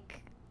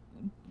 like,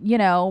 you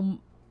know,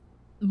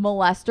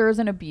 molesters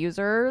and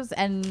abusers.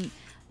 And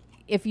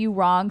if you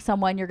wrong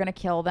someone, you're going to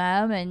kill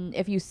them. And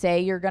if you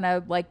say you're going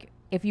to, like,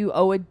 if you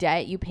owe a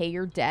debt, you pay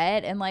your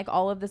debt, and, like,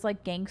 all of this,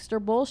 like, gangster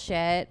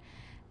bullshit.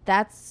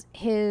 That's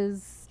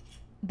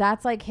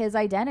like his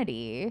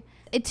identity.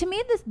 To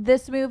me,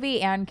 this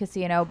movie and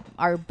Casino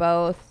are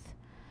both,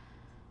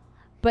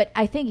 but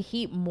I think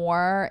Heat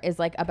more is,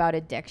 like, about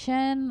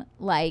addiction.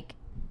 Like,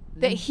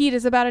 That Heat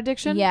is about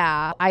addiction?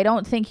 yeah, I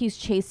don't think he's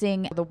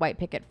chasing the white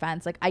picket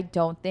fence. Like, I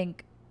don't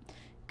think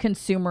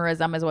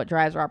consumerism is what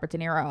drives Robert De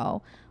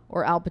Niro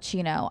or Al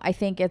Pacino. I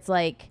think it's,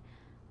 like,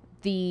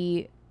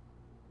 the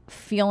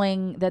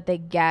feeling that they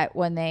get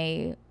when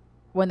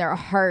their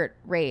heart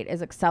rate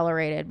is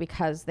accelerated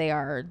because they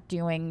are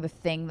doing the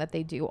thing that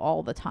they do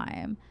all the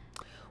time.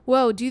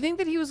 Whoa, do you think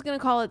that he was going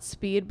to call it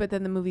Speed, but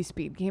then the movie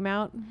Speed came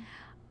out?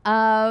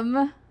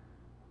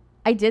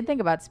 I did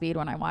think about Speed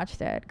when I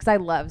watched it, because I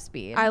love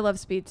Speed. I love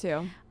Speed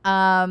too.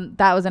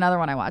 That was another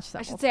one I watched.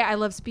 I should say I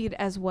love Speed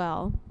as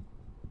well.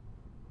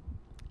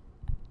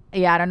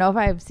 Yeah, I don't know if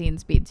I've seen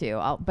Speed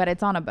 2, but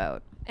it's on a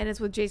boat. And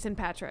it's with Jason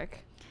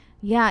Patric.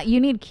 Yeah, you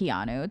need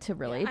Keanu to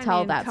really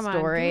tell that come on,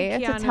 story,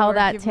 give me to Keanu tell or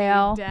that give me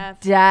tale.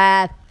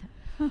 death.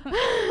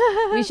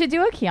 We should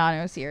do a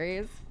Keanu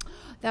series.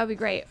 That would be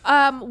great.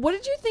 What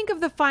did you think of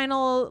the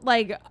final,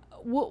 like,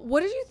 what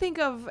did you think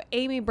of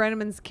Amy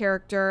Brenneman's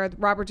character,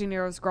 Robert De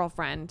Niro's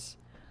girlfriend,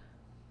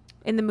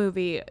 in the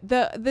movie?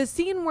 The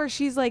scene where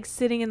she's, like,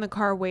 sitting in the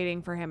car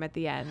waiting for him at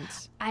the end.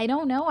 I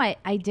don't know.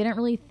 I didn't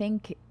really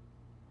think...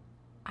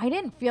 I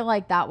didn't feel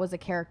like that was a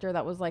character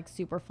that was, like,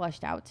 super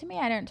fleshed out to me.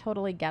 I didn't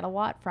totally get a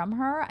lot from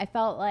her. I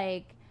felt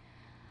like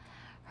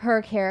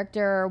her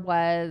character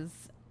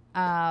was...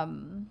 I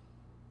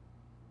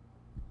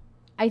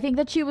think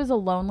that she was a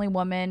lonely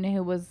woman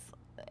who was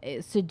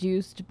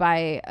seduced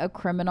by a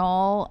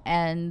criminal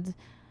and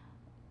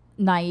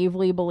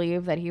naively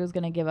believed that he was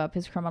going to give up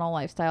his criminal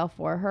lifestyle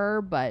for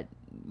her, but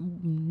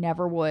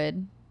never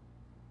would.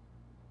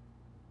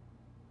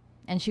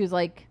 And she was,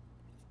 like,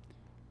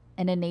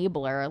 an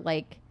enabler.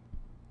 Like,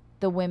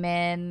 the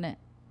women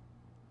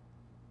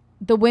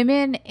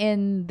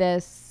in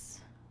this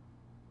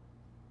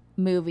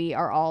movie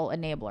are all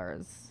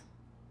enablers.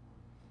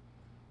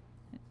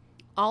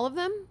 All of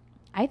them?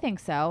 I think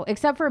so,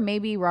 except for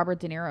maybe Robert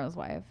De Niro's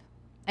wife.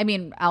 I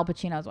mean, Al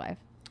Pacino's wife.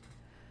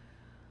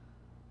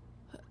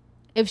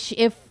 If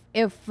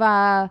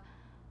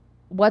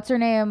what's her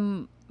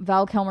name?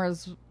 Val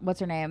Kilmer's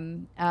what's her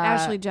name?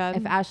 Ashley Judd.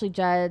 If Ashley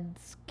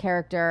Judd's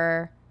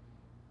character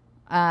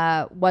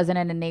wasn't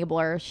an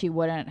enabler, she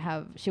would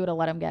have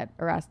let him get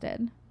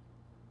arrested.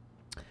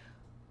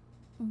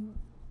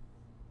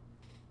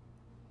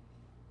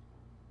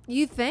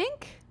 You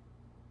think?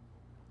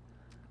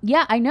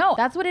 Yeah, I know.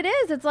 That's what it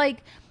is. It's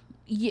like,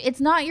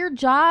 it's not your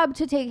job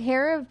to take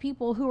care of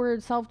people who are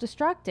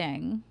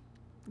self-destructing.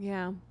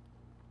 Yeah.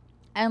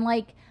 And,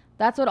 like,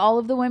 that's what all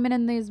of the women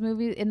in this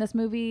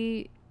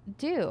movie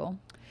do.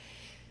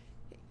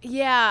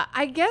 Yeah,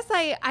 I guess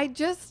I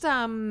just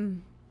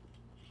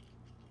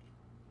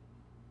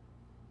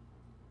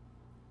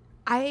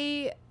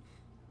I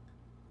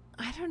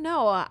don't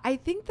know. I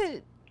think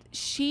that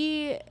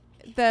she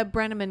the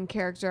Brenneman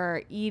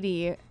character,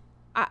 Edie,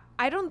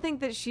 I don't think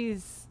that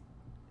she's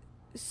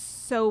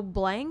so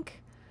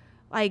blank.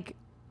 Like,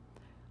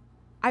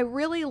 I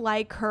really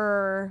like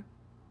her.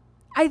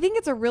 I think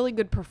it's a really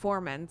good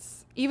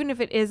performance, even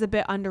if it is a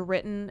bit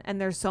underwritten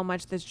and there's so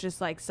much that's just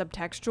like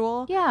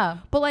subtextual. Yeah.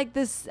 But like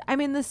this, I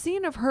mean, the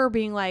scene of her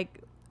being like,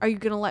 are you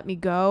going to let me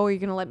go? Are you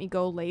going to let me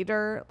go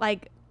later?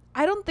 Like,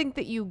 I don't think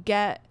that you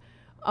get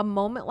a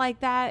moment like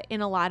that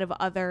in a lot of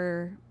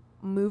other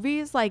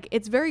movies. Like,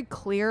 it's very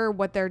clear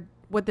what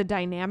the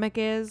dynamic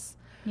is.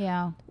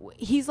 Yeah.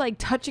 He's like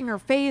touching her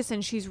face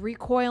and she's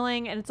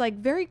recoiling, and it's like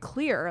very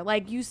clear.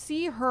 Like, you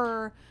see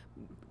her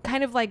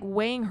kind of like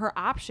weighing her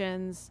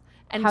options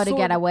and how to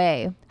get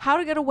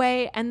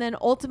away, and then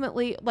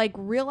ultimately like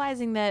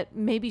realizing that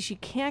maybe she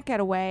can't get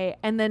away,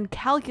 and then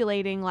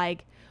calculating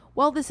like,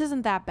 well, this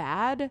isn't that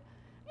bad,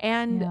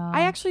 and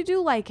I actually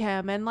do like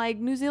him, and like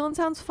New Zealand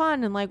sounds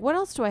fun, and like what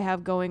else do I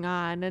have going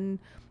on, and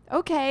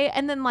okay,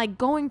 and then like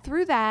going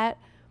through that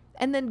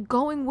and then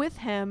going with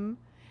him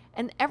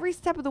and every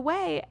step of the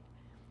way,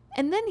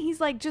 and then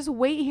he's like, just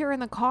wait here in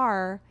the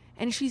car,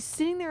 and she's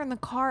sitting there in the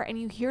car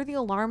and you hear the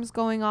alarms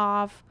going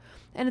off,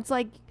 and it's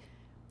like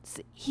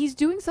he's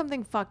doing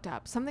something fucked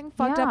up.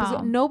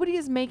 Nobody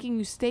is making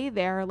you stay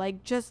there.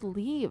 Like, just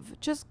leave.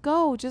 Just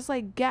go. Just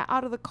like get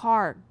out of the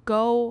car.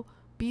 Go.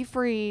 Be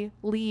free.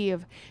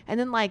 Leave. And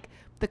then like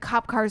the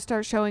cop cars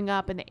start showing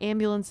up and the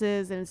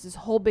ambulances, and it's this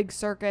whole big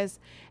circus,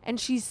 and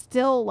she's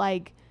still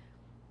like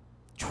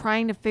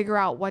trying to figure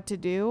out what to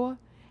do.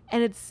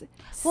 And it's,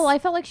 well, I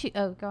felt like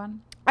go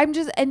on.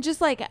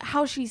 Just like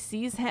how she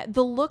sees him,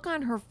 the look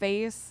on her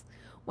face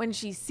when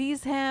she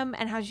sees him,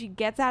 and how she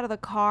gets out of the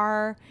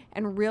car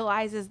and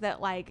realizes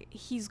that like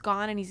he's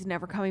gone and he's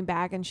never coming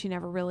back, and she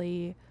never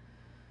really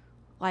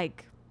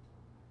like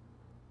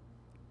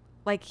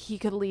he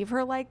could leave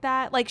her like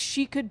that. Like,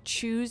 she could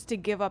choose to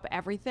give up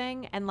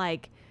everything and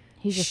like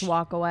He just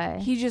walk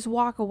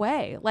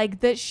away.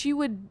 Like, that she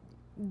would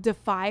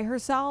defy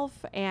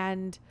herself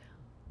and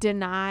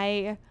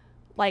deny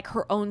like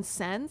her own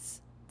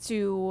sense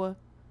to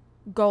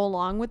go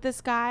along with this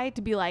guy,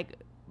 to be like,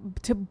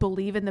 to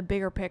believe in the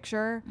bigger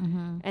picture,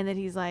 and that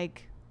he's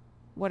like,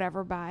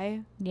 whatever,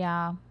 bye.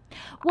 Yeah.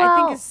 Well, I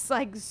think it's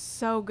like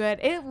so good.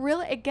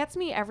 It gets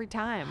me every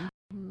time.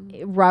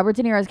 Robert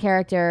De Niro's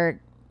character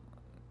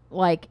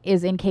like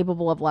is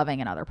incapable of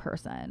loving another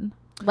person.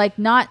 Like,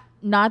 not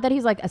that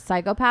he's like a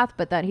psychopath,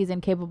 but that he's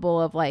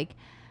incapable of like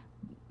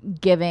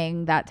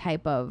giving that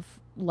type of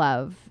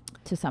love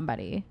to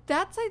somebody.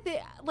 That's, I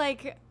think,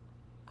 like,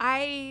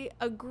 I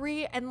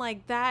agree, and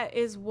like that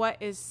is what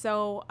is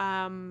so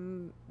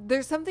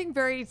there's something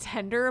very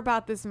tender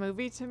about this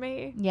movie to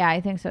me. Yeah, I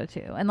think so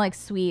too. And like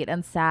sweet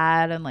and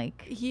sad, and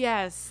like,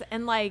 yes,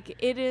 and like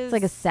it's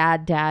like a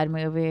sad dad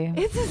movie.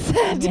 It's a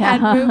sad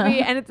dad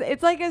movie, and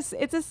it's like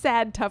it's a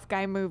sad tough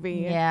guy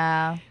movie.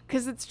 Yeah,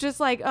 because it's just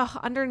like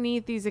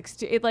underneath these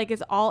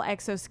it's all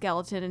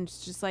exoskeleton and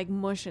it's just like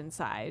mush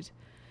inside.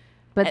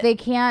 But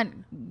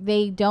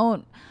they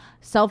don't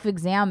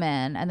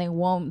self-examine, and they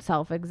won't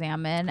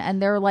self-examine, and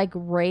they're like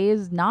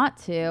raised not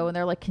to, and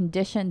they're like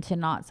conditioned to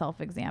not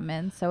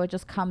self-examine, so it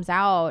just comes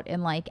out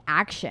in like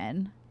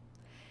action.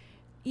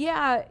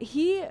 Yeah,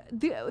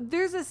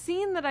 there's a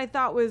scene that I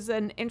thought was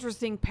an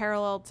interesting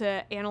parallel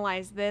to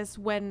analyze this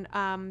when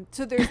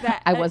so there's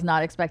that I was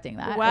not expecting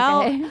that.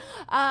 Well,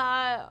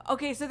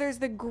 okay, so there's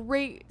the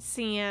great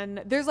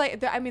scene. There's like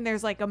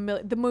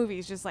the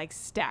movie's just like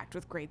stacked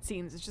with great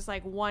scenes. It's just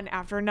like one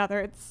after another.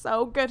 It's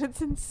so good.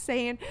 It's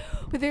insane.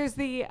 But there's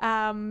the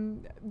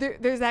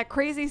there's that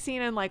crazy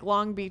scene in like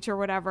Long Beach or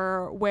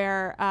whatever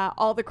where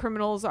all the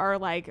criminals are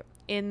like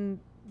in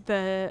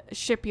the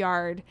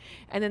shipyard,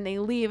 and then they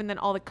leave, and then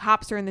all the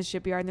cops are in the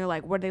shipyard, and they're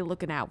like, what are they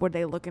looking at?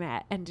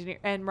 And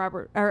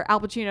Al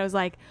Pacino's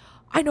like,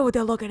 I know what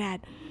they're looking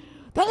at.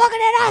 They're looking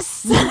at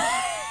us.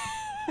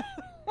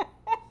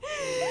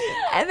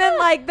 And then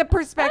like the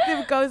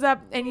perspective goes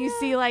up, and you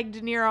see like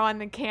De Niro on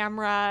the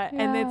camera,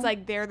 and it's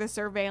like they're the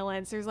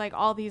surveillance. There's like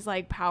all these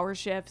like power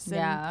shifts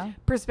and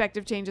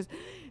perspective changes.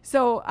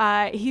 So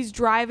he's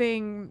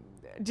driving,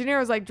 De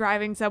Niro's like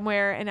driving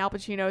somewhere, and Al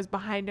Pacino is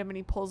behind him, and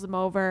he pulls him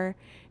over,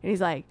 and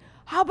he's like,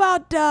 how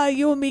about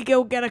you and me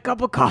go get a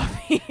cup of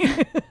coffee?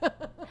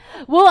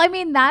 Well, I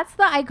mean, that's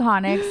the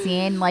iconic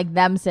scene, like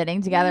them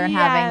sitting together and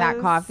having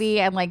that coffee,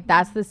 and like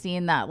that's the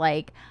scene that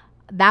like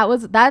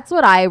that's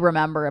what I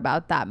remember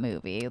about that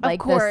movie,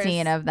 like the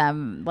scene of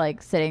them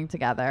like sitting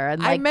together.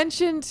 And like, I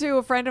mentioned to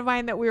a friend of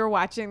mine that we were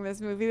watching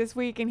this movie this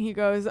week, and he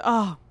goes,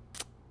 oh,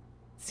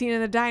 scene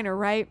in the diner,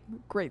 right?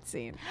 Great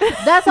scene.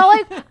 That's all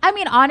I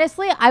mean,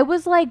 honestly, I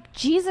was like,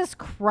 Jesus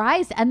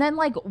Christ. And then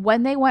like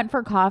when they went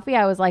for coffee,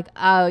 I was like,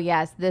 oh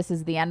yes, this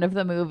is the end of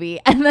the movie.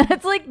 And then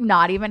it's like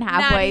not even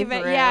halfway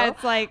through. Yeah,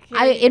 it's like,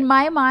 in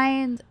my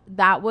mind,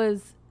 that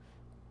was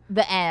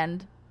the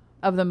end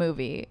of the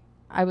movie.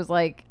 I was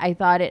like, I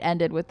thought it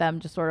ended with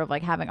them just sort of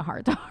like having a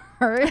heart to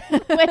heart,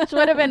 which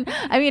would have been,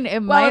 I mean,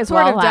 it might as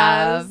well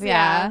have.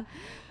 Yeah.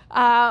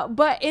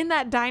 But in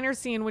that diner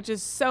scene, which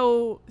is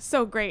so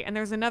great, and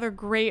there's another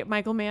great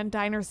Michael Mann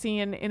diner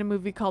scene in a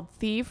movie called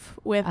Thief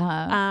with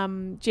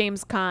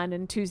James Caan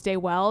and Tuesday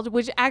Weld,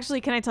 which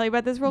actually, can I tell you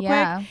about this real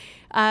quick?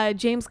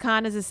 James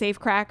Caan is a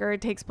safecracker.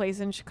 It takes place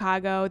in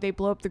Chicago. They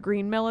blow up the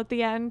Green Mill at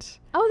the end.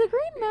 Oh, the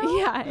Green Mill.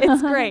 Yeah,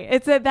 it's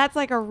great. That's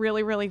like a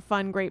really, really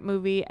fun, great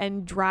movie.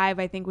 And Drive,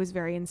 I think, was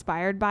very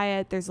inspired by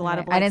it. There's a lot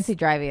of. I didn't see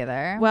Drive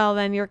either. Well,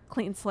 then you're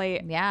clean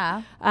slate.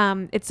 Yeah.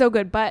 It's so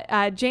good. But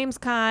James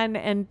Caan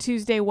and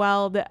Tuesday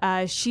Weld,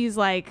 she's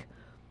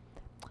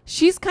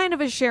kind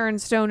of a Sharon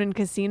Stone in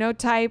Casino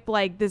type,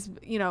 like this,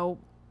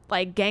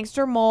 like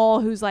gangster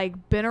mole who's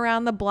like been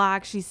around the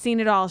block. She's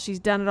seen it all. She's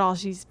done it all.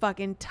 She's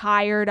fucking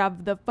tired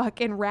of the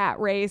fucking rat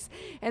race.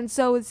 And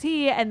so is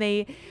he. And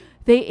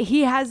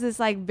he has this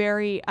like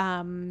very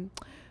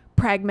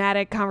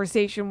pragmatic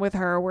conversation with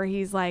her where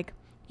he's like,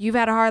 you've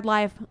had a hard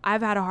life.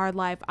 I've had a hard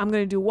life. I'm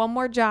going to do one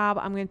more job.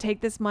 I'm going to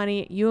take this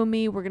money. You and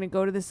me, we're going to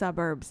go to the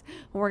suburbs.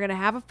 And we're going to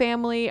have a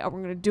family and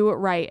we're going to do it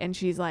right. And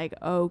she's like,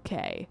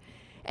 okay.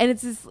 And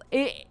it's this,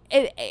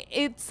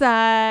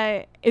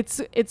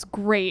 it's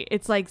great.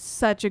 It's like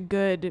such a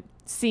good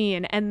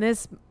scene. And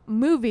this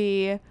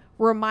movie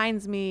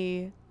reminds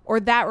me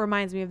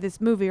of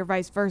this movie, or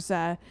vice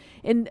versa,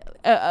 in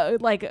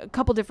like a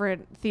couple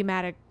different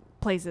thematic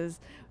places.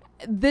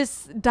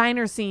 This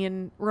diner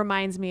scene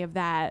reminds me of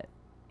that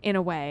in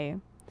a way.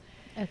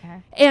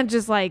 Okay. And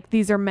just like,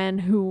 these are men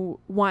who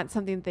want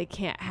something that they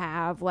can't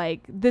have. Like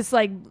this,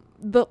 like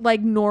the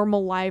like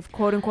normal life,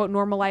 quote unquote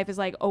normal life, is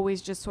like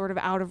always just sort of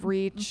out of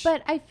reach.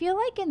 But I feel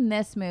like in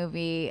this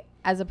movie,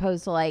 as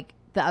opposed to like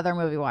the other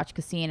movie we watched,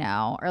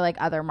 Casino, or like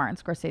other Martin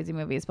Scorsese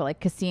movies, but like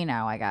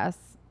Casino, I guess,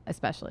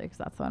 especially because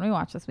that's the one we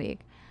watched this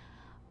week.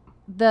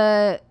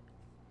 They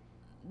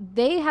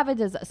have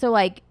so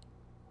like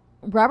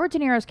Robert De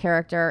Niro's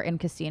character in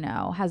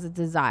Casino has a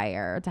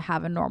desire to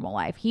have a normal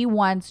life. He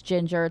wants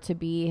Ginger to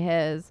be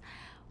his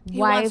wife. He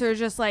wants her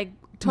just like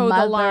toe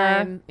the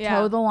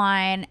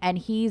line, and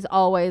he's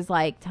always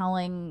like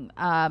telling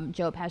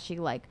Joe Pesci,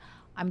 like,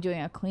 I'm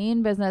doing a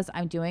clean business,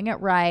 I'm doing it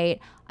right,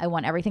 I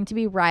want everything to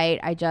be right,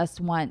 I just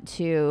want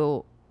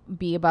to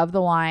be above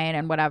the line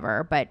and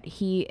whatever. But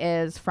he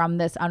is from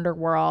this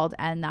underworld,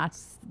 and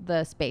that's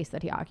the space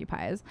that he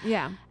occupies.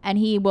 Yeah. And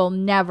he will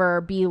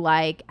never be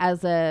like,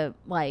 as a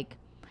like,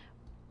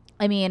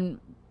 I mean,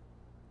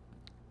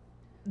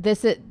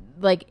 this is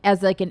like,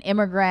 as like an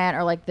immigrant,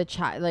 or like the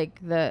child, like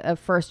the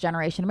first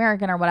generation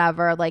American or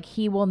whatever, like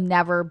he will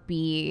never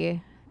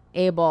be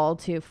able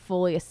to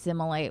fully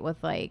assimilate with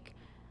like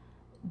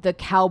the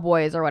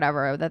cowboys or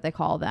whatever that they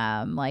call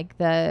them, like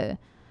the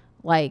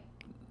like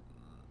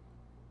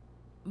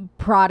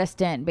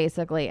Protestant,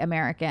 basically,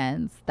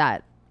 Americans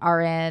that are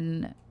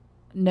in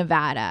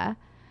Nevada.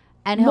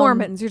 And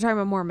Mormons. You're talking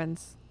about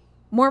Mormons.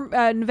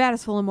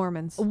 Nevada's full of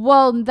Mormons.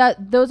 Well,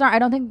 I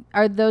don't think,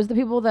 are those the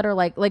people that are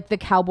like the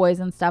cowboys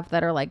and stuff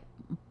that are like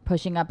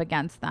pushing up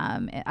against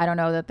them? I don't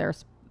know that they're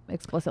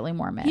explicitly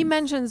Mormons. He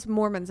mentions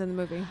Mormons in the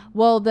movie.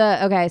 Well,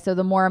 so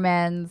the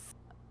Mormons,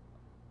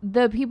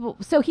 the people,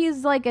 so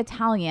he's like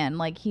Italian,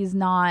 like he's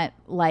not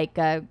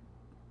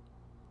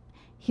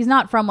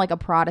from like a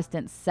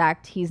Protestant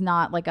sect. He's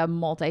not like a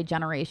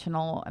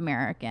multi-generational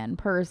American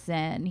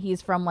person.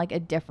 He's from like a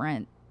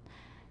different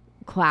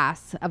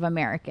class of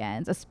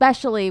Americans,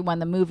 especially when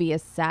the movie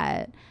is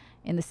set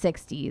in the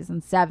 60s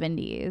and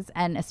 70s,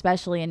 and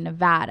especially in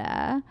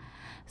Nevada.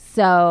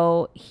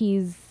 So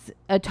he's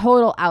a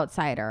total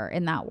outsider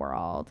in that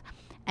world.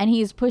 And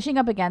he's pushing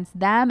up against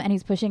them, and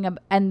he's pushing up,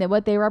 and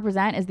what they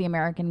represent is the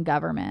American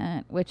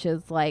government, which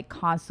is like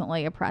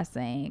constantly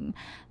oppressing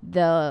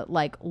the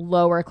like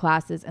lower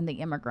classes and the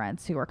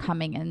immigrants who are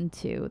coming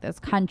into this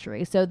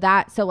country. So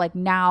like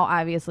now,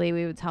 obviously,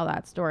 we would tell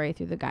that story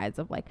through the guise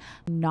of like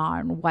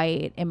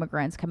non-white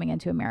immigrants coming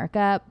into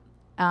America.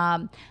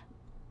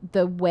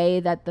 The way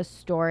that the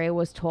story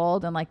was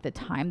told and like the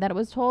time that it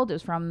was told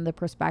is from the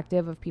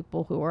perspective of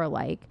people who are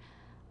like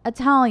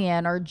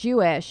Italian or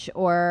Jewish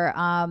or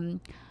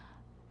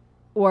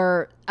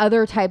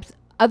other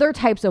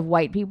types of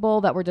white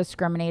people that were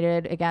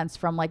discriminated against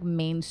from like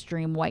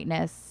mainstream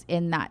whiteness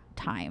in that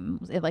time,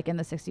 like in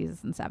the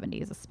 60s and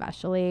 70s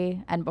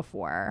especially, and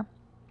before.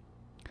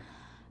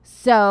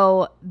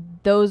 So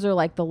those are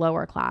like the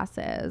lower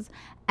classes,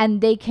 and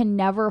they can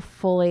never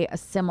fully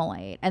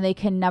assimilate, and they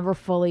can never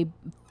fully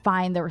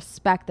find the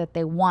respect that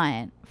they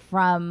want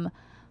from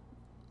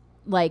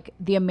like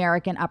the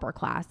American upper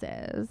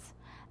classes.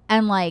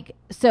 And like,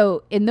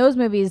 so in those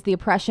movies, the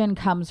oppression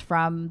comes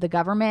from the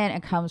government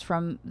and comes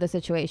from the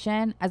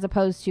situation, as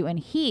opposed to in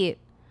Heat,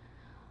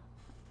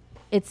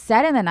 it's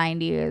set in the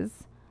 90s.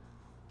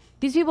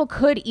 These people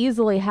could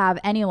easily have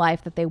any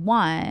life that they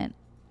want.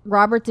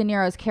 Robert De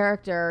Niro's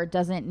character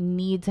doesn't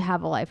need to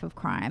have a life of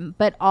crime,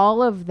 but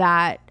all of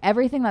that,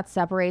 everything that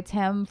separates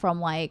him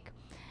from like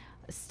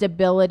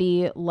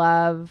stability,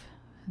 love,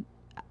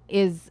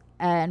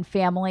 and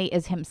family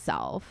is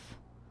himself.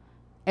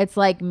 It's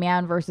like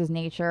man versus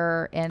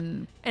nature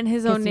in and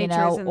his Casino, own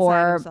nature is inside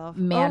or himself.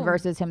 Man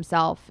versus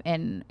himself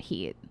in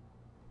Heat.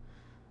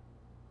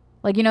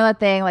 Like, you know that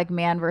thing, like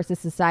man versus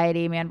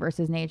society, man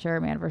versus nature,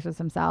 man versus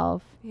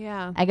himself.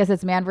 Yeah. I guess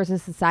it's man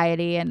versus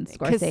society and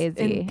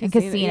Scorsese and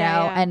Casino,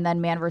 yeah. and then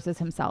man versus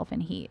himself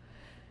in Heat.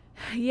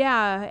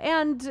 Yeah,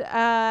 and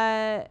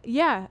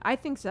yeah, I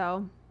think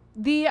so.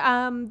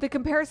 The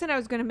comparison I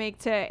was going to make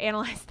to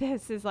analyze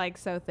this is like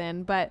so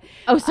thin, but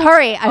Oh,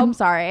 sorry. I'm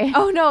sorry.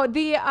 oh no,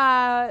 the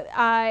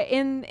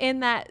in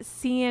that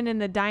scene in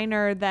the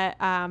diner that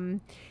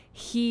De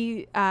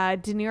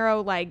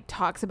Niro like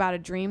talks about a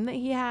dream that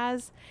he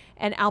has,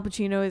 and Al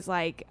Pacino is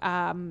like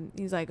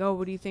he's like, "Oh,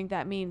 what do you think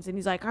that means?" And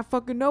he's like, "I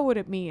fucking know what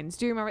it means.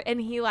 Do you remember?"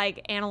 And he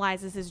like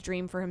analyzes his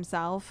dream for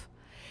himself.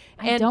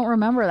 I don't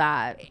remember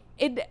that.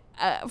 It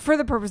for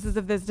the purposes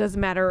of this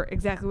doesn't matter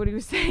exactly what he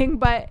was saying,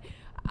 but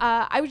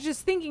I was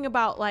just thinking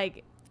about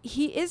like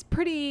he is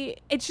pretty.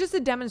 It's just a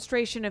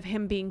demonstration of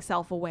him being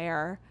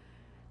self-aware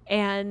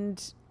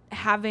and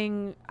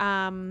having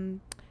a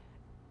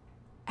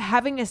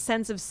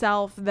sense of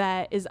self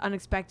that is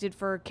unexpected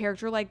for a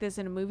character like this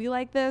in a movie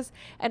like this,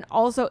 and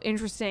also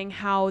interesting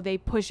how they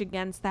push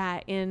against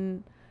that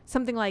in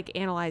something like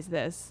Analyze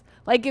This.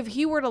 Like if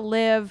he were to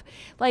live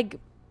like.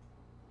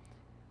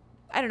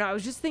 I don't know. I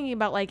was just thinking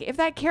about like if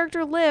that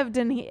character lived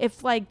and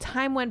if like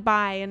time went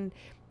by, and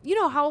you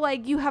know how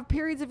like you have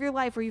periods of your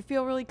life where you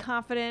feel really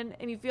confident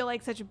and you feel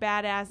like such a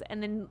badass,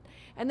 and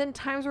then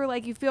times where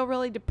like you feel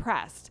really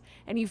depressed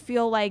and you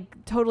feel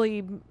like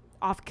totally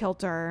off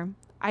kilter.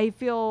 I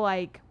feel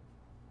like,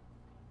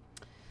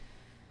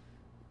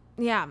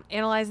 yeah,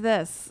 Analyze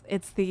This.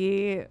 It's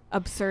the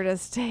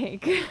absurdist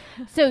take.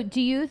 So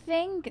do you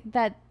think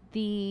that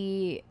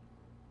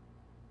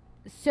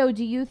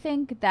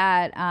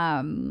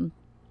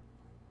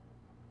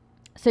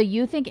so you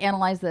think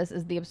Analyze This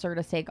is the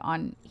absurdist take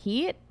on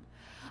Heat?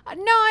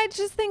 No, I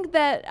just think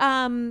that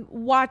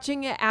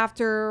watching it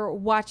after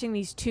watching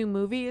these two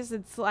movies,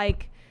 it's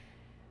like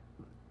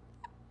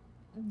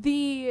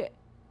the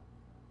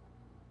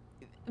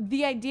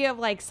idea of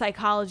like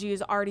psychology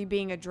is already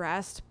being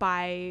addressed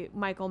by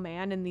Michael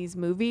Mann in these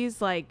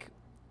movies. Like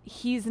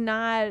his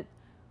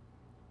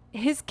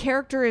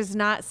character is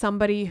not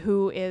somebody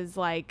who is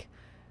like,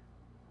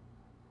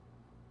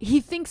 he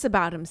thinks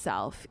about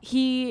himself.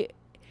 He's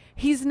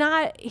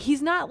not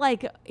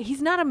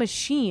a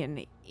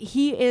machine.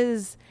 He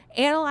is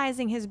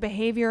analyzing his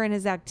behavior and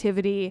his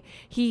activity.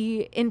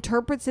 He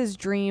interprets his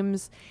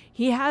dreams.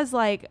 He has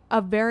like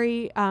a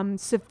very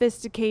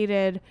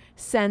sophisticated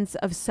sense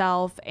of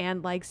self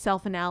and like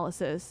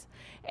self-analysis.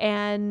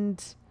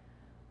 And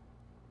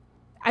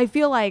I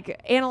feel like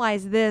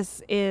Analyze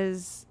This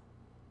is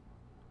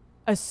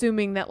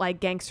assuming that like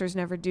gangsters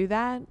never do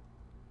that.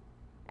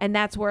 And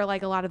that's where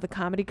like a lot of the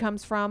comedy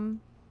comes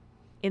from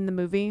in the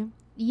movie.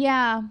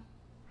 Yeah.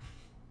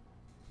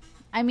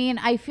 I mean,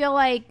 I feel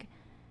like,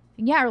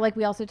 yeah, or like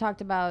we also talked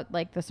about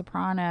like The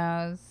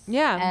Sopranos.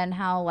 Yeah. And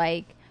how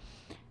like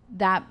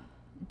that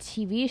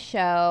TV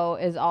show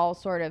is all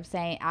sort of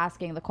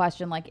asking the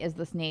question, like, is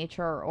this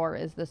nature or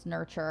is this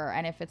nurture?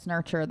 And if it's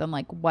nurture, then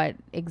like what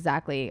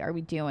exactly are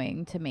we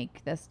doing to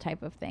make this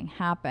type of thing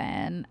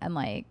happen? And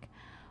like,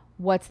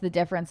 what's the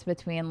difference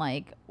between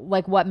like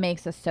what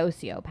makes a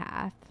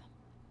sociopath?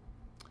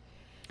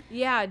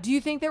 Yeah. Do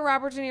you think that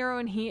Robert De Niro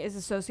in Heat is a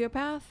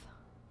sociopath?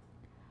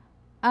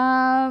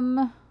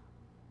 I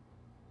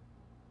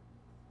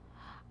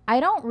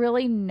don't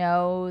really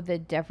know the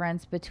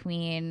difference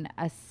between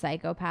a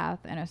psychopath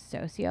and a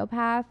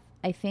sociopath.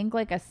 I think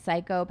like a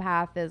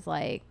psychopath is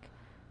like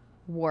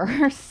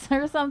worse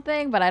or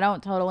something, but I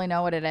don't totally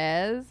know what it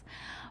is.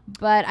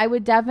 But I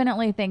would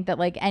definitely think that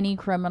like any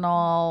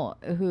criminal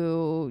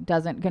who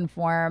doesn't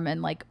conform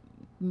and like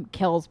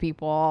kills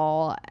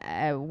people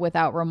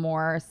without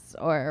remorse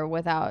or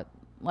without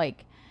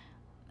like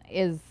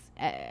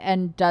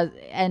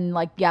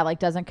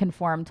doesn't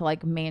conform to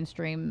like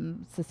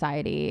mainstream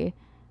society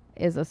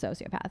is a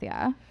sociopath.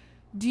 Yeah.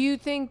 Do you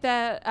think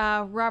that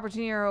Robert De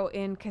Niro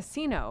in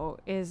Casino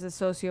is a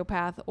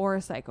sociopath or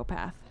a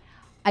psychopath?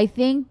 I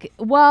think,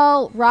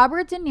 well,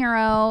 Robert De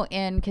Niro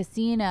in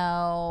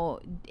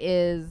Casino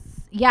is,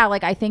 yeah,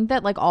 like I think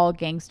that like all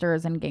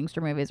gangsters and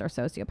gangster movies are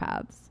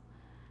sociopaths.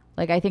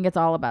 Like I think it's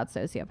all about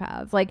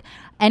sociopaths. Like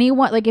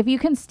anyone, like if you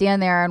can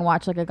stand there and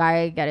watch like a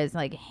guy get his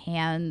like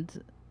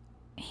hand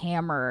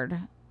hammered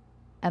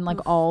and like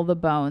all the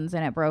bones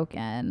in it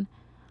broken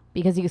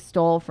because he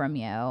stole from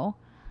you,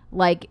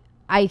 like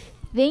I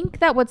think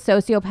that what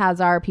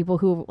sociopaths are people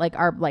who like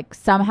are like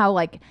somehow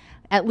like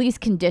at least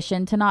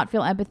conditioned to not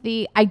feel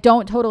empathy. I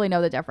don't totally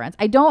know the difference.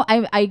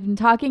 I'm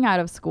talking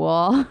out of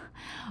school,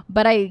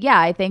 but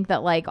I think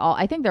that like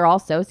I think they're all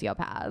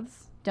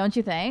sociopaths. Don't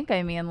you think?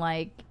 I mean,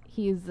 like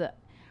he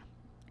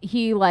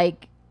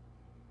like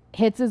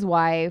hits his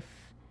wife.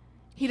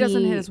 He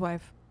doesn't hit his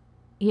wife.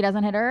 He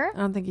doesn't hit her? I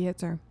don't think he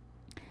hits her.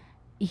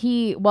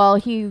 He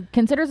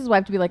considers his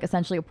wife to be like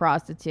essentially a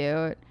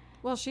prostitute.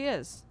 Well, she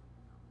is.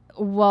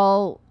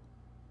 Well,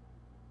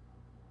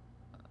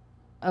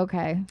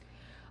 okay.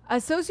 A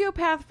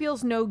sociopath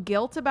feels no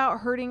guilt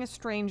about hurting a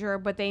stranger,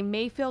 but they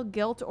may feel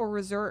guilt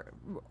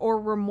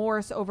or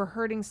remorse over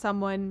hurting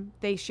someone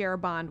they share a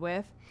bond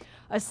with.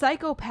 A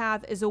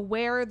psychopath is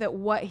aware that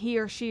what he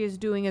or she is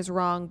doing is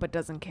wrong, but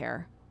doesn't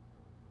care.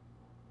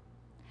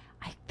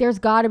 There's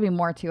got to be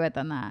more to it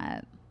than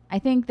that. I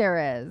think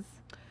there is.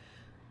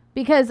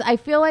 Because I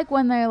feel like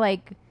when they're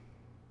like,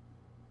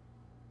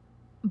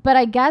 but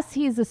I guess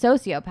he's a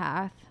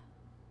sociopath.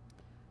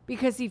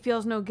 Because he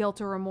feels no guilt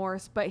or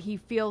remorse, but he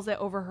feels it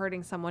over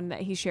hurting someone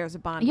that he shares a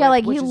bond with. Yeah,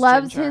 like which he is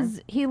loves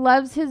Ginger. he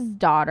loves his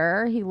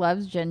daughter. He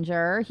loves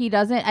Ginger. He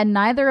doesn't, and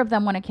neither of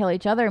them want to kill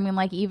each other. I mean,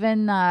 like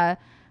even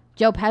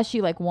Joe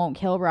Pesci like won't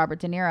kill Robert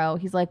De Niro.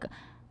 He's like,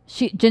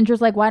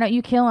 Ginger's like, why don't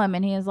you kill him?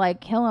 And he's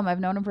like, kill him. I've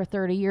known him for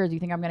 30 years. You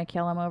think I'm gonna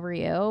kill him over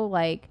you?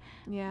 Like,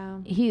 Yeah.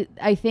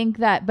 I think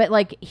that, but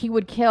like he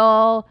would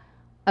kill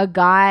a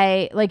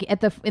guy like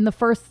in the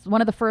first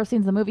one of the first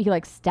scenes of the movie. He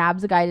like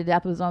stabs a guy to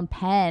death with his own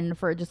pen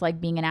for just like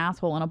being an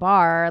asshole in a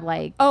bar.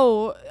 Like,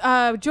 Oh,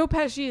 Joe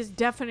Pesci is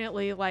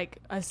definitely like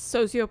a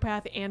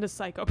sociopath and a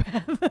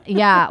psychopath.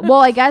 yeah. Well,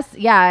 I guess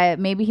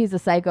maybe he's a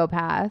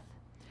psychopath.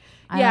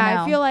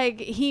 I feel like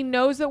he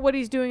knows that what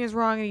he's doing is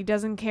wrong and he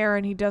doesn't care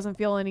and he doesn't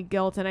feel any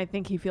guilt, and I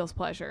think he feels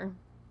pleasure.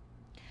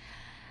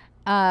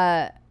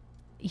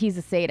 He's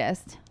a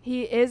sadist.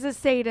 He is a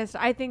sadist.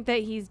 I think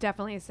that he's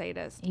definitely a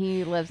sadist.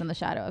 He lives in the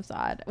shadow of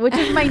Sod, which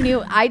is my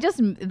new.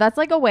 That's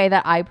like a way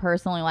that I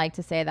personally like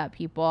to say that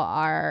people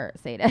are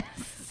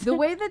sadists. The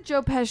way that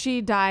Joe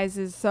Pesci dies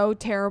is so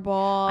terrible.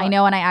 I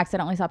know, and I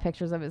accidentally saw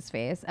pictures of his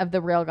face, of the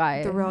real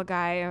guy. The real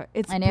guy.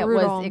 It's and brutal.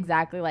 it was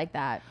exactly like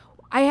that.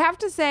 I have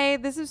to say,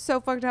 this is so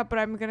fucked up, but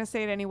I'm going to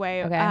say it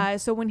anyway. Okay.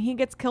 So when he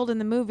gets killed in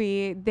the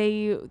movie,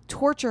 they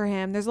torture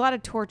him. There's a lot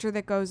of torture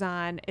that goes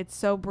on. It's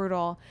so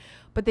brutal.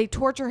 But they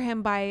torture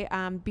him by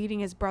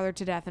beating his brother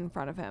to death in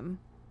front of him.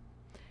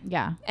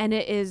 Yeah. And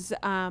it is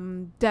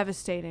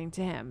devastating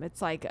to him.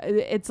 It's like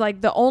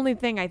the only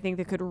thing I think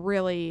that could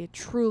really,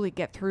 truly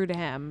get through to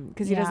him,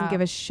 because he doesn't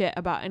give a shit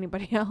about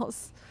anybody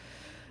else.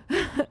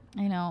 I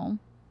know.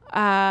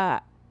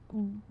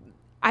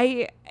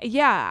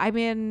 I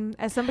mean,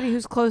 as somebody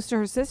who's close to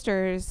her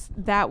sisters,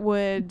 that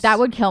would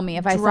kill me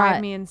if I saw drive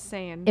it. me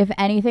insane. If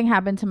anything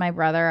happened to my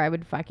brother, I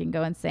would fucking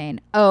go insane.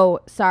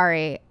 Oh,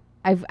 sorry.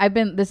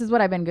 This is what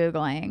I've been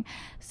Googling.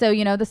 So,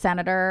 you know, the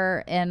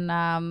senator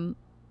in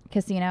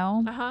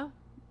Casino? Uh-huh.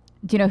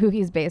 Do you know who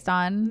he's based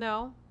on?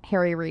 No.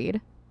 Harry Reid.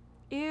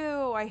 Ew,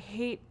 do I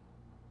hate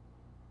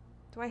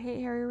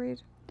Harry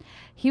Reid?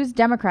 He was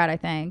Democrat, I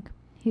think.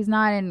 He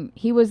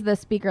was the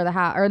Speaker of the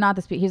House, or not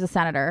the Speaker, he's a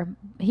senator.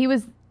 He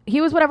was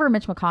whatever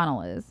Mitch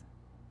McConnell is.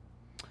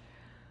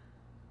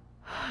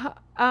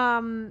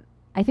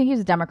 I think he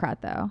was a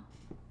Democrat though.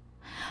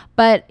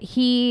 But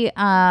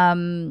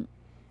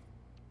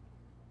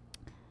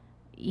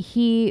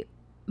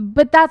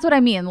but that's what I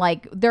mean.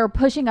 Like, they're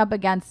pushing up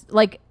against,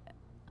 like,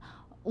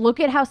 look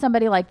at how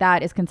somebody like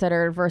that is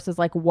considered versus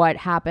like what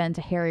happened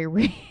to Harry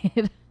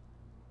Reid.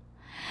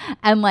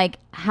 And like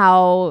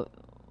how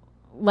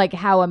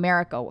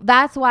America,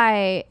 that's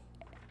why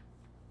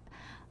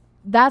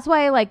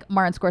like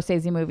Martin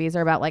Scorsese movies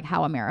are about like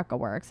how America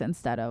works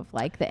instead of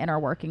like the inner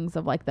workings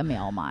of like the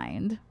male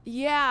mind.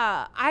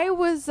 Yeah, I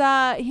was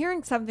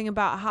hearing something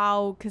about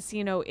how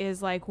Casino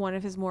is like one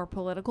of his more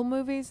political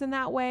movies in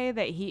that way,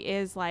 that he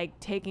is like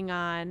taking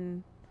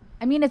on.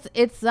 I mean,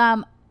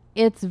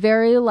 it's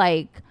very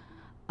like,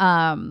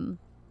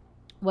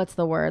 what's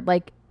the word?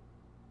 Like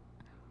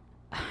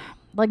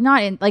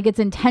not in, like it's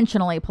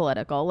intentionally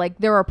political. Like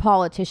there are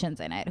politicians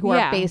in it who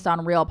are based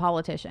on real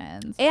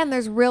politicians. And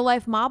there's real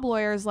life mob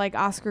lawyers like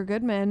Oscar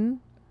Goodman.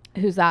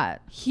 Who's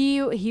that?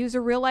 He was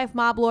a real life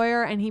mob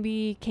lawyer, and he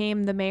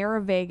became the mayor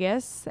of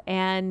Vegas.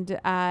 And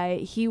I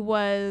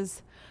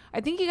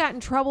think he got in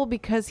trouble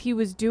because he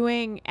was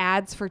doing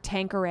ads for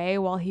Tanqueray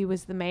while he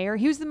was the mayor.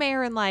 He was the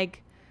mayor in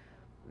like,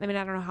 I mean,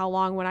 I don't know how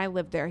long. When I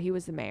lived there, he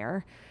was the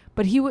mayor.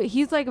 But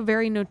he's like a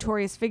very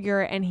notorious figure,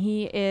 and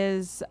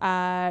he's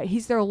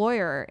their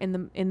lawyer in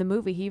the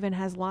movie. He even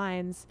has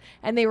lines,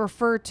 and they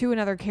refer to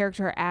another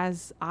character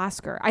as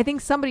Oscar. I think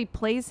somebody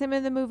plays him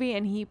in the movie,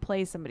 and he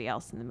plays somebody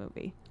else in the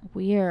movie.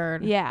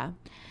 Weird. Yeah.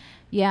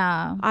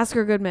 Yeah.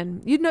 Oscar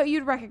Goodman.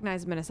 You'd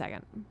recognize him in a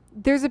second.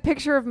 There's a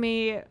picture of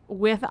me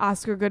with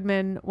Oscar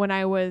Goodman when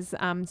I was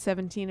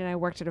 17 and I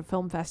worked at a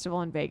film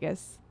festival in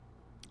Vegas.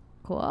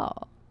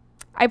 Cool.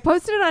 I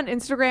posted it on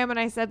Instagram and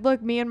I said,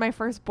 look, me and my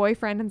first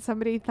boyfriend, and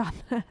somebody thought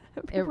that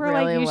people were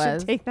like, you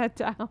should take that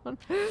down. Oh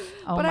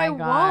but my I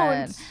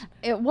God.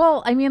 won't.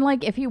 Well, I mean,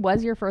 like if he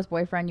was your first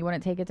boyfriend, you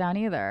wouldn't take it down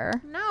either.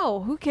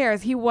 No, who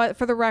cares? He was,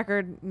 for the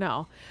record,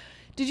 no.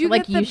 Did you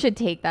like you should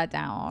take that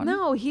down?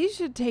 No, he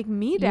should take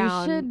me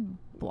down. You should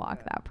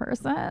block that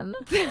person.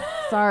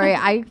 Sorry,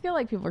 I feel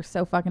like people are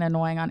so fucking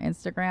annoying on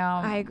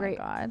Instagram. I agree.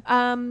 Oh my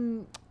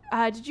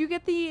God. Did you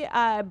get the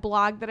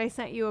blog that I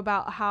sent you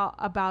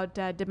about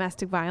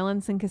domestic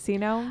violence in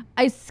Casino?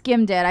 I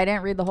skimmed it. I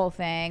didn't read the whole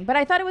thing, but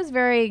I thought it was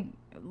very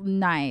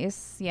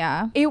nice.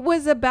 Yeah. It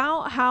was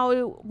about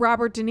how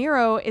Robert De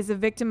Niro is a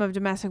victim of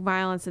domestic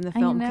violence in the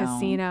film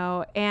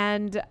Casino,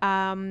 and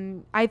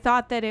I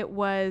thought that it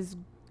was,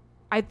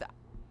 I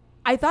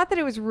thought that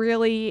it was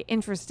really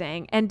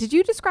interesting. And did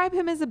you describe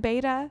him as a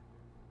beta?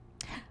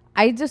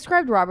 I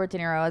described Robert De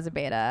Niro as a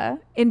beta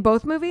In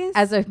both movies?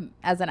 as a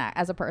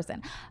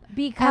person,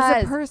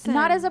 because person.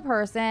 not as a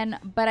person,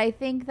 but I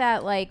think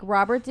that like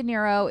Robert De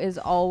Niro is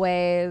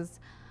always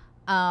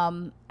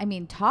I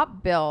mean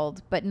top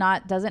billed, but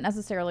doesn't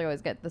necessarily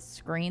always get the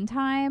screen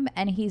time,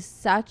 and he's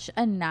such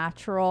a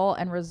natural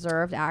and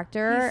reserved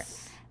actor.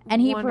 And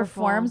he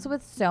wonderful. performs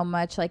with so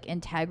much like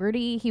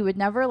integrity. He would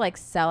never like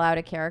sell out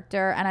a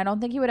character, and I don't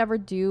think he would ever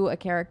do a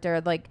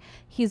character like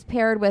he's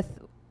paired with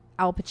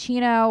Al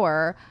Pacino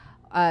or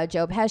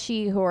Joe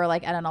Pesci, who are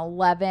like at an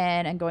 11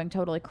 and going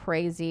totally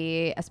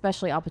crazy,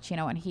 especially Al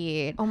Pacino and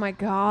Heat. Oh my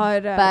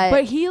God. But-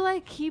 But he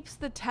like keeps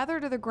the tether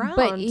to the ground.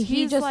 But he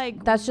He's just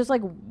like, that's just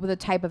like the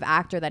type of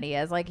actor that he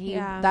is. Like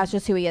Yeah. that's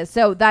just who he is.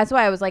 So that's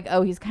why I was like,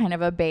 oh, he's kind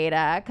of a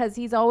beta, because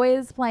he's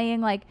always playing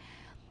like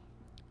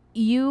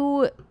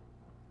he's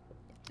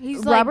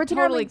Robert De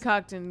like Niro totally makes-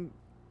 cucked and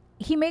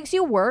he makes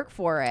you work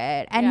for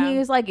it, and Yeah.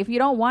 he's like, if you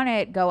don't want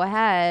it, go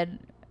ahead,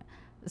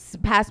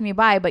 pass me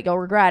by, but you'll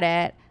regret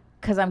it,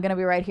 because I'm gonna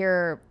be right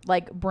here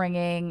like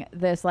bringing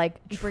this like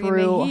Bringing the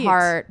true heat.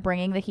 heart,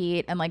 bringing the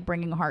heat, and like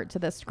bringing heart to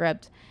this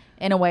script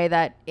in a way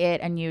that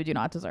it and you do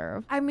not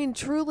deserve. I mean,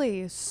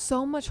 truly,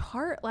 so much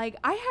heart. Like,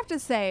 I have to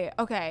say,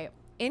 okay,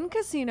 in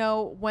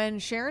Casino, when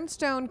Sharon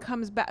Stone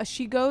comes back,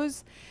 she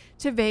goes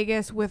to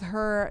Vegas with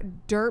her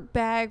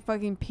dirtbag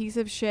fucking piece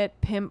of shit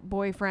pimp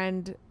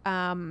boyfriend,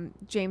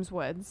 James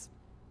Woods,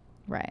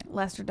 Right.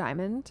 Lester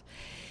Diamond.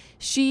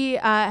 She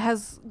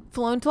has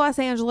flown to Los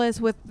Angeles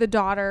with the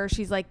daughter.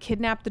 She's like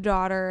kidnapped the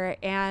daughter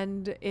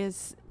and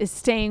is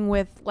staying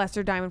with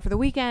Lester Diamond for the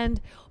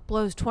weekend,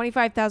 blows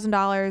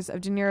 $25,000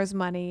 of De Niro's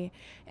money,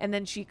 and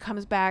then she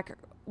comes back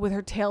with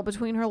her tail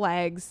between her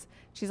legs.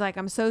 She's like,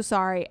 I'm so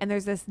sorry. And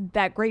there's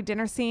that great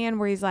dinner scene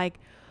where he's like,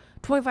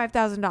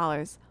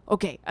 $25,000.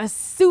 Okay, a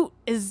suit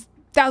is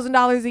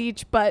 $1,000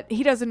 each, but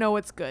he doesn't know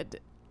what's good.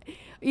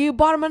 You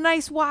bought him a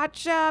nice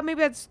watch. Maybe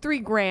that's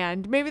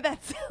 $3,000. Maybe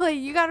that's like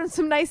you got him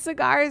some nice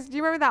cigars. Do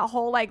you remember that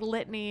whole like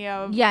litany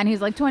of Yeah, and he's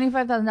like,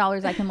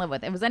 $25,000 I can live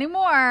with. If it was any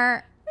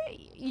more,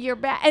 you're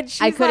bad? And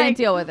she's I couldn't like,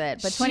 deal with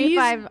it. But she's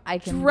 25 I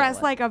can deal dressed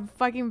with. like a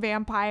fucking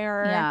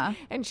vampire. Yeah.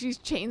 And she's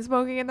chain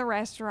smoking in the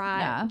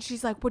restaurant. Yeah. And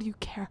she's like, what do you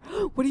care?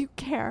 What do you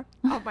care?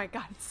 Oh my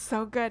God, it's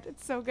so good.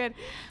 It's so good.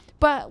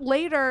 But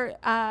later,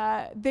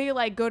 they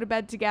like go to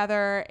bed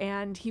together,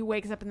 and he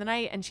wakes up in the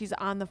night, and she's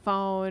on the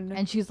phone.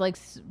 And she's like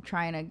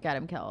trying to get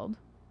him killed.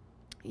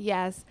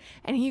 Yes.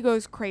 And he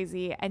goes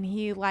crazy, and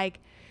he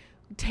like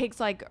takes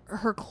like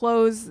her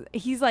clothes.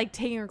 He's like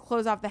taking her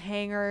clothes off the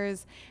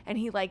hangers, and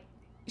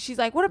she's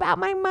like, what about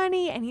my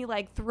money? And he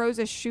like throws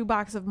a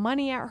shoebox of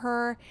money at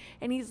her,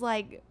 and he's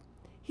like,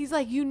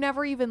 you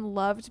never even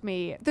loved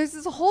me. There's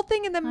this whole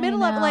thing in the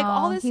middle of like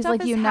all this he's stuff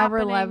like, is you happening.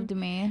 never loved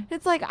me.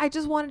 It's like, I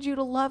just wanted you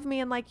to love me,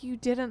 and like you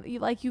didn't,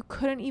 you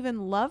couldn't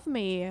even love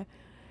me.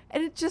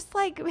 And it just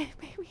like made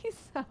me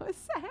so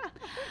sad.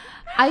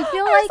 I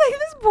feel I was like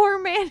this poor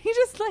man, he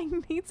just like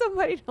needs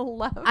somebody to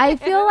love him. I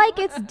feel like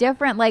it's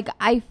different. Like,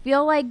 I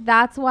feel like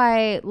that's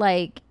why,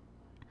 like,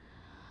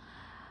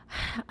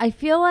 I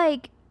feel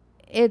like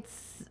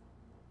it's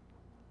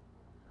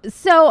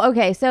so,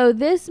 okay. So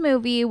this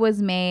movie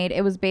was made,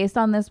 it was based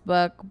on this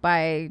book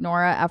by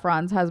Nora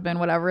Ephron's husband,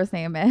 whatever his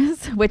name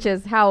is, which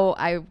is how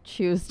I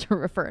choose to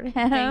refer to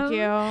him. Thank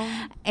you.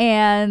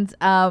 And,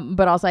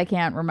 but also I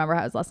can't remember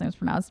how his last name is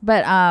pronounced,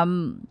 but,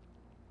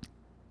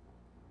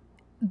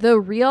 the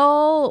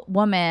real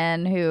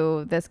woman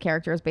who this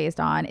character is based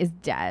on is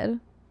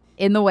dead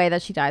in the way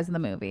that she dies in the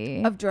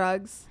movie. Of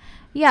drugs.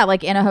 Yeah,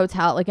 like in a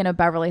hotel, like in a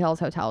Beverly Hills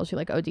hotel. She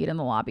like OD'd in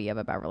the lobby of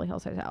a Beverly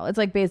Hills hotel. It's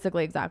like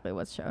basically exactly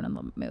what's shown in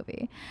the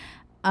movie.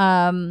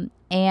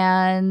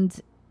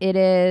 And it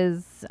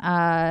is,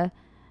 I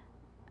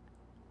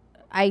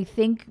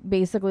think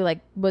basically like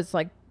was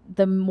like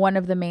one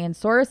of the main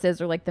sources,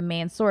 or like the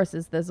main source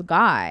is this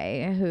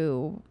guy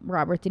who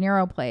Robert De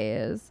Niro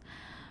plays.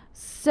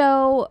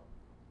 So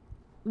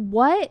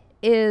what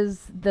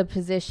is the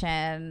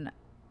position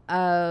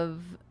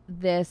of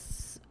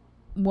this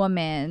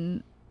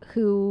woman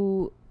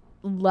who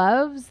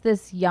loves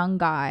this young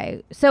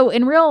guy? So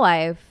in real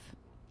life,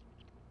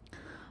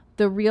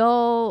 the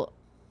real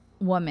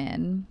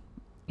woman,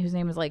 whose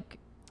name is like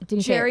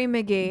Jerry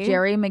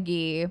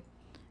McGee.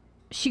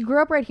 She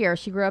grew up right here.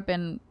 She grew up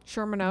in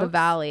Sherman Oaks. the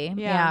Valley.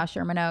 Yeah.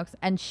 Sherman Oaks.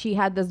 And she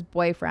had this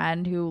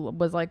boyfriend who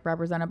was like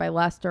represented by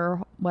Lester,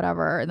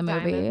 whatever, in the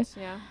movie. Diamond,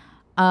 yeah.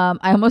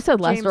 I almost said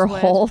James Lester Wood.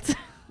 Holt.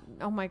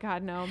 Oh my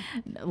God, no.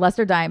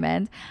 Lester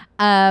Diamond.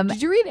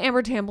 Did you read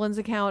Amber Tamblin's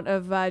account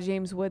of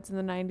James Woods in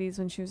the 90s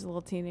when she was a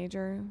little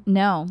teenager?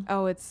 No.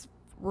 Oh, it's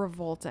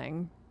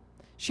revolting.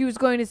 She was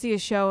going to see a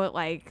show at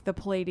like the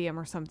Palladium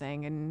or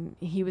something, and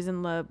he was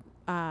in the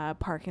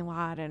parking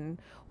lot and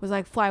was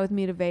like, fly with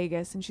me to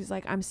Vegas. And she's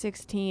like, I'm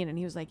 16. And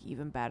he was like,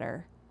 even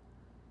better.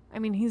 I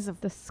mean, he's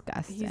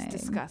Disgusting. He's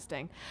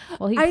disgusting.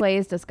 Well, he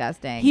plays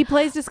disgusting. He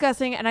plays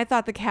disgusting, and I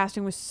thought the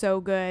casting was so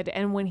good.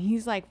 And when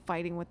he's like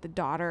fighting with the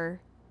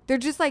daughter, They're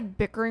just like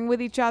bickering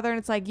with each other, and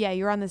it's like, yeah,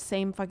 you're on the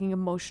same fucking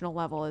emotional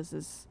level as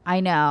this. I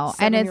know.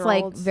 And it's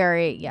like 7-year-olds.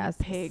 very, yes.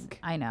 Pig.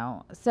 I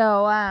know.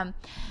 So,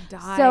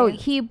 Die.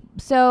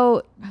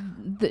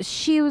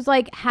 she was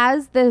like,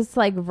 has this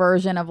like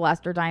version of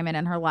Lester Diamond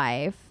in her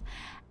life.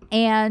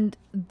 And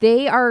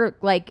they are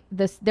like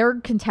this, they're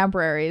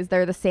contemporaries.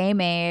 They're the same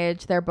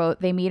age.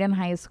 They meet in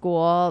high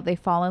school. They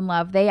fall in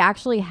love. They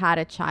actually had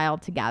a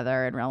child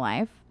together in real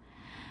life.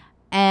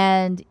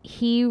 And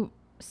he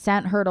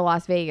sent her to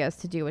Las Vegas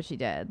to do what she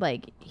did.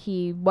 Like,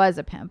 he was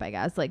a pimp, I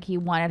guess. Like, he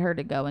wanted her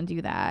to go and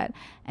do that.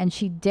 And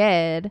she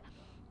did.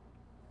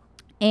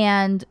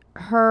 And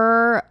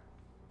her,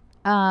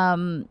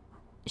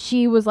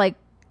 she was like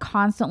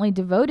constantly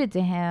devoted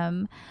to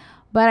him.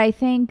 But I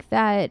think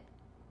that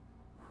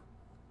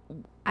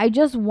I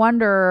just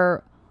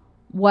wonder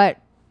what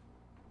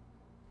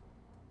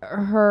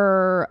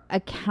her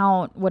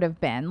account would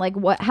have been, like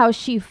how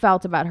she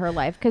felt about her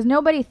life, because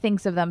nobody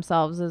thinks of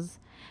themselves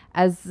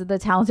as the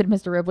talented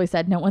Mr. Ripley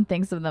said, no one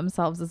thinks of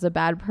themselves as a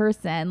bad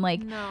person.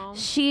 Like, No.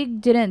 she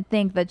didn't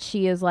think that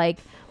she is like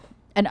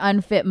an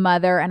unfit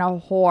mother and a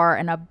whore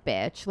and a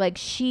bitch. Like,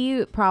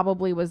 she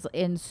probably was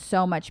in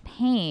so much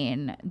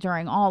pain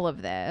during all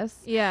of this.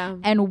 Yeah.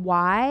 And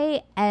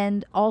why?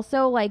 And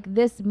also, like,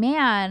 this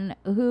man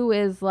who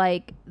is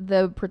like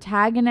the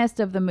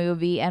protagonist of the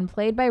movie and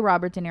played by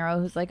Robert De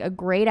Niro, who's like a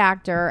great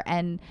actor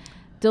and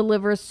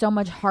delivers so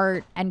much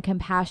heart and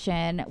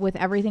compassion with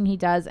everything he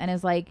does and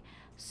is like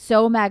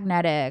so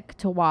magnetic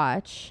to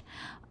watch.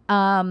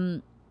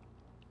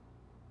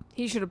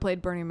 He should have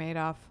played Bernie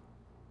Madoff.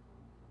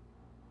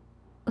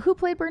 Who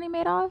played Bernie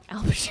Madoff?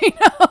 Al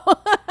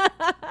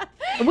Pacino.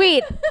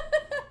 Wait.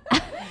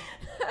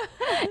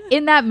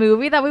 In that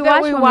movie that we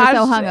watched when we were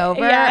so hungover?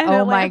 yeah, in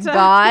oh my Atlanta.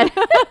 God.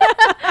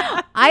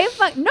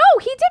 No,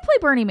 he did play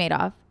Bernie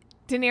Madoff.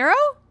 De Niro?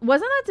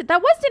 Wasn't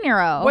that was De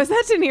Niro? Was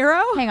that De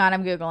Niro? Hang on,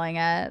 I'm Googling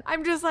it.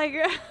 I'm just like,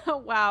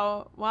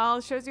 wow. Well,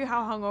 it shows you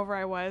how hungover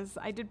I was.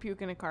 I did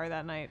puke in a car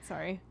that night.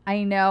 Sorry.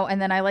 I know.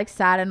 And then I like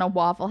sat in a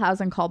Waffle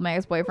House and called my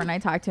ex-boyfriend. I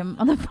talked to him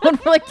on the phone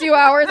for like 2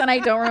 hours and I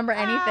don't remember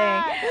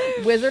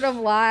anything. Wizard of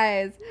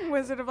Lies.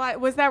 Wizard of Light.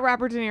 Was that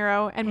Robert De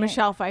Niro and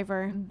Michelle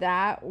Pfeiffer?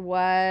 That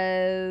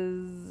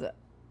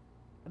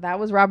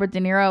was Robert De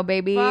Niro,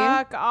 baby.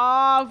 Fuck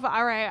off.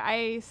 All right.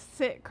 I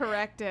sit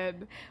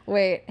corrected.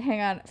 Wait, hang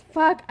on.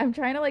 Fuck, I'm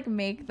trying to like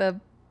make the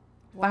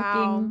Wow.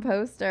 fucking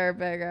poster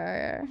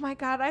bigger. Oh my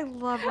God. I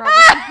love Robert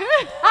De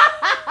Niro.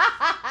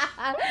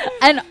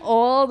 An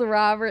old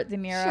Robert De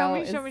Niro. Show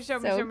me. is Show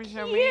so me.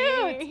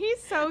 cute.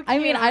 He's so cute. I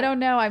mean, I don't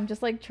know. I'm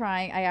just like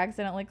trying. I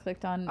accidentally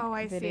clicked on Oh,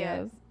 I see it.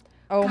 videos.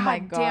 Oh my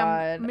God.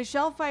 Damn.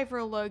 Michelle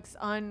Pfeiffer looks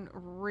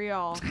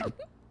unreal.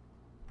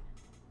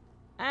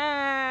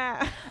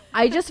 I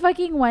just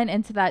fucking went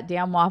into that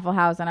damn Waffle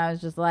House and I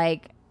was just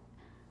like,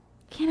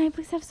 can I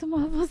please have some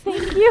waffles?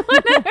 Thank you.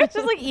 And I was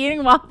just like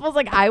eating waffles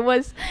like I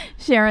was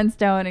Sharon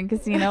Stone in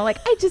Casino. Like,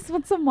 I just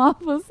want some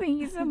waffles. Thank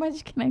you so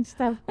much. Can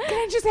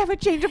I just have a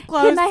change of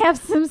clothes? Can I have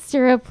some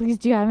syrup, please?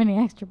 Do you have any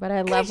extra? But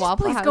I love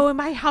Waffle House. Please go in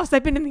my house.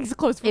 I've been in these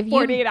clothes for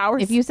 48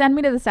 hours. If you send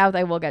me to the South,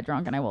 I will get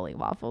drunk and I will eat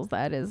waffles.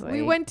 That is like,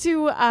 we went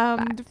to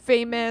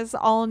famous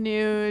all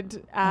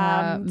nude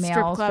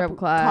male strip club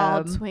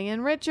called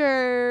Swingin'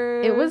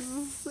 Richards. It was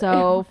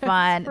so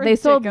fun. They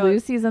sold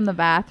Lucy's in the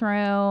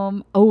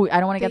bathroom. Oh, I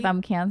don't want to get them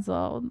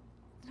canceled.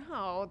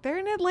 No, they're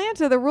in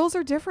Atlanta. The rules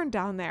are different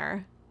down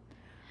there.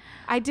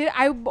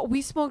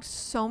 We smoked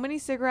so many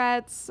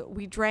cigarettes.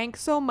 We drank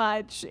so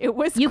much. It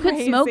was You crazy.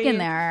 could smoke in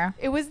there.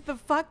 It was the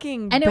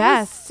fucking and best. It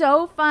was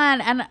so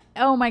fun. And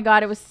oh my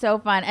God, it was so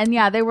fun. And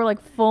yeah, they were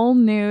like full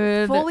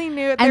nude. Fully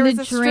nude. And there was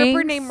the a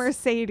stripper named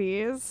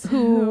Mercedes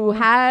who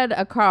had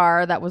a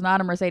car that was not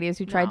a Mercedes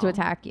who tried to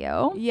attack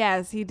you.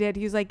 Yes, he did.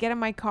 He was like, get in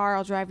my car.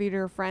 I'll drive you to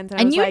your friends.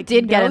 And you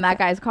did get in that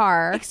guy's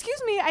car. Excuse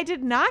me. I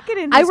did not get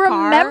in his car.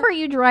 I remember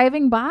you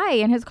driving by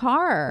in his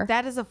car.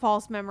 That is a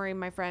false memory,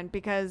 my friend,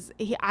 because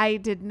I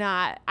did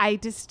not. I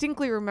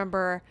distinctly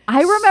remember.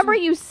 I remember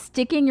you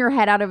sticking your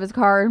head out of his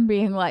car and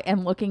being like,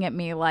 and looking at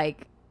me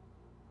like,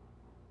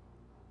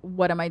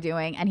 what am I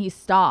doing? And he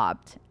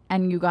stopped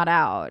and you got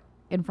out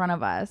in front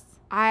of us.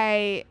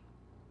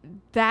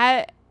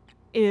 That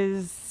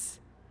is.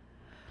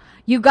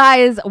 You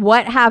guys,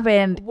 what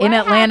happened in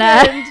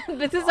Atlanta?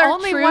 This is our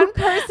only true. One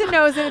person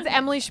knows, and it's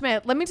Emily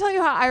Schmidt. Let me tell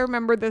you how I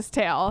remember this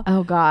tale.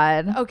 Oh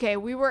God. Okay,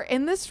 we were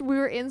in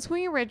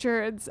Swingin'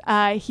 Richards.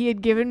 He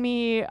had given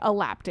me a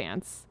lap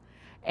dance,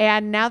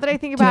 and now that I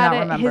think about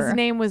it, his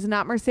name was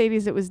not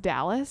Mercedes; it was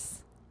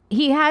Dallas.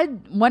 He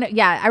had one.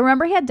 Yeah, I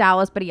remember he had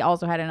Dallas, but he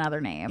also had another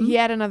name. He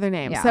had another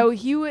name. Yeah. So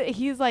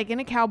he's like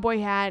in a cowboy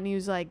hat, and he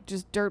was like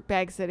just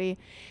dirtbag city.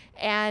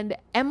 And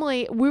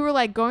Emily, we were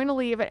like going to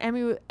leave,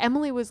 and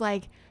Emily was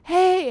like,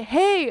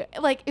 hey,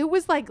 like it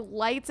was like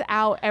lights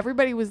out.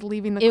 Everybody was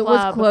leaving the club. It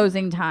was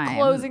closing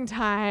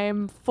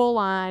time. Full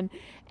on.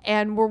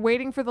 And we're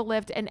waiting for the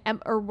lift,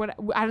 or what?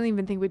 I don't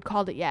even think we'd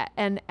called it yet.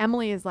 And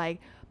Emily is like,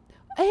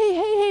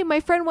 hey, my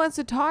friend wants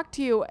to talk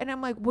to you. And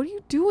I'm like, what are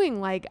you doing?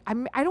 Like, I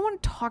don't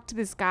want to talk to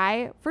this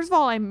guy. First of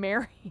all, I'm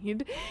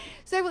married.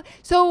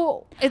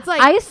 So it's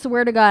like, I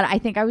swear to God, I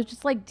think I was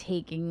just like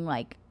taking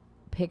like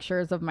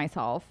pictures of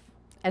myself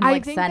and I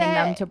like think sending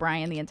them that to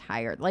Brian the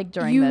entire, like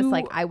during this,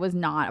 like I was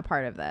not a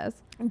part of this.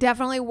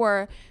 definitely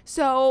were.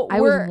 So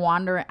I was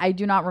wandering. I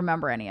do not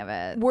remember any of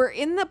it. we're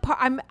in the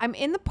I'm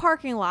in the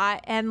parking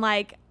lot, and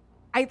like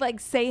I like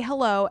say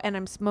hello, and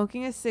I'm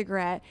smoking a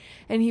cigarette,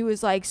 and he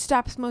was like,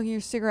 stop smoking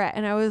your cigarette.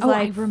 And I was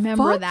like, I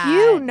remember fuck that.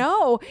 you,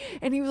 no.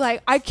 And he was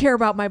like, I care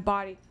about my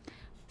body.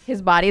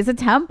 His body is a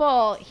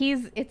temple.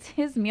 It's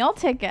his meal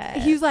ticket.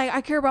 He was like, I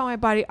care about my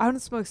body. I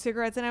don't smoke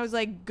cigarettes. And I was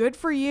like, good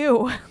for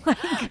you.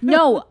 Like,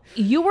 No,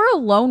 you were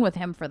alone with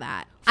him for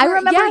that. I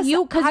remember yes,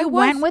 you because you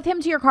went with him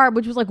to your car,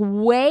 which was like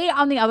way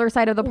on the other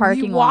side of the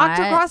parking lot. We walked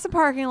across the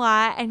parking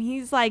lot, and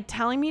he's like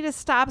telling me to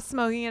stop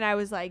smoking, and I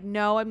was like,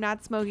 no, I'm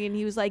not smoking. And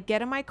he was like,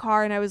 get in my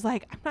car. And I was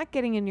like, I'm not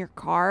getting in your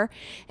car.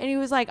 And he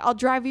was like, I'll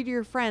drive you to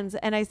your friends.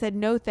 And I said,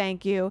 no,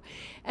 thank you.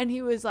 And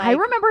he was like, I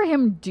remember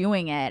him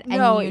doing it. And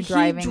no, you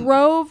driving. he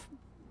drove.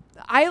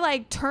 I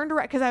like turned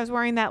around because I was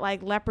wearing that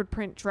like leopard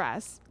print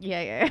dress.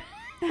 Yeah.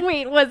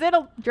 Wait, was it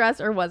a dress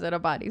or was it a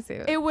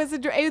bodysuit? It was a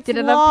dress. It's Did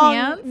it long.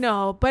 have pants?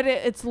 No, but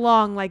it's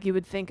long like you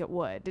would think it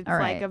would. It's All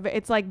like right.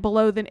 it's like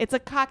below it's a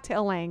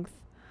cocktail length,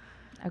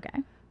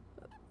 Okay.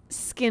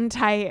 skin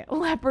tight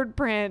leopard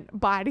print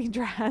body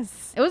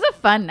dress. It was a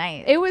fun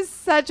night. It was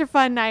such a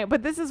fun night,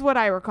 but this is what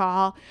I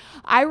recall.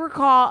 I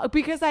recall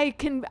because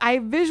I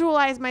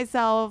visualize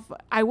myself.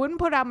 I wouldn't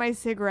put out my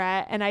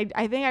cigarette, and I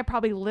think I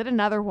probably lit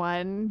another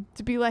one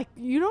to be like,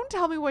 you don't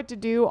tell me what to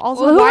do.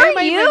 Also, Well, who why are am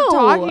I even you?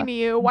 talking to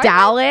you? Why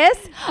Dallas?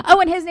 Oh,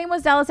 and his name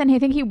was Dallas, and I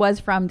think he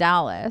was from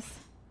Dallas.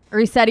 Or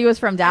he said he was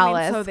from I mean,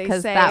 Dallas so they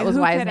because say. that was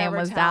Who why his could name ever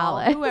was tell?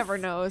 Dallas. Whoever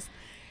knows.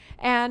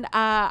 And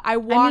I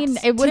walked it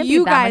to wouldn't be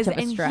you that guys, much of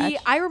a and stretch.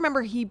 I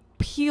remember he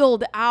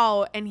peeled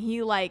out, and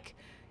he like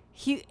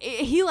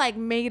he like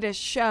made a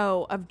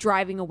show of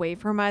driving away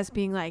from us,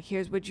 being like,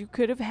 "Here's what you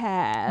could have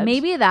had."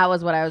 Maybe that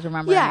was what I was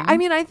remembering. Yeah, I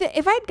mean,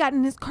 if I'd gotten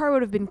in his car, I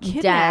would have been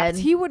kidnapped. Dead.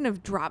 He wouldn't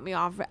have dropped me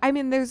off. I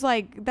mean, there's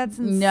like that's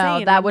insane.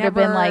 No, that would have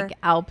been like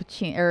Al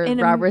Pacino or In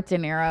a- Robert De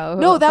Niro.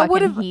 No, that would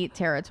would've- have Heat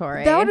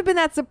territory. That would have been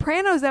that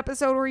Sopranos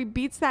episode where he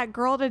beats that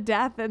girl to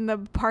death in the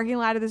parking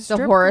lot of the the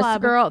strip horse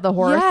club. girl, the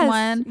horse Yes,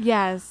 one.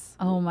 Yes.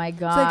 Oh my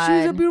god! It's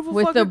like she's a beautiful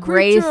with the fucking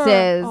creature.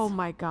 braces. Oh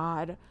my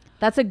god,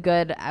 That's a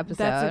good episode.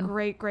 that's a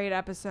great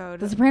episode.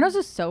 The Sopranos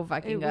is so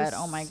fucking It good. was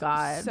Oh my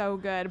god! so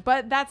good.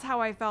 But that's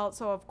how I felt.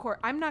 So of course,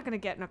 I'm not gonna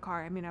get in a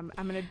car. I mean, I'm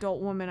an adult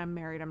woman. I'm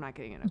married. I'm not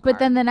getting in a car. But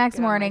then the next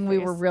Get out of my morning we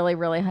were face.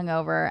 really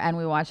hungover and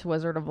we watched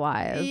Wizard of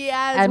Lies.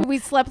 Yes, and we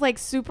slept like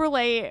super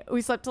late.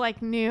 We slept till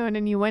like noon,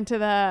 and you went to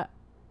the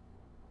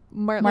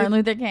Martin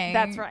Luther King.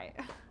 That's right.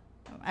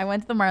 I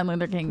went to the Martin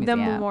Luther King The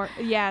Museum. memorial.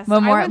 Yes.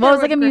 Memorial- I went well, there it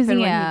was like with a Griffin when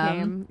he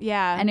museum. came.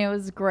 Yeah. And it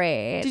was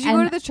great. Did you And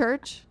go to the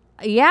church?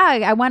 Yeah,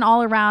 I went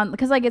all around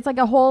because like it's like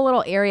a whole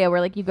little area where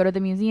like you go to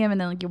the museum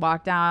and then like you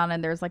walk down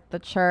and there's like the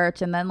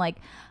church, and then like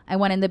I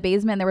went in the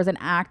basement. There was an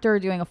actor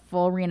doing a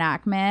full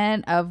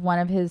reenactment of one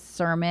of his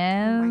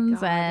sermons,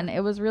 God. and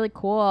it was really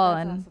cool.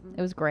 That's and awesome.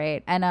 it was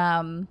great.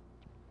 And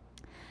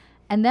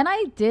then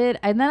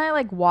I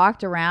like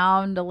walked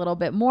around a little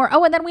bit more.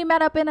 Oh, and then we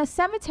met up in a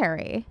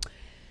cemetery.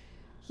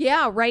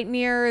 Yeah, right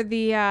near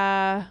the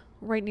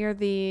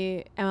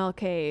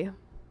MLK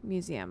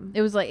museum.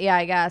 It was like, yeah,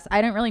 I guess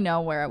I didn't really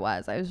know where it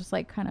was. I was just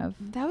like kind of.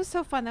 That was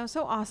so fun. That was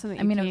so awesome that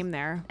I you mean, came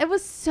there. It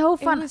was so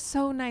fun. It was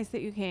so nice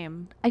that you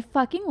came. I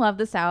fucking love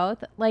the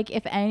South. Like,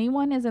 if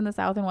anyone is in the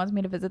South and wants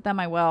me to visit them,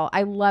 I will.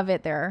 I love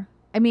it there.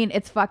 I mean,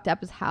 it's fucked up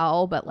as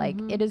hell, but like,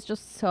 it is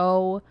just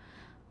so.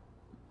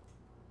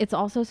 It's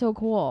also so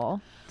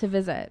cool to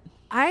visit.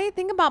 I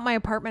think about my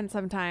apartment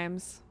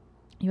sometimes.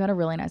 You had a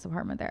really nice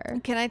apartment there.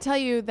 Can I tell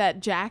you that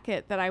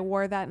jacket that I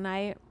wore that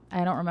night?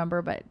 I don't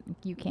remember, but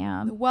you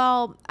can.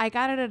 Well, I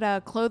got it at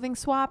a clothing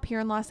swap here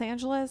in Los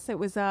Angeles. It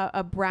was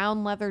a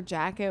brown leather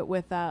jacket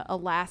with a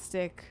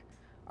elastic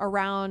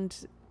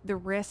around the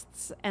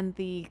wrists and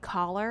the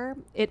collar.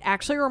 It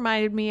actually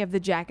reminded me of the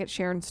jacket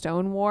Sharon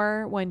Stone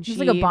wore when she... It's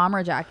like a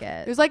bomber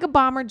jacket. It was like a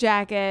bomber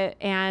jacket,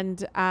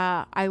 and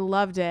I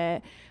loved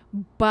it.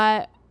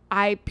 But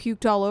I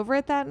puked all over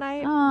it that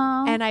night.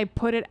 Aw. And I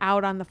put it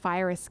out on the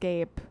fire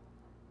escape,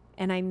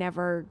 and I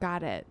never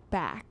got it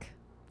back.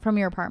 From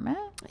your apartment?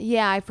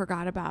 Yeah, I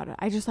forgot about it.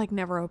 I just like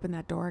never opened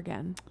that door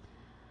again.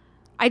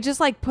 I just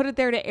like put it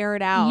there to air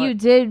it out. You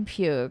did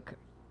puke.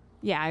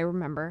 Yeah, I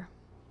remember.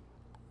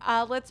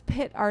 Let's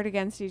pit art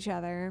against each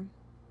other.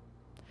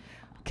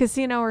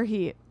 Casino or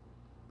Heat?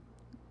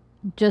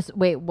 Just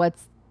wait,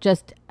 what's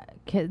just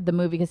the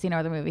movie Casino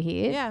or the movie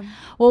Heat? Yeah.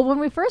 Well, when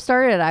we first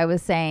started, I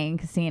was saying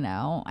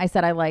Casino. I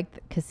said I liked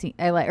Casino.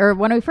 Or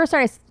when we first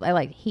started, I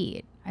liked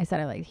Heat. I said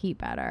I liked Heat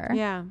better.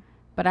 Yeah.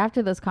 But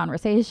after this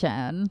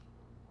conversation,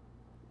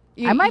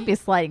 You- I might be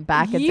sliding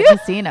back into you-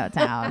 Casino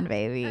Town,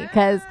 baby,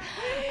 because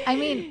I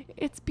mean,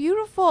 It's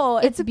beautiful.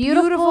 it's a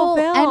beautiful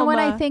film. And when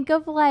I think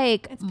of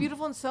like it's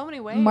beautiful in so many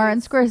ways. Martin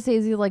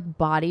Scorsese's like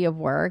body of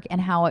work and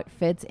how it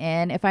fits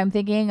in, if I'm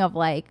thinking of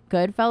like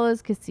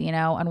Goodfellas,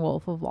 Casino, and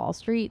Wolf of Wall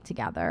Street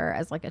together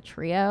as like a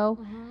trio.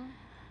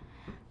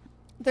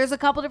 There's a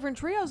couple different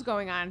trios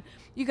going on.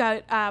 You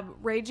got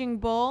Raging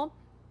Bull,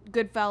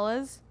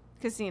 Goodfellas,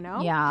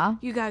 Casino. Yeah.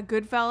 You got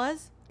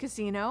Goodfellas,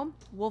 Casino,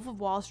 Wolf of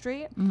Wall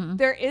Street.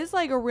 There is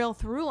like a real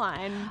through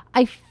line.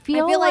 I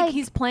feel like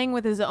he's playing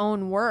with his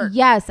own work.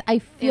 Yes, I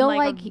feel in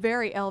like a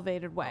very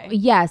elevated way.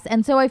 Yes,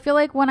 and so I feel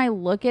like when I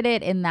look at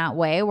it in that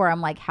way, where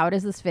I'm like, how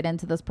does this fit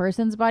into this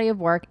person's body of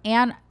work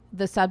and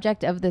the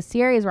subject of the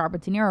series,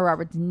 Robert De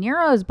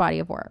Niro's body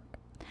of work,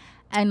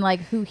 and like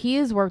who he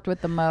has worked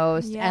with the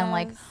most, and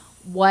like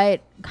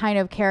what kind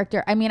of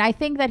character. I mean, I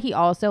think that he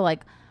also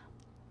like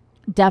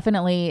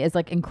definitely is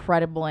like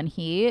incredible in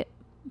Heat.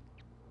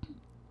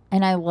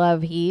 And I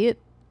love Heat,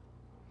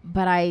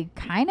 but I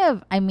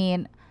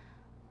mean,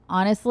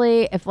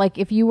 honestly,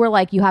 if you were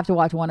like, you have to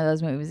watch one of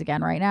those movies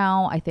again right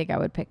now, I think I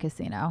would pick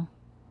Casino.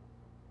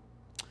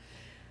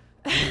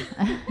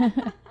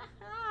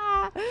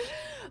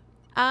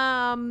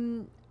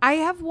 I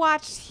have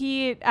watched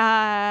Heat.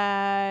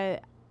 I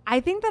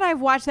think that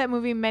I've watched that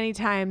movie many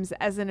times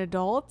as an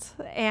adult,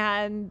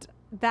 and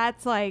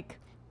that's like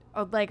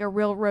a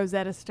real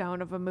Rosetta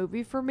Stone of a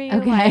movie for me.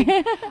 Okay.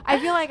 Like, I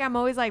feel like I'm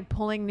always like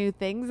pulling new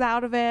things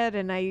out of it,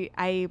 and I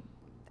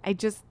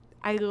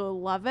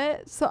love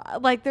it. So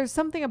like there's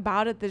something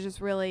about it that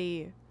just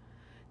really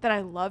that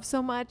I love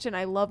so much, and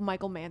I love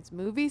Michael Mann's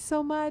movies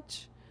so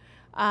much.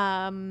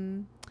 I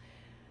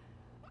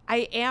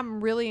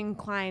am really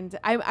inclined.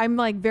 I'm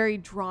like very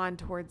drawn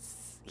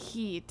towards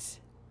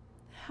Heat.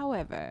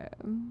 However,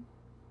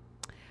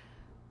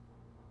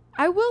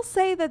 I will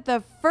say that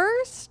the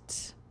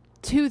first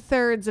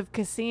 2/3 of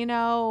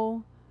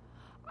Casino,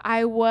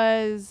 I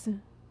was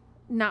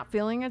not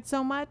feeling it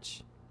so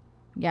much.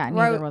 Yeah,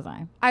 neither was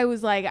I. I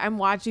was like, I'm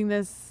watching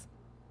this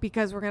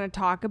because we're going to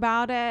talk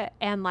about it.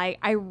 And like,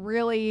 I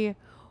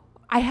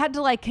had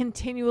to like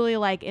continually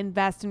like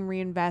invest and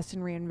reinvest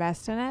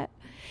in it.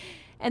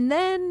 And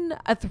then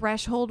a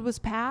threshold was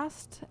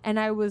passed, and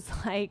I was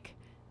like,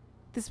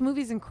 this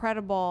movie's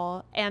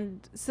incredible.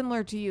 And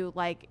similar to you,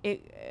 like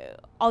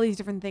all these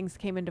different things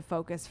came into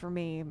focus for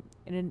me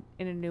in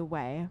a new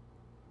way.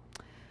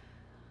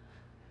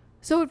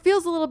 So it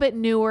feels a little bit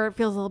newer. It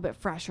feels a little bit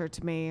fresher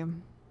to me.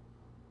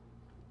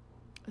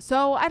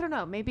 So I don't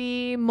know,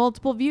 maybe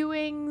multiple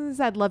viewings.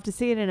 I'd love to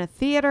see it in a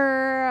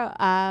theater.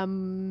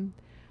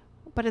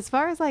 But as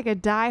far as like a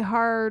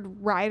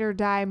die-hard ride or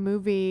die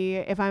movie,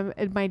 if I'm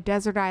in my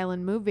desert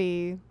island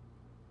movie,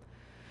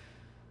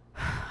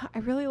 I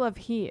really love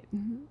Heat.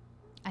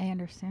 I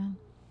understand.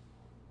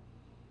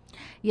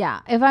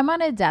 Yeah, if I'm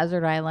on a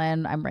desert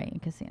island, I'm bringing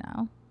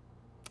Casino.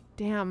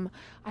 Damn,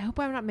 I hope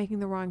I'm not making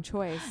the wrong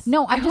choice.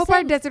 No, I hope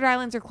our desert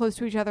islands are close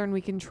to each other and we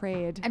can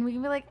trade. And we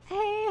can be like,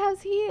 hey,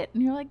 how's Heat?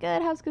 And you're like,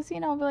 good, how's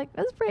Casino? I'll be like,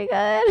 that's pretty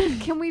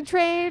good. Can we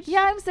trade?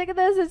 Yeah, I'm sick of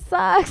this. It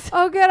sucks.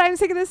 Oh, good, I'm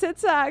sick of this. It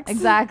sucks.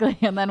 Exactly,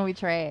 and then we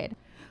trade.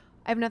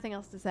 I have nothing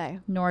else to say.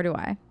 Nor do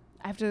I.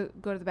 I have to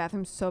go to the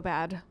bathroom so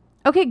bad.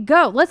 Okay,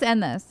 go. Let's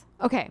end this.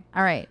 Okay.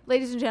 All right.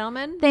 Ladies and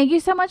gentlemen. Thank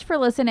you so much for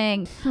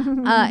listening.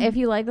 If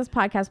you like this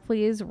podcast,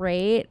 please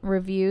rate,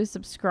 review,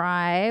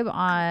 subscribe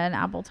on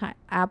Apple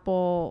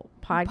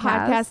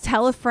Podcasts.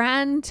 Tell a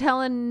friend,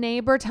 tell a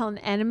neighbor, tell an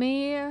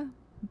enemy.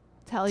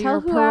 Tell your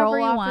whoever parole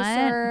you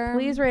officer. want.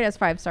 Please rate us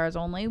 5 stars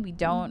only. We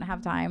don't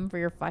have time for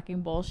your fucking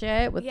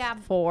bullshit with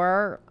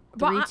 4,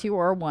 3, 2,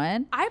 or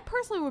 1. I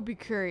personally would be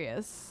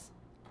curious.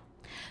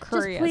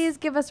 Just please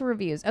give us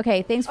reviews.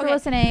 Okay, thanks for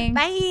listening.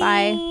 Bye.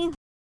 Bye.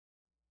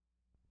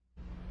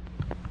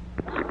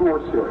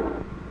 Sports City.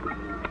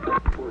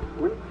 For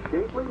sleek,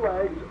 shapely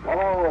legs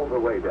all the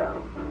way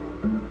down.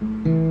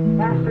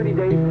 Last 30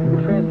 days,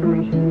 the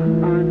transformation is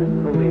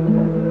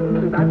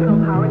unbelievable. Since I've been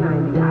on Power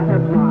 90, I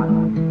have lost.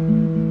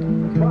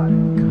 But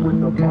with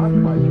the Boss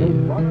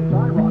Bicycle Run and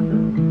Die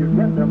Rocker, you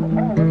get them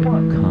all at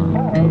once.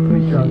 All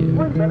in just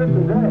 3 minutes a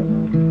day.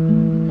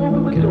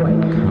 Filled with joy.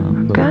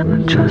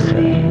 Gonna trust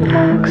the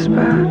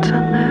experts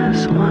on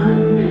this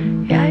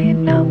one. Yeah, you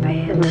know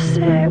being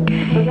sick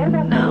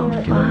ain't no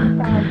fun.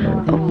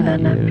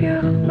 Open up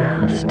your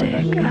mouth,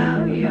 stick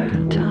out your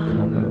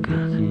tongue. We're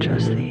gonna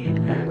trust the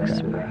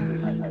experts.